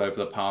struggled over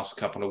the past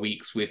couple of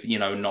weeks with,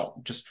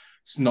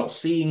 not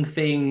seeing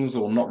things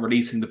or not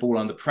releasing the ball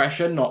under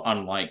pressure, not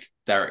unlike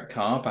Derek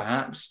Carr,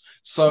 perhaps.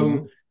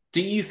 So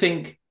do you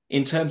think,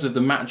 in terms of the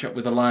matchup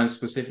with the Lions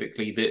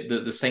specifically,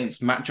 that the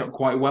Saints match up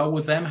quite well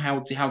with them? How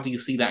do you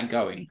see that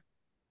going?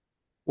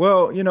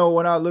 Well,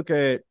 when I look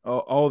at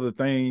all the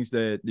things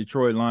that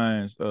Detroit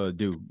Lions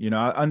do,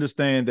 I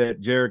understand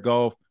that Jared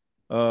Goff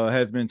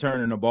has been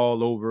turning the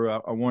ball over.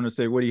 I want to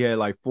say what he had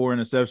like 4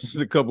 interceptions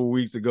a couple of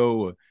weeks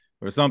ago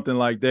or something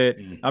like that.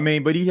 I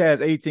mean, but he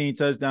has 18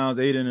 touchdowns,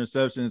 8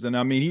 interceptions. And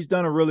I mean, he's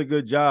done a really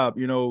good job,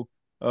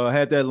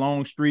 had that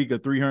long streak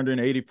of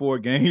 384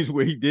 games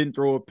where he didn't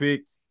throw a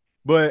pick.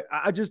 But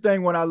I just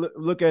think when I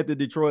look at the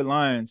Detroit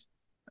Lions,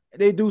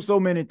 they do so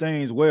many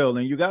things well.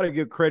 And you got to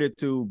give credit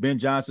to Ben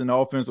Johnson, the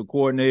offensive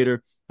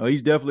coordinator.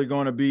 He's definitely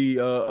going to be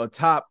a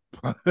top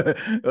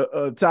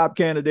a top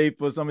candidate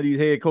for some of these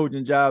head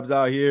coaching jobs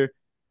out here.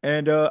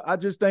 And I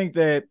just think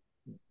that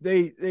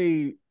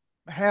they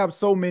have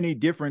so many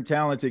different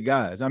talented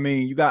guys. I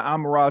mean, you got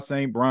Amon-Ra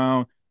St.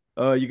 Brown.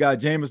 You got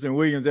Jameson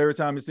Williams. Every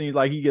time it seems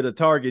like he get a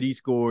target, he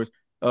scores.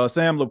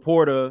 Sam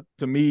Laporta,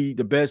 to me,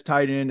 the best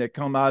tight end that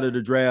come out of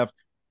the draft.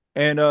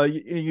 And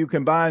you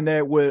combine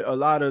that with a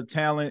lot of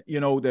talent,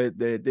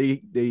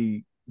 that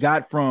they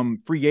got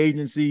from free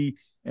agency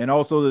and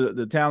also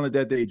the talent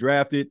that they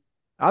drafted.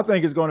 I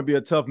think it's going to be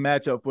a tough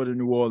matchup for the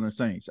New Orleans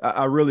Saints.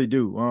 I really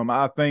do.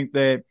 I think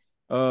that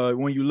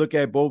when you look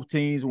at both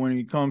teams, when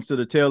it comes to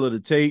the tail of the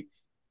tape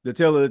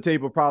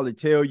will probably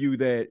tell you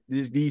that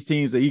these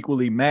teams are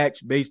equally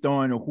matched based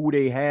on who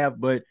they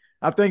have. But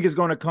I think it's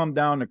going to come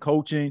down to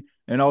coaching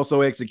and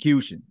also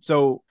execution.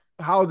 So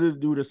how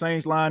do the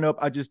Saints line up?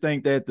 I just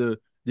think that the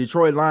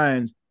Detroit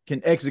Lions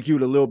can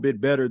execute a little bit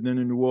better than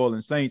the New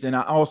Orleans Saints. And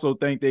I also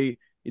think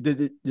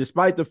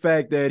despite the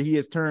fact that he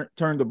has turned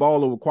the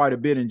ball over quite a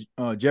bit in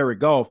Jared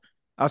Goff,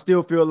 I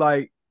still feel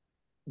like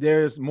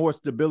there's more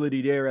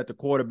stability there at the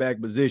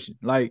quarterback position.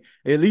 Like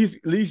at least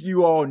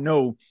you all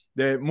know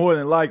that more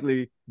than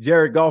likely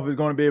Jared Goff is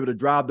going to be able to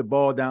drive the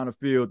ball down the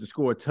field to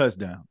score a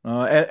touchdown.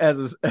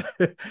 As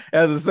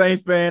a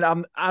Saints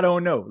fan, I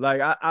don't know.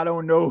 Like I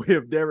don't know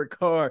if Derek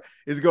Carr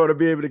is going to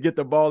be able to get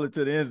the ball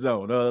into the end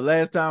zone.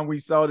 Last time we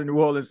saw the New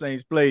Orleans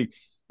Saints play,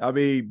 I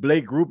mean,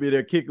 Blake Grupe,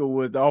 their kicker,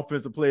 was the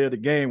offensive player of the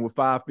game with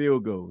 5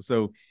 field goals.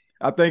 So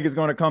I think it's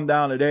going to come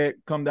down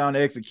to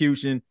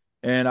execution.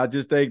 And I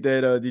just think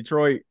that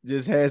Detroit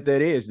just has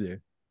that edge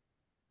there.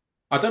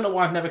 I don't know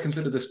why I've never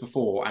considered this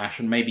before, Ash,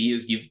 and maybe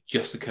you've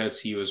just occurred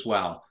to you as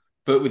well.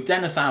 But with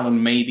Dennis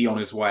Allen maybe on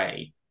his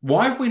way,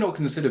 why have we not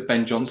considered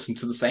Ben Johnson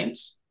to the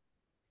Saints?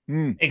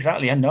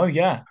 Exactly. I know,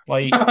 yeah.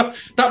 Like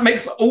that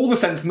makes all the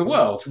sense in the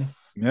world.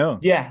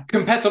 Yeah.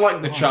 Compared to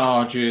like the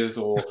Chargers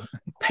or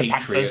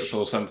Patriots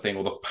or something,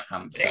 or the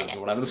Panthers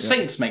or whatever. The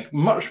Saints make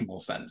much more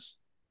sense.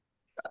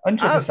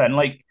 100%.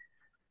 Like,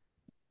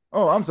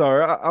 oh, I'm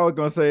sorry. I was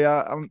gonna say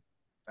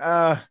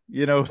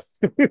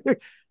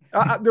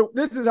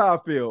this is how I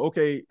feel.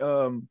 Okay,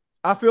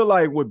 I feel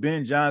like with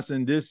Ben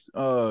Johnson, this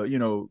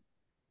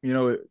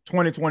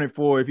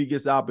 2024, if he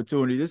gets the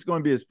opportunity, this is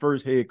going to be his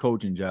first head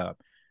coaching job.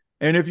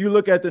 And if you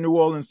look at the New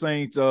Orleans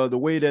Saints, the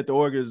way that the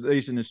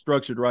organization is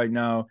structured right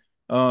now,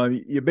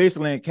 you're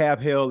basically in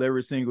cap hell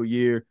every single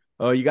year.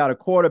 You got a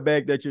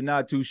quarterback that you're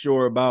not too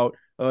sure about.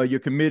 You're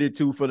committed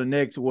to for the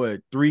next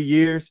 3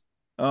 years.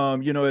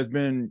 Has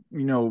been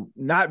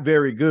not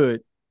very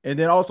good. And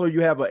then also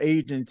you have an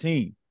aging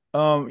team.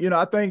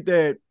 I think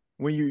that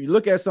when you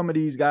look at some of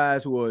these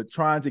guys who are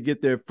trying to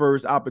get their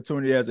first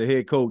opportunity as a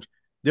head coach,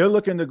 they're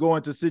looking to go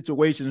into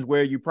situations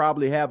where you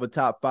probably have a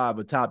top 5,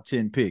 a top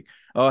 10 pick,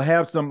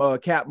 have some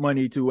cap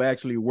money to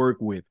actually work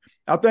with.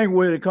 I think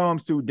when it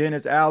comes to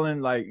Dennis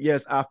Allen, like,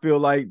 yes, I feel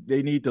like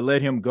they need to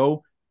let him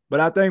go. But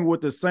I think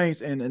with the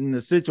Saints and in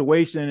the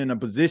situation and the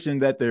position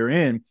that they're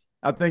in,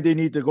 I think they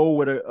need to go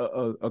with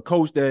a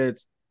coach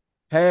that's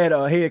had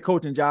a head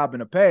coaching job in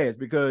the past,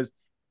 because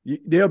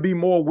they'll be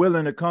more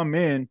willing to come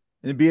in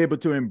and be able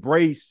to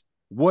embrace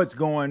what's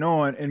going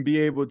on and be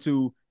able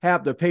to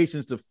have the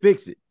patience to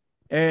fix it.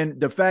 And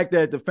the fact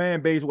that the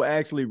fan base will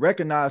actually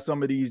recognize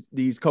some of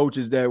these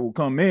coaches that will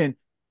come in,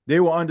 they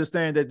will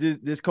understand that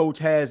this coach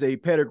has a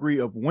pedigree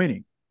of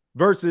winning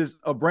versus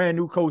a brand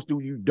new coach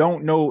who you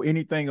don't know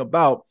anything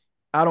about.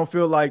 I don't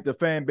feel like the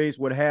fan base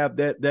would have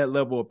that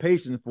level of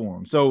patience for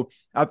him. So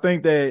I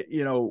think that,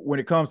 when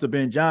it comes to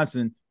Ben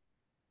Johnson,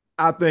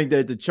 I think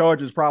that the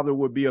Chargers probably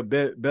would be a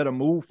better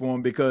move for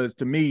him, because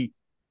to me,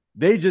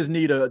 they just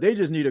need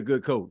a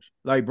good coach.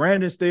 Like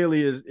Brandon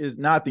Staley is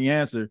not the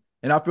answer.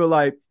 And I feel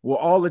like with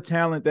all the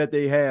talent that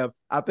they have,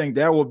 I think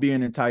that would be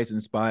an enticing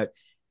spot.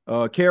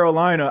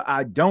 Carolina,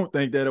 I don't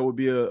think that it would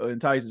be an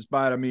enticing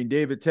spot. I mean,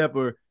 David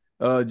Tepper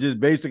just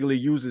basically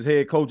uses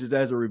head coaches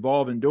as a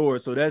revolving door.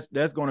 So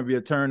that's going to be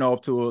a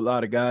turnoff to a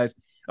lot of guys.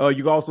 You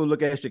can also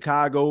look at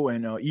Chicago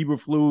and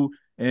Eberflus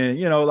and,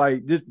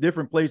 like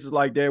different places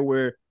like that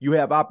where you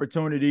have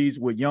opportunities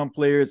with young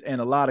players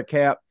and a lot of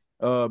cap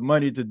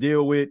money to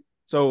deal with.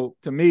 So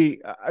to me,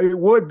 it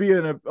would be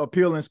an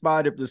appealing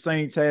spot if the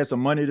Saints had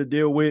some money to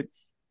deal with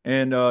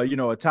and,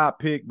 a top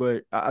pick.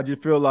 But I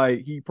just feel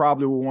like he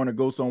probably would want to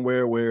go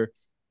somewhere where,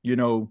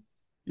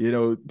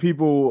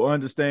 people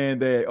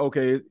understand that,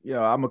 okay, I'm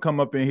going to come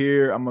up in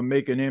here. I'm going to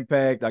make an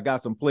impact. I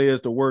got some players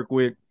to work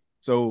with.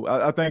 So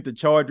I think the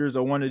Chargers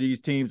are one of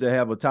these teams that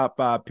have a top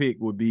 5 pick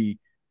would be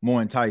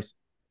more enticing.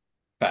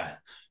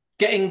 Fair.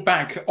 Getting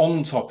back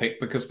on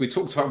topic, because we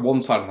talked about one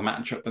side of the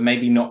matchup, but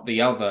maybe not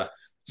the other.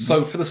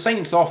 So for the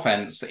Saints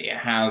offense, it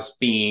has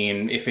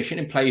been efficient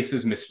in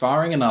places,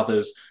 misfiring in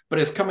others, but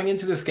it's coming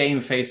into this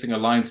game facing a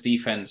Lions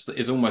defense that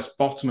is almost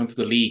bottom of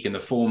the league in the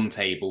form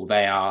table.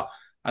 They are,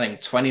 I think,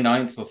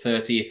 29th or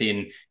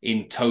 30th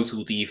in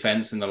total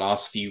defense in the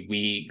last few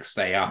weeks.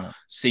 They are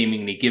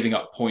seemingly giving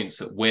up points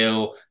at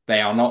will.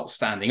 They are not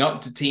standing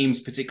up to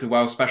teams particularly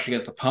well, especially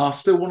against the pass.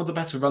 Still one of the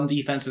better run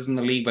defenses in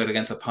the league, but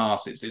against a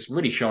pass, it's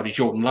really shoddy.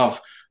 Jordan Love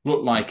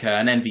looked like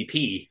an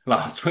MVP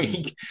last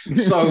week.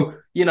 So,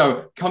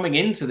 coming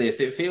into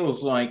this, it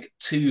feels like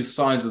two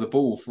sides of the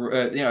ball for,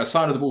 a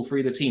side of the ball for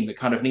either team that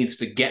kind of needs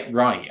to get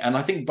right. And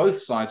I think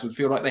both sides would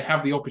feel like they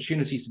have the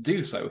opportunities to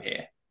do so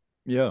here.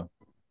 Yeah.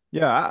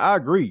 Yeah, I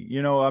agree.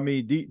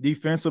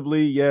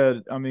 Defensively,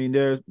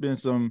 there's been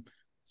some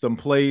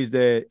plays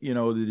that,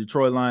 the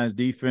Detroit Lions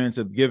defense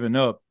have given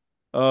up.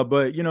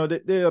 But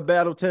they're a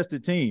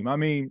battle-tested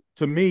team.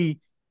 To me,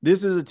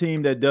 this is a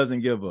team that doesn't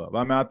give up.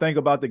 I think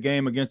about the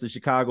game against the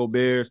Chicago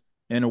Bears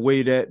and the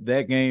way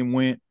that game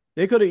went.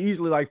 They could have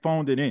easily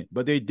phoned it in,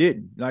 but they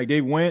didn't.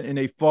 They went and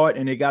they fought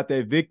and they got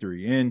that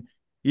victory. And,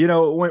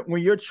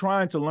 when you're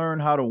trying to learn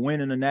how to win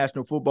in the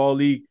National Football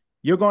League,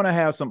 you're going to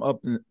have some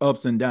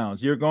ups and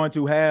downs. You're going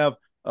to have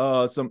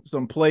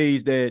some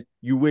plays that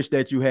you wish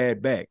that you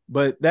had back.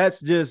 But that's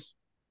just,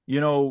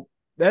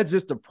 that's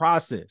just the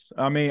process.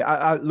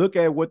 I look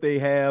at what they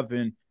have,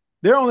 and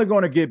they're only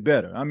going to get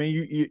better.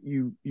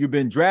 You've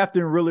been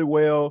drafting really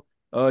well.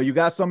 You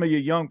got some of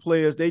your young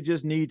players. They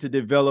just need to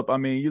develop.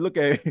 You look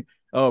at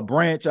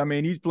Branch.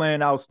 he's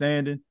playing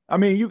outstanding.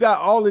 You got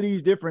all of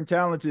these different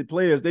talented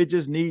players. They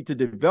just need to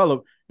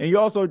develop. And you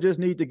also just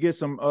need to get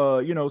some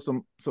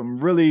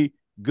really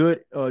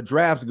good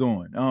drafts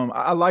going.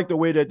 I like the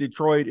way that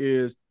Detroit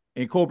is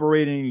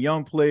incorporating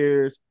young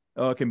players,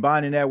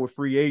 combining that with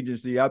free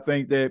agency. I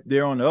think that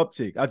they're on the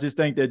uptick. I just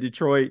think that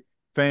Detroit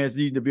fans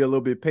need to be a little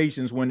bit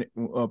patient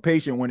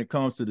when it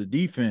comes to the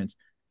defense.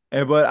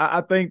 But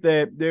I think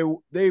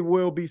that they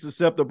will be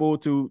susceptible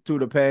to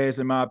the pass,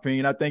 in my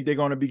opinion. I think they're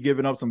going to be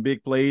giving up some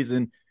big plays.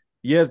 And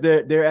yes,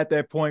 they're at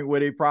that point where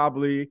they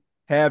probably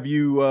have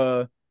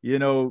you,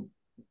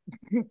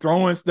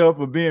 throwing stuff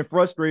or being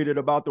frustrated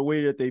about the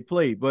way that they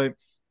play. But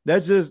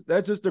that's just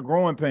the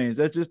growing pains.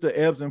 That's just the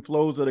ebbs and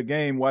flows of the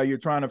game while you're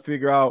trying to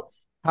figure out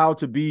how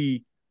to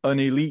be an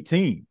elite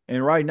team.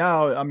 And right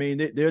now,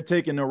 they're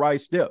taking the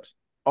right steps.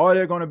 Are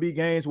there going to be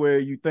games where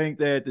you think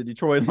that the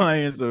Detroit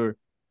Lions are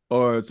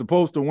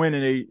supposed to win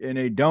and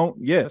they don't?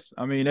 Yes.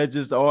 That's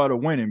just the art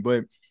of winning.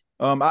 But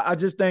I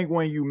just think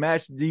when you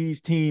match these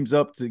teams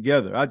up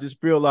together, I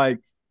just feel like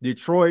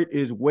Detroit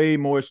is way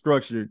more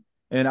structured.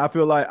 And I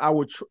feel like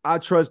I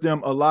trust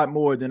them a lot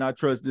more than I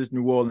trust this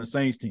New Orleans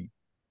Saints team.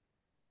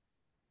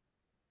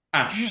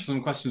 Ash,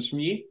 some questions from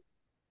you?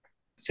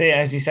 So, yeah,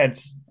 as you said,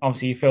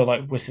 obviously you feel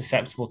like we're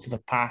susceptible to the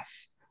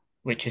pass,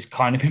 which has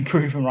kind of been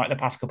proven right the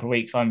past couple of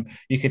weeks.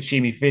 You could see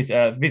me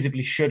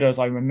visibly shudder as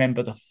I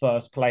remember the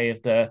first play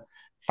of the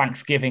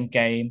Thanksgiving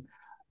game.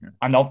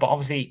 Yeah. But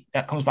obviously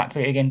that comes back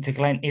to it again to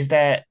Glenn. Is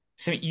there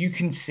something you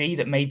can see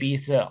that maybe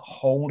is a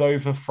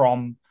holdover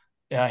from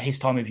his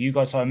time with you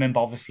guys? So I remember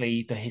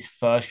obviously his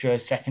first year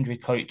as secondary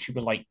coach, you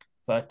were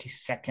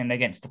 32nd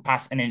against the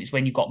pass. And then it's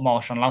when you got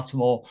Marshawn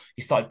Lattimore,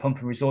 you started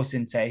pumping resources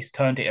into it, he's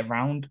turned it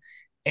around.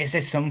 Is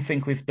there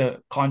something with the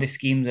kind of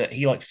scheme that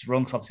he likes to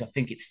run? Because obviously I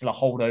think it's still a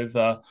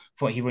holdover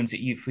for what he runs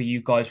for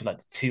you guys with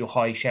the two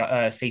high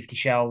safety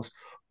shells,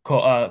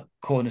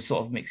 corner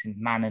sort of mixing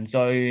man and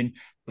zone,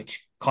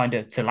 which kind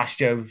of to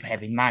last year with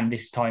heavy man,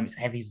 this time it's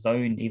heavy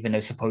zone, even though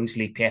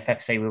supposedly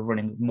PFF say we're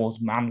running more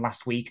man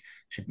last week,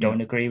 which I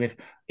don't agree with.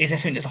 Is there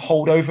something that's a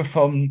holdover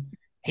from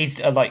his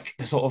the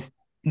sort of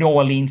New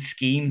Orleans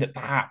scheme that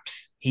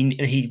perhaps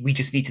we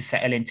just need to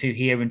settle into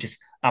here and just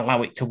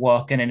allow it to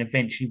work, and then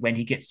eventually when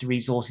he gets the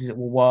resources it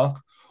will work?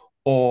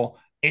 Or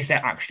is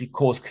there actually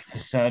cause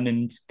concern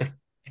and the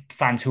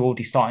fans who are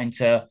already starting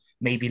to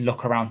maybe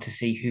look around to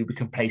see who we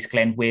can place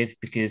Glenn with,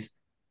 because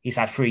he's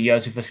had 3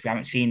 years with us, we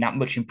haven't seen that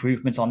much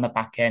improvement on the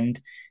back end?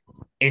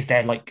 Is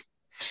there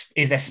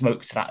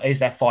smoke to that? Is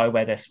there fire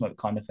where there's smoke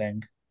kind of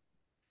thing?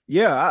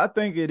 Yeah, I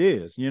think it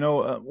is.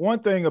 One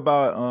thing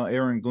about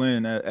Aaron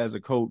Glenn as a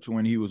coach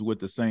when he was with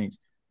the Saints,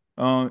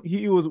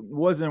 he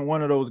wasn't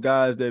one of those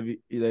guys that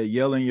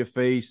yell in your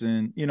face,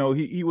 and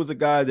he was a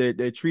guy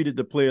that treated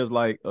the players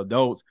like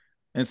adults.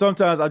 And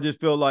sometimes I just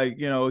feel like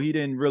he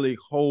didn't really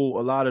hold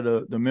a lot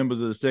of the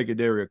members of the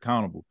secondary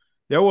accountable.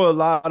 There were a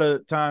lot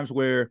of times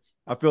where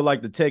I feel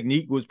like the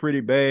technique was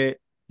pretty bad.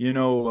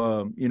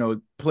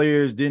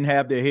 Players didn't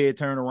have their head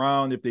turned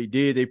around. If they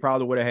did, they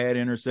probably would have had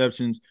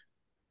interceptions.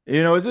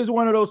 It's just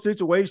one of those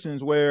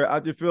situations where I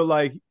just feel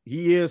like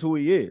he is who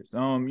he is.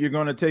 You're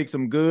going to take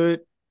some good,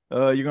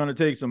 you're going to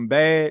take some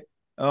bad.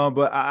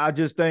 But I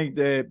just think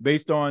that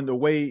based on the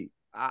way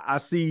I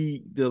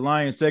see the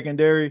Lions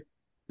secondary,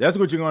 that's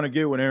what you're going to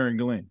get with Aaron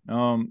Glenn.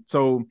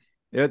 So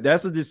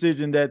that's a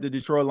decision that the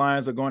Detroit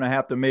Lions are going to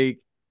have to make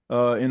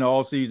in the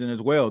offseason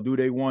as well. Do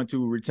they want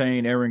to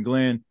retain Aaron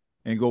Glenn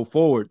and go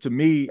forward? To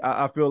me,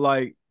 I feel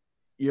like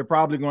you're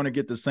probably going to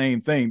get the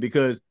same thing,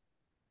 because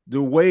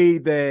the way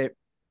that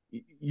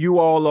you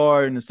all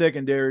are in the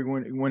secondary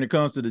when it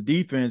comes to the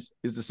defense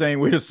is the same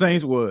way the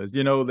Saints was.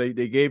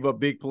 They gave up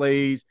big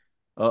plays,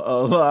 a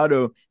lot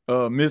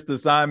of missed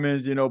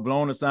assignments,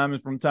 blown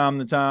assignments from time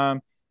to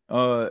time,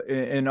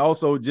 and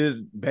also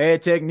just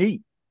bad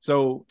technique.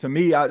 So to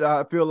me,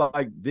 I feel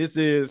like this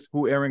is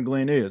who Aaron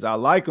Glenn is. I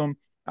like him.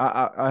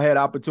 I had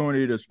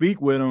opportunity to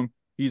speak with him.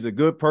 He's a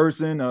good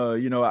person.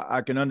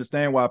 I can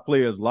understand why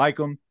players like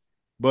him.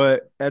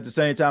 But at the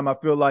same time, I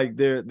feel like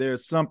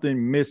there's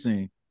something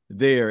missing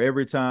there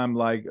every time.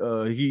 Like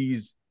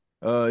his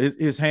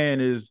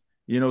hand is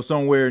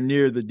somewhere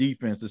near the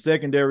defense. The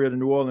secondary of the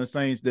New Orleans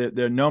Saints,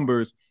 their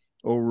numbers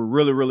were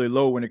really, really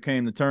low when it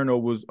came to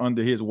turnovers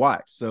under his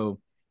watch. So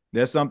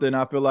that's something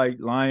I feel like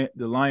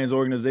the Lions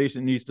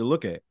organization needs to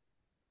look at.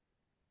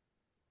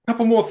 A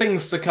couple more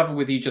things to cover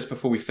with you just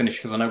before we finish,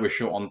 because I know we're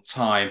short on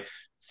time.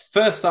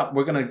 First up,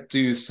 we're going to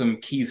do some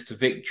keys to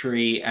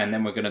victory, and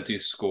then we're going to do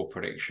score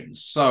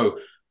predictions. So,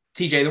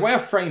 TJ, the way I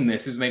frame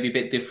this is maybe a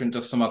bit different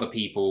to some other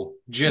people,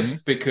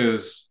 just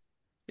because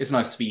it's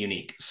nice to be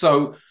unique.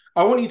 So,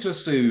 I want you to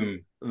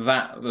assume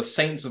that the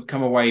Saints have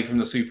come away from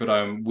the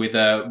Superdome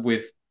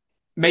with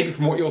maybe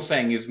from what you're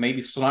saying is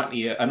maybe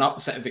slightly an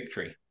upset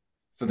victory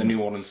for the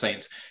New Orleans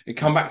Saints. You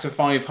come back to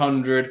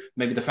 500,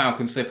 maybe the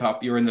Falcons slip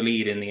up, you're in the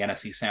lead in the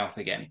NFC South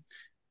again.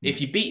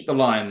 If you beat the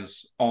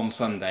Lions on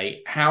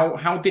Sunday,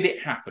 how did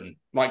it happen?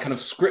 Like, kind of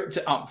script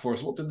it up for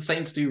us. What did the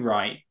Saints do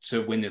right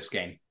to win this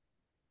game?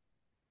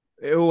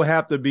 It will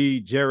have to be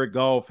Jared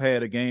Goff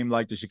had a game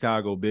like the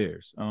Chicago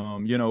Bears,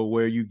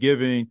 where you're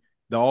giving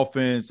the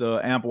offense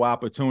ample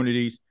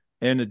opportunities,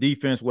 and the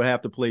defense would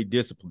have to play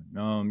discipline.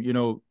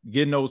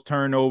 Getting those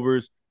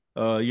turnovers,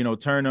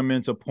 turn them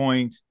into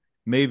points.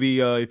 Maybe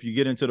if you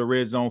get into the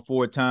red zone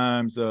 4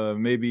 times,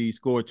 maybe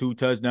score 2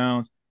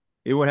 touchdowns.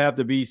 It would have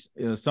to be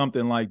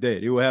something like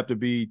that. It would have to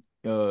be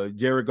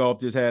Jared Goff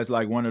just has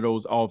like one of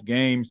those off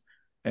games,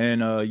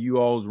 and you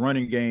all's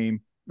running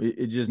game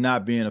it just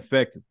not being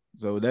effective.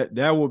 So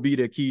that will be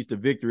the keys to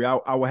victory.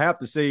 I would have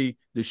to say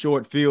the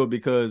short field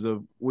because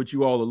of what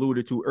you all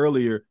alluded to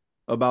earlier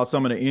about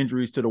some of the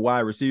injuries to the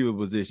wide receiver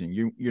position.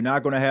 You're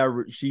not going to have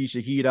Rashid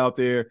Shaheed out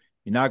there.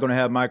 You're not going to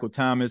have Michael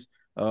Thomas.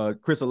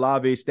 Chris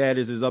Olave's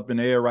status is up in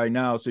the air right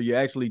now, so you're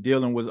actually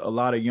dealing with a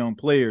lot of young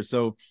players.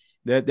 So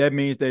that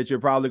means that you're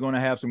probably going to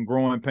have some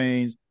growing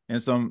pains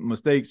and some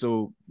mistakes.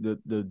 So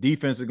the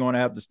defense is going to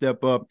have to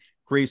step up,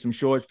 create some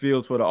short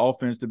fields for the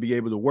offense to be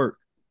able to work.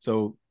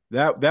 So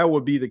that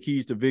would be the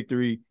keys to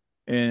victory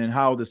and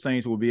how the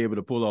Saints will be able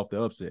to pull off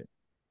the upset.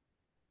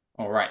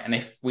 All right. And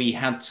if we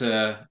had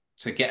to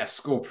get a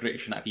score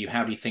prediction out of you,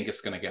 how do you think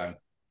it's going to go?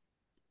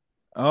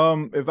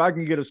 If I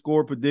can get a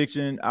score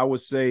prediction, I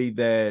would say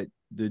that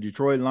the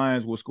Detroit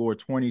Lions will score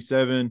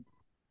 27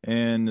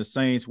 and the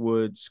Saints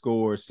would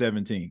score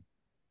 17.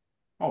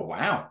 Oh,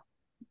 wow.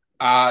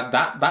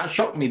 That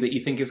shocked me that you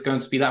think it's going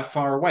to be that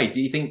far away.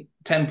 Do you think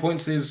 10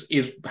 points is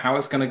how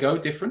it's going to go,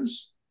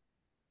 difference?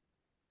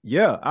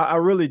 Yeah, I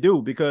really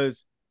do,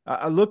 because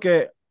I look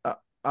at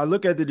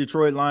the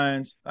Detroit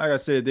Lions. Like I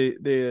said,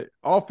 they're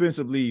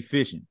offensively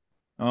efficient.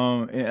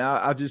 And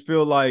I just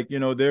feel like,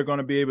 they're going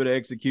to be able to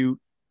execute.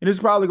 And it's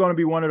probably going to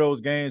be one of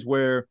those games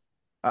where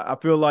I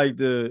feel like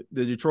the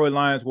Detroit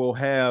Lions will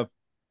have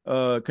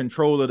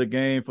control of the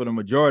game for the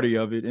majority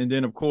of it. And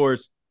then, of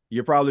course,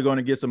 you're probably going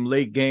to get some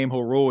late game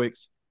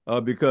heroics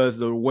because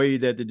the way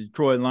that the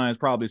Detroit Lions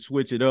probably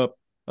switch it up.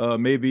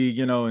 Maybe,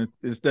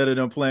 instead of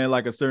them playing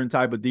like a certain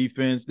type of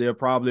defense, they'll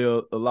probably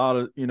a lot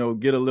of,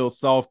 get a little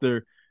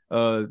softer.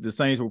 The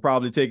Saints will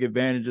probably take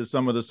advantage of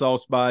some of the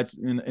soft spots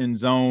in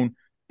zone,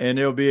 and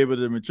they'll be able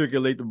to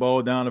matriculate the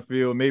ball down the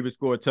field, maybe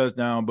score a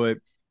touchdown. But,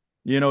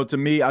 to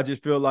me, I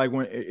just feel like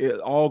when it's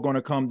all going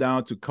to come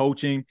down to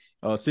coaching,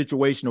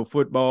 situational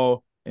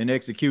football, and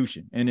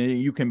execution. And then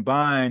you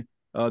combine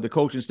the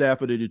coaching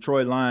staff of the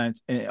Detroit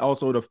Lions and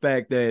also the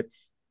fact that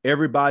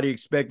everybody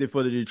expected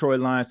for the Detroit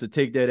Lions to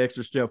take that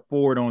extra step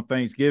forward on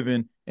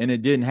Thanksgiving, and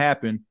it didn't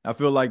happen. I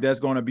feel like that's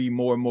going to be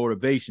more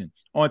motivation.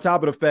 On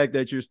top of the fact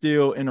that you're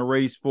still in a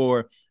race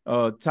for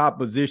top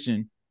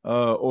position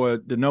or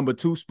the number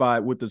 2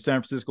 spot with the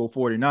San Francisco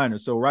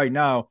 49ers. So right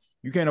now,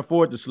 you can't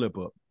afford to slip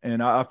up.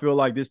 And I feel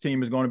like this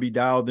team is going to be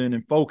dialed in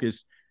and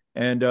focused.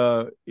 And,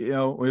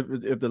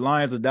 if the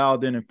Lions are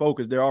dialed in and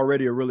focused, they're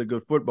already a really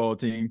good football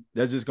team.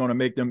 That's just going to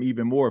make them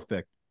even more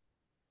effective.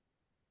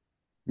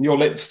 Your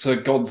lips to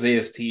God's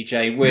ears,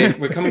 TJ.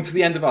 We're coming to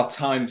the end of our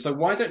time, so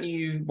why don't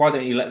you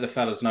let the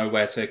fellas know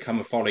where to come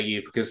and follow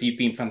you, because you've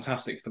been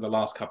fantastic for the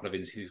last couple of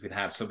interviews we've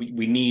had. So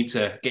we need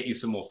to get you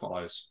some more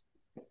follows.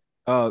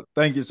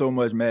 Thank you so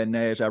much, Matt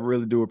Nash. I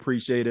really do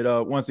appreciate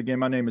it. Once again,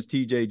 my name is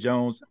TJ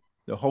Jones,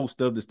 the host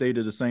of the State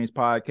of the Saints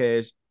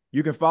podcast.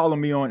 You can follow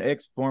me on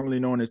X, formerly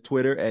known as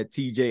Twitter, at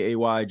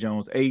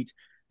TJAYJones8.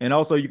 And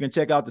also you can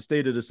check out the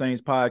State of the Saints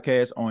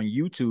podcast on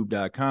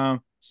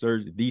YouTube.com.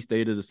 Search the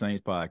State of the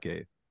Saints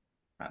podcast.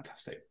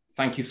 Fantastic.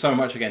 Thank you so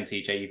much again,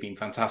 TJ. You've been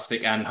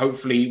fantastic. And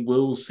hopefully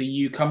we'll see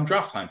you come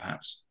draft time,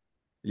 perhaps.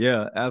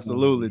 Yeah,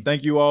 absolutely.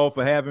 Thank you all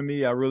for having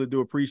me. I really do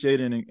appreciate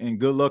it. And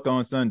good luck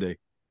on Sunday.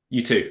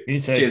 You too. You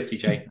too. Cheers,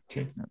 TJ.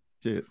 Cheers.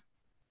 Cheers.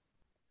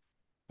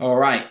 All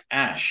right,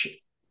 Ash.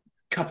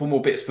 Couple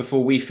more bits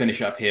before we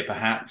finish up here,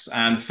 perhaps.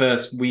 And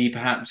first, we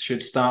perhaps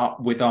should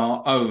start with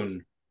our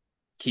own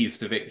keys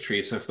to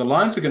victory. So if the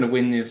Lions are going to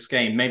win this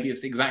game, maybe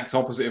it's the exact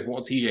opposite of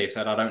what TJ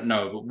said. I don't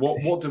know. But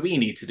what do we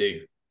need to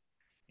do?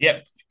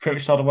 Yep, pretty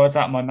much saw the words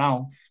out of my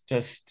mouth.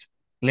 Just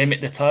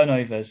limit the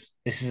turnovers.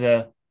 This is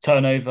a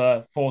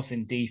turnover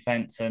forcing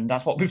defense, and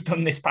that's what we've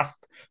done this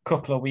past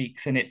couple of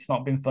weeks, and it's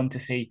not been fun to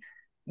see.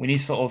 We need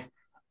sort of,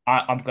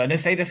 I'm going to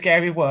say the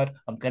scary word.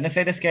 I'm going to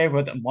say the scary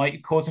word that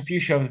might cause a few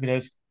shows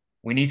because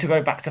we need to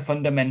go back to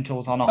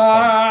fundamentals on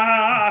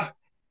offense.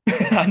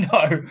 I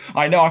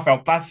know, I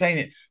felt bad saying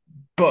it,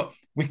 but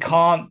we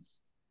can't.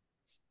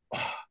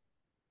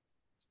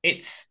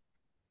 It's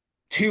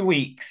 2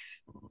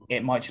 weeks.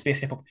 It might just be a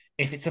slip up.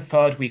 If it's a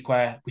third week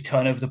where we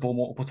turn over the ball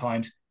multiple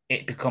times,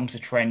 it becomes a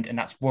trend, and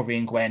that's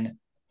worrying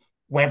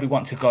where we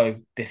want to go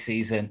this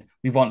season.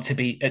 We want to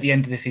be, at the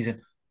end of the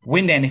season,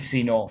 win the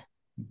NFC North,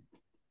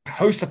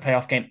 host a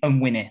playoff game,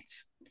 and win it.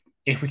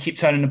 If we keep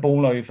turning the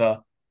ball over,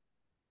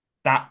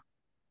 that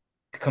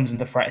becomes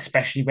under threat,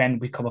 especially when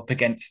we come up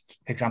against,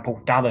 for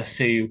example, Dallas,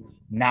 who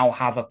now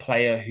have a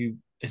player who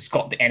has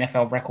got the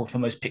NFL record for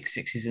most pick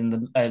sixes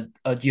in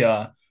a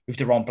year with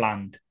DaRon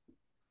Bland.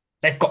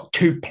 They've got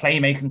 2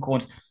 playmaking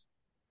corners.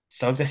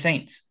 So have the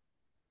Saints.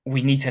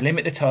 We need to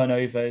limit the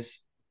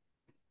turnovers,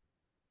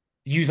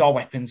 use our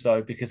weapons,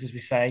 though, because, as we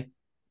say,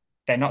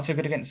 they're not so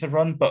good against the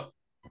run, but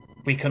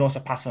we can also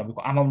pass on. We've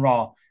got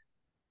Amon-Ra.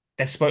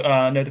 They've spoke.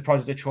 I know the Pride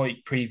of Detroit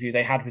preview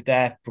they had with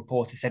their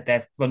reporter said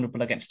they're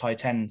vulnerable against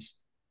tight ends.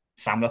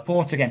 Sam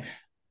Laporte again.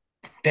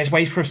 There's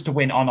ways for us to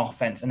win on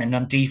offense, and then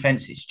on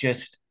defense, it's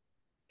just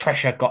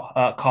pressure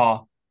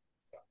Carr.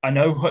 I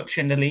know Hutch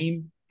and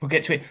Aleem, we'll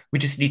get to it. We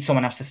just need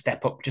someone else to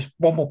step up, just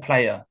one more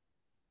player.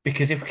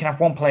 Because if we can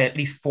have one player at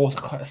least force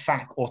a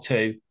sack or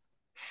 2,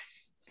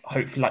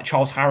 hopefully like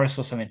Charles Harris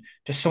or something,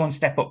 just someone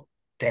step up,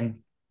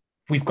 then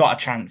we've got a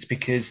chance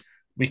because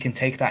we can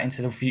take that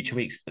into the future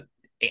weeks. But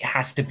it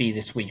has to be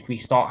this week.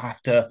 We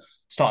have to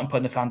start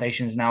putting the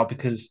foundations now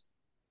because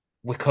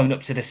we're coming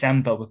up to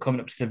December. We're coming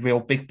up to the real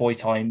big boy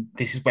time.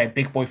 This is where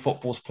big boy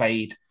football's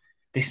played.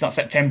 This is not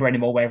September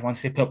anymore where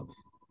everyone's slip up.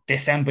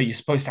 December, you're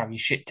supposed to have your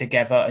shit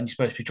together and you're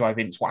supposed to be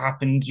driving. It's what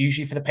happens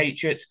usually for the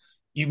Patriots.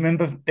 You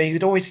remember they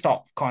would always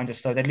start kind of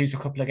slow. They'd lose a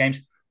couple of games.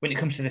 When it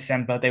comes to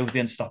December, they would be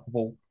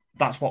unstoppable.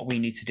 That's what we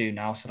need to do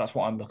now. So that's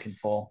what I'm looking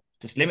for.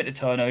 Just limit the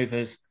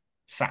turnovers,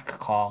 sack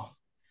Carr.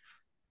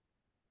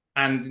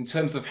 And in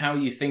terms of how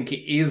you think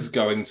it is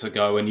going to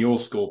go and your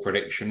score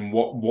prediction,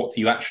 what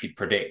do you actually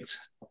predict?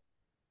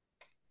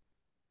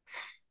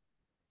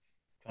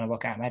 Trying to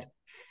work out, Ahmed.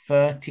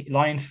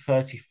 Lions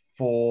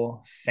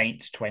 34,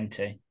 Saints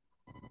 20.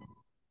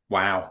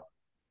 Wow.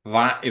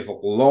 That is a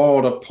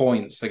lot of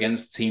points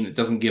against a team that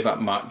doesn't give up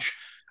much.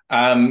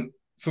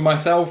 For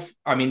myself,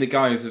 I mean, the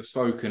guys have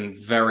spoken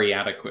very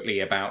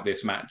adequately about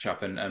this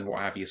matchup and what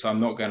have you, so I'm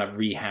not going to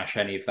rehash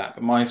any of that.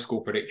 But my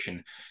score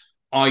prediction,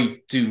 I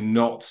do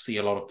not see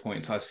a lot of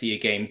points. I see a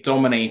game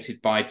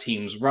dominated by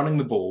teams running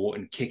the ball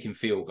and kicking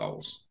field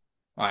goals.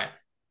 I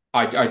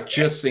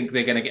just think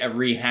they're going to get a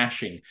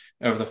rehashing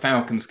of the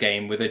Falcons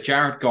game with a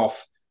Jared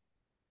Goff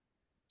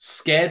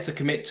scared to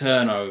commit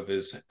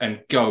turnovers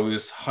and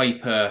goes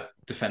hyper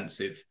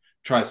defensive,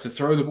 tries to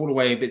throw the ball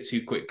away a bit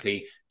too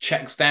quickly,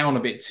 checks down a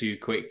bit too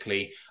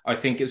quickly. I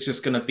think it's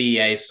just going to be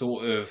a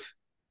sort of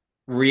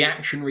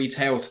reactionary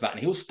tale to that. And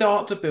he'll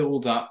start to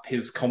build up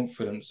his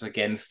confidence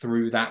again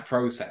through that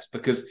process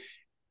because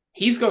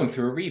he's going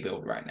through a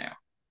rebuild right now.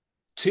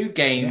 2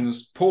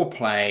 games, poor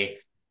play,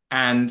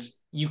 and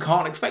you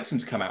can't expect him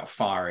to come out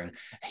firing.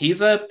 He's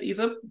got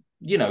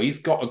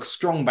a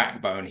strong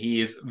backbone.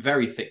 He is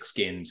very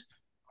thick-skinned.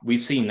 We've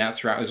seen that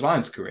throughout his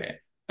Lions career.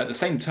 At the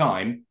same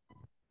time,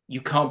 you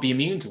can't be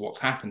immune to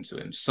what's happened to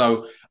him.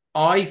 So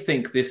I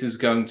think this is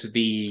going to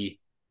be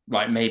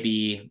like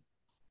maybe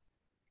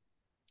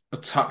a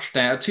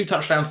touchdown, 2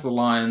 touchdowns to the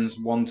Lions,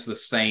 1 to the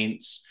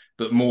Saints,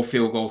 but more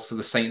field goals for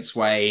the Saints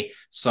way.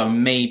 So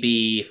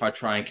maybe if I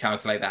try and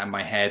calculate that in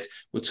my head,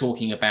 we're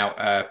talking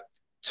about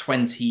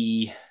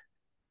 20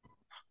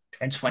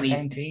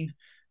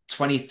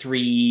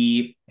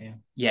 23,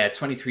 yeah,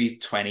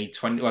 23-20,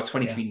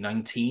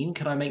 23-19.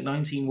 Can I make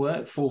 19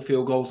 work? 4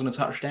 field goals and a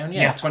touchdown?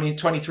 Yeah,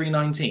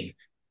 23-19.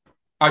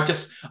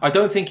 I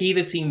don't think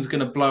either team's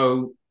going to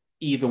blow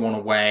either one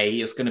away.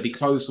 It's going to be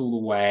close all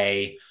the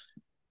way.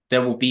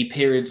 There will be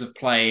periods of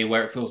play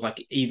where it feels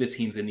like either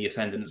team's in the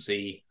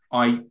ascendancy.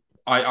 I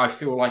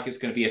feel like it's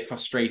going to be a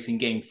frustrating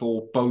game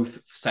for both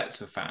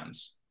sets of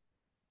fans.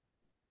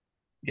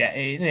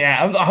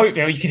 Yeah. I hope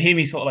you can hear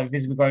me sort of like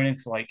visibly going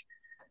into like,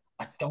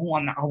 I don't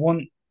want that. I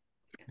want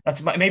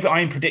that's maybe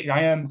I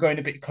am going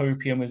a bit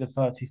copium with a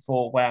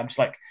 34 where I'm just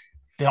like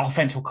the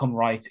offense will come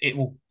right. It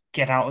will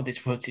get out of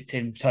this rut it's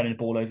in, turning the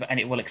ball over, and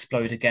it will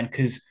explode again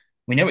because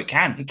we know it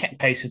can. It kept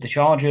pace with the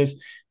Chargers.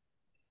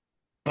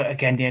 But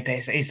again, there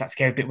is that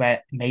scary bit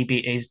where maybe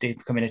it is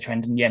becoming a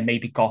trend, and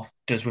maybe Goff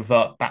does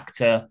revert back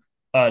to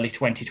early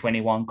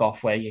 2021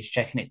 Goff where he's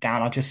checking it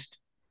down.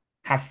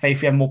 have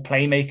faith we have more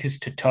playmakers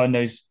to turn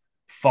those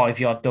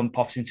 5-yard dump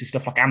offs into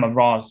stuff like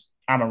Amon-Ra,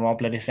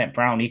 Bloody St.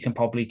 Brown. He can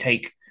probably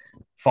take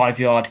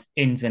 5-yard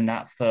ins and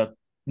that for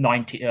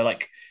 90,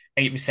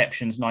 8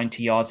 receptions,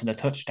 90 yards and a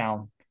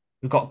touchdown.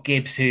 We've got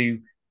Gibbs who,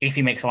 if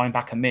he makes a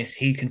linebacker miss,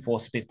 he can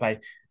force a big play.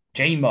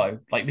 J-Mo,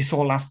 like we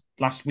saw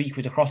last week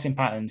with the crossing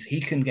patterns,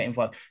 he can get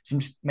involved. So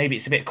maybe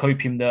it's a bit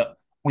copium that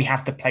we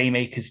have the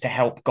playmakers to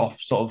help Goff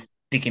sort of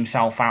dig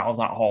himself out of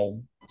that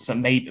hole. So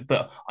maybe,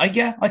 but I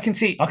can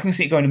see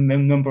it going a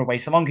number of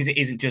ways, so long as it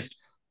isn't just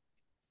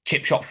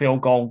chip shot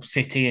field goal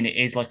City and it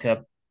is like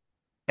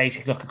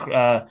basically like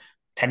a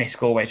tennis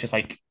score where it's just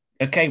like,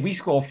 okay, we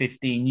score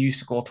 15, you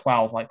score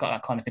 12, like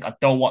that kind of thing. I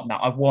don't want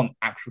that. I want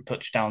actual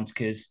touchdowns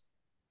because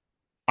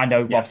I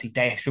know obviously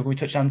they struggle with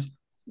touchdowns.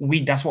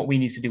 That's what we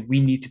need to do. We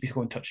need to be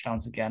scoring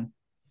touchdowns again.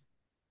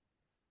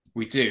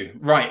 We do.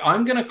 Right,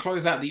 I'm going to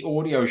close out the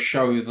audio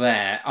show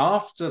there.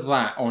 After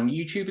that, on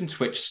YouTube and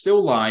Twitch,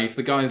 still live,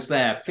 the guys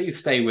there, please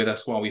stay with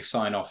us while we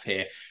sign off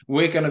here.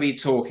 We're going to be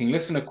talking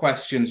listener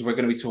questions. We're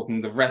going to be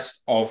talking the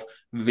rest of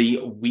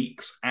the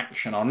week's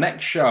action. Our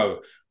next show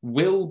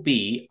will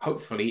be,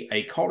 hopefully,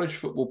 a college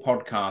football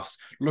podcast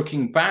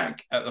looking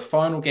back at the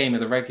final game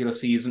of the regular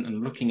season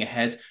and looking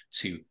ahead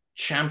to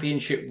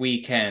championship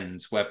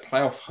weekends where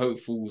playoff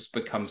hopefuls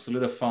become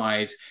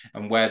solidified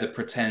and where the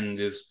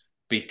pretenders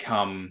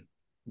become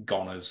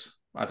goners.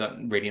 I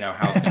don't really know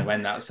how it's going to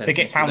end that sentence.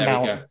 They get found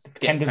out.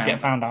 Pretenders get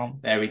found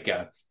out. There we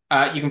go.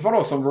 You can follow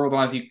us on Roar the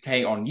Lions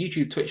UK on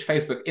YouTube, Twitch,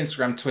 Facebook,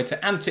 Instagram, Twitter,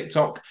 and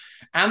TikTok.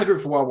 And the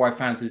group for worldwide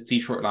fans is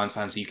Detroit Lions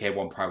Fans UK,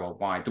 One Pride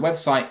Worldwide. The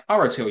website,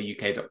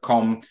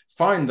 rotluk.com.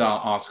 Find our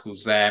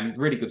articles there.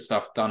 Really good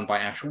stuff done by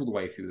Ash all the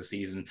way through the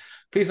season.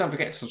 Please don't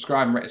forget to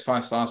subscribe and rate us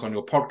 5 stars on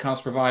your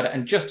podcast provider.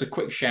 And just a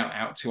quick shout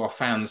out to our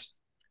fans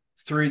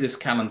through this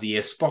calendar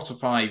year.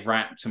 Spotify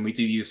Wrapped, and we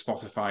do use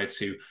Spotify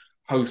to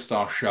host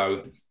our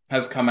show,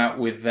 has come out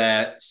with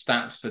their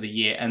stats for the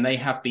year, and they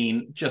have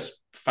been just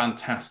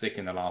fantastic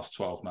in the last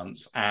 12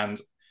 months.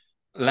 And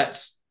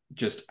let's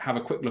just have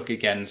a quick look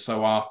again.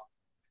 So our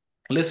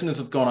listeners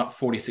have gone up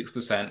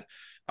 46%,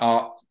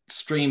 our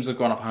streams have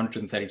gone up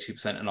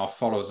 132%, and our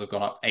followers have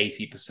gone up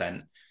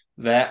 80%.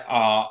 There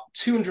are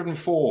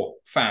 204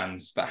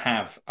 fans that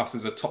have us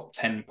as a top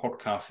 10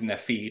 podcast in their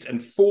feed,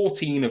 and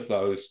 14 of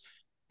those,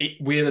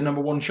 we're the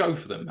number one show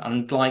for them.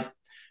 And like,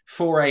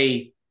 for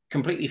a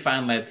completely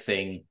fan-led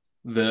thing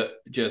that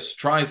just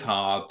tries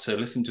hard to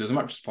listen to as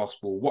much as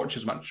possible, watch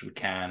as much as we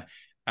can,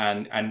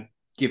 and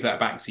give that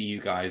back to you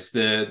guys.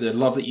 The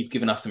love that you've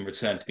given us in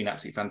return has been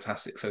absolutely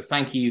fantastic. So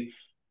thank you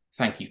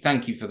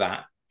for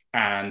that.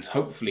 And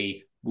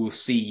hopefully we'll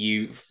see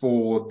you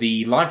for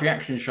the live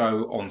reaction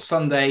show on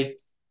Sunday,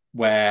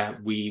 where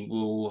we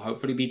will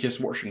hopefully be just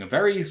watching a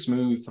very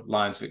smooth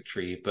Lions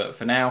victory. But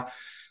for now,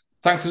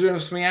 thanks for doing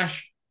this for me,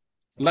 Ash.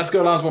 Let's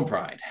go Lions, One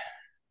Pride.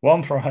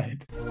 One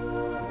Pride.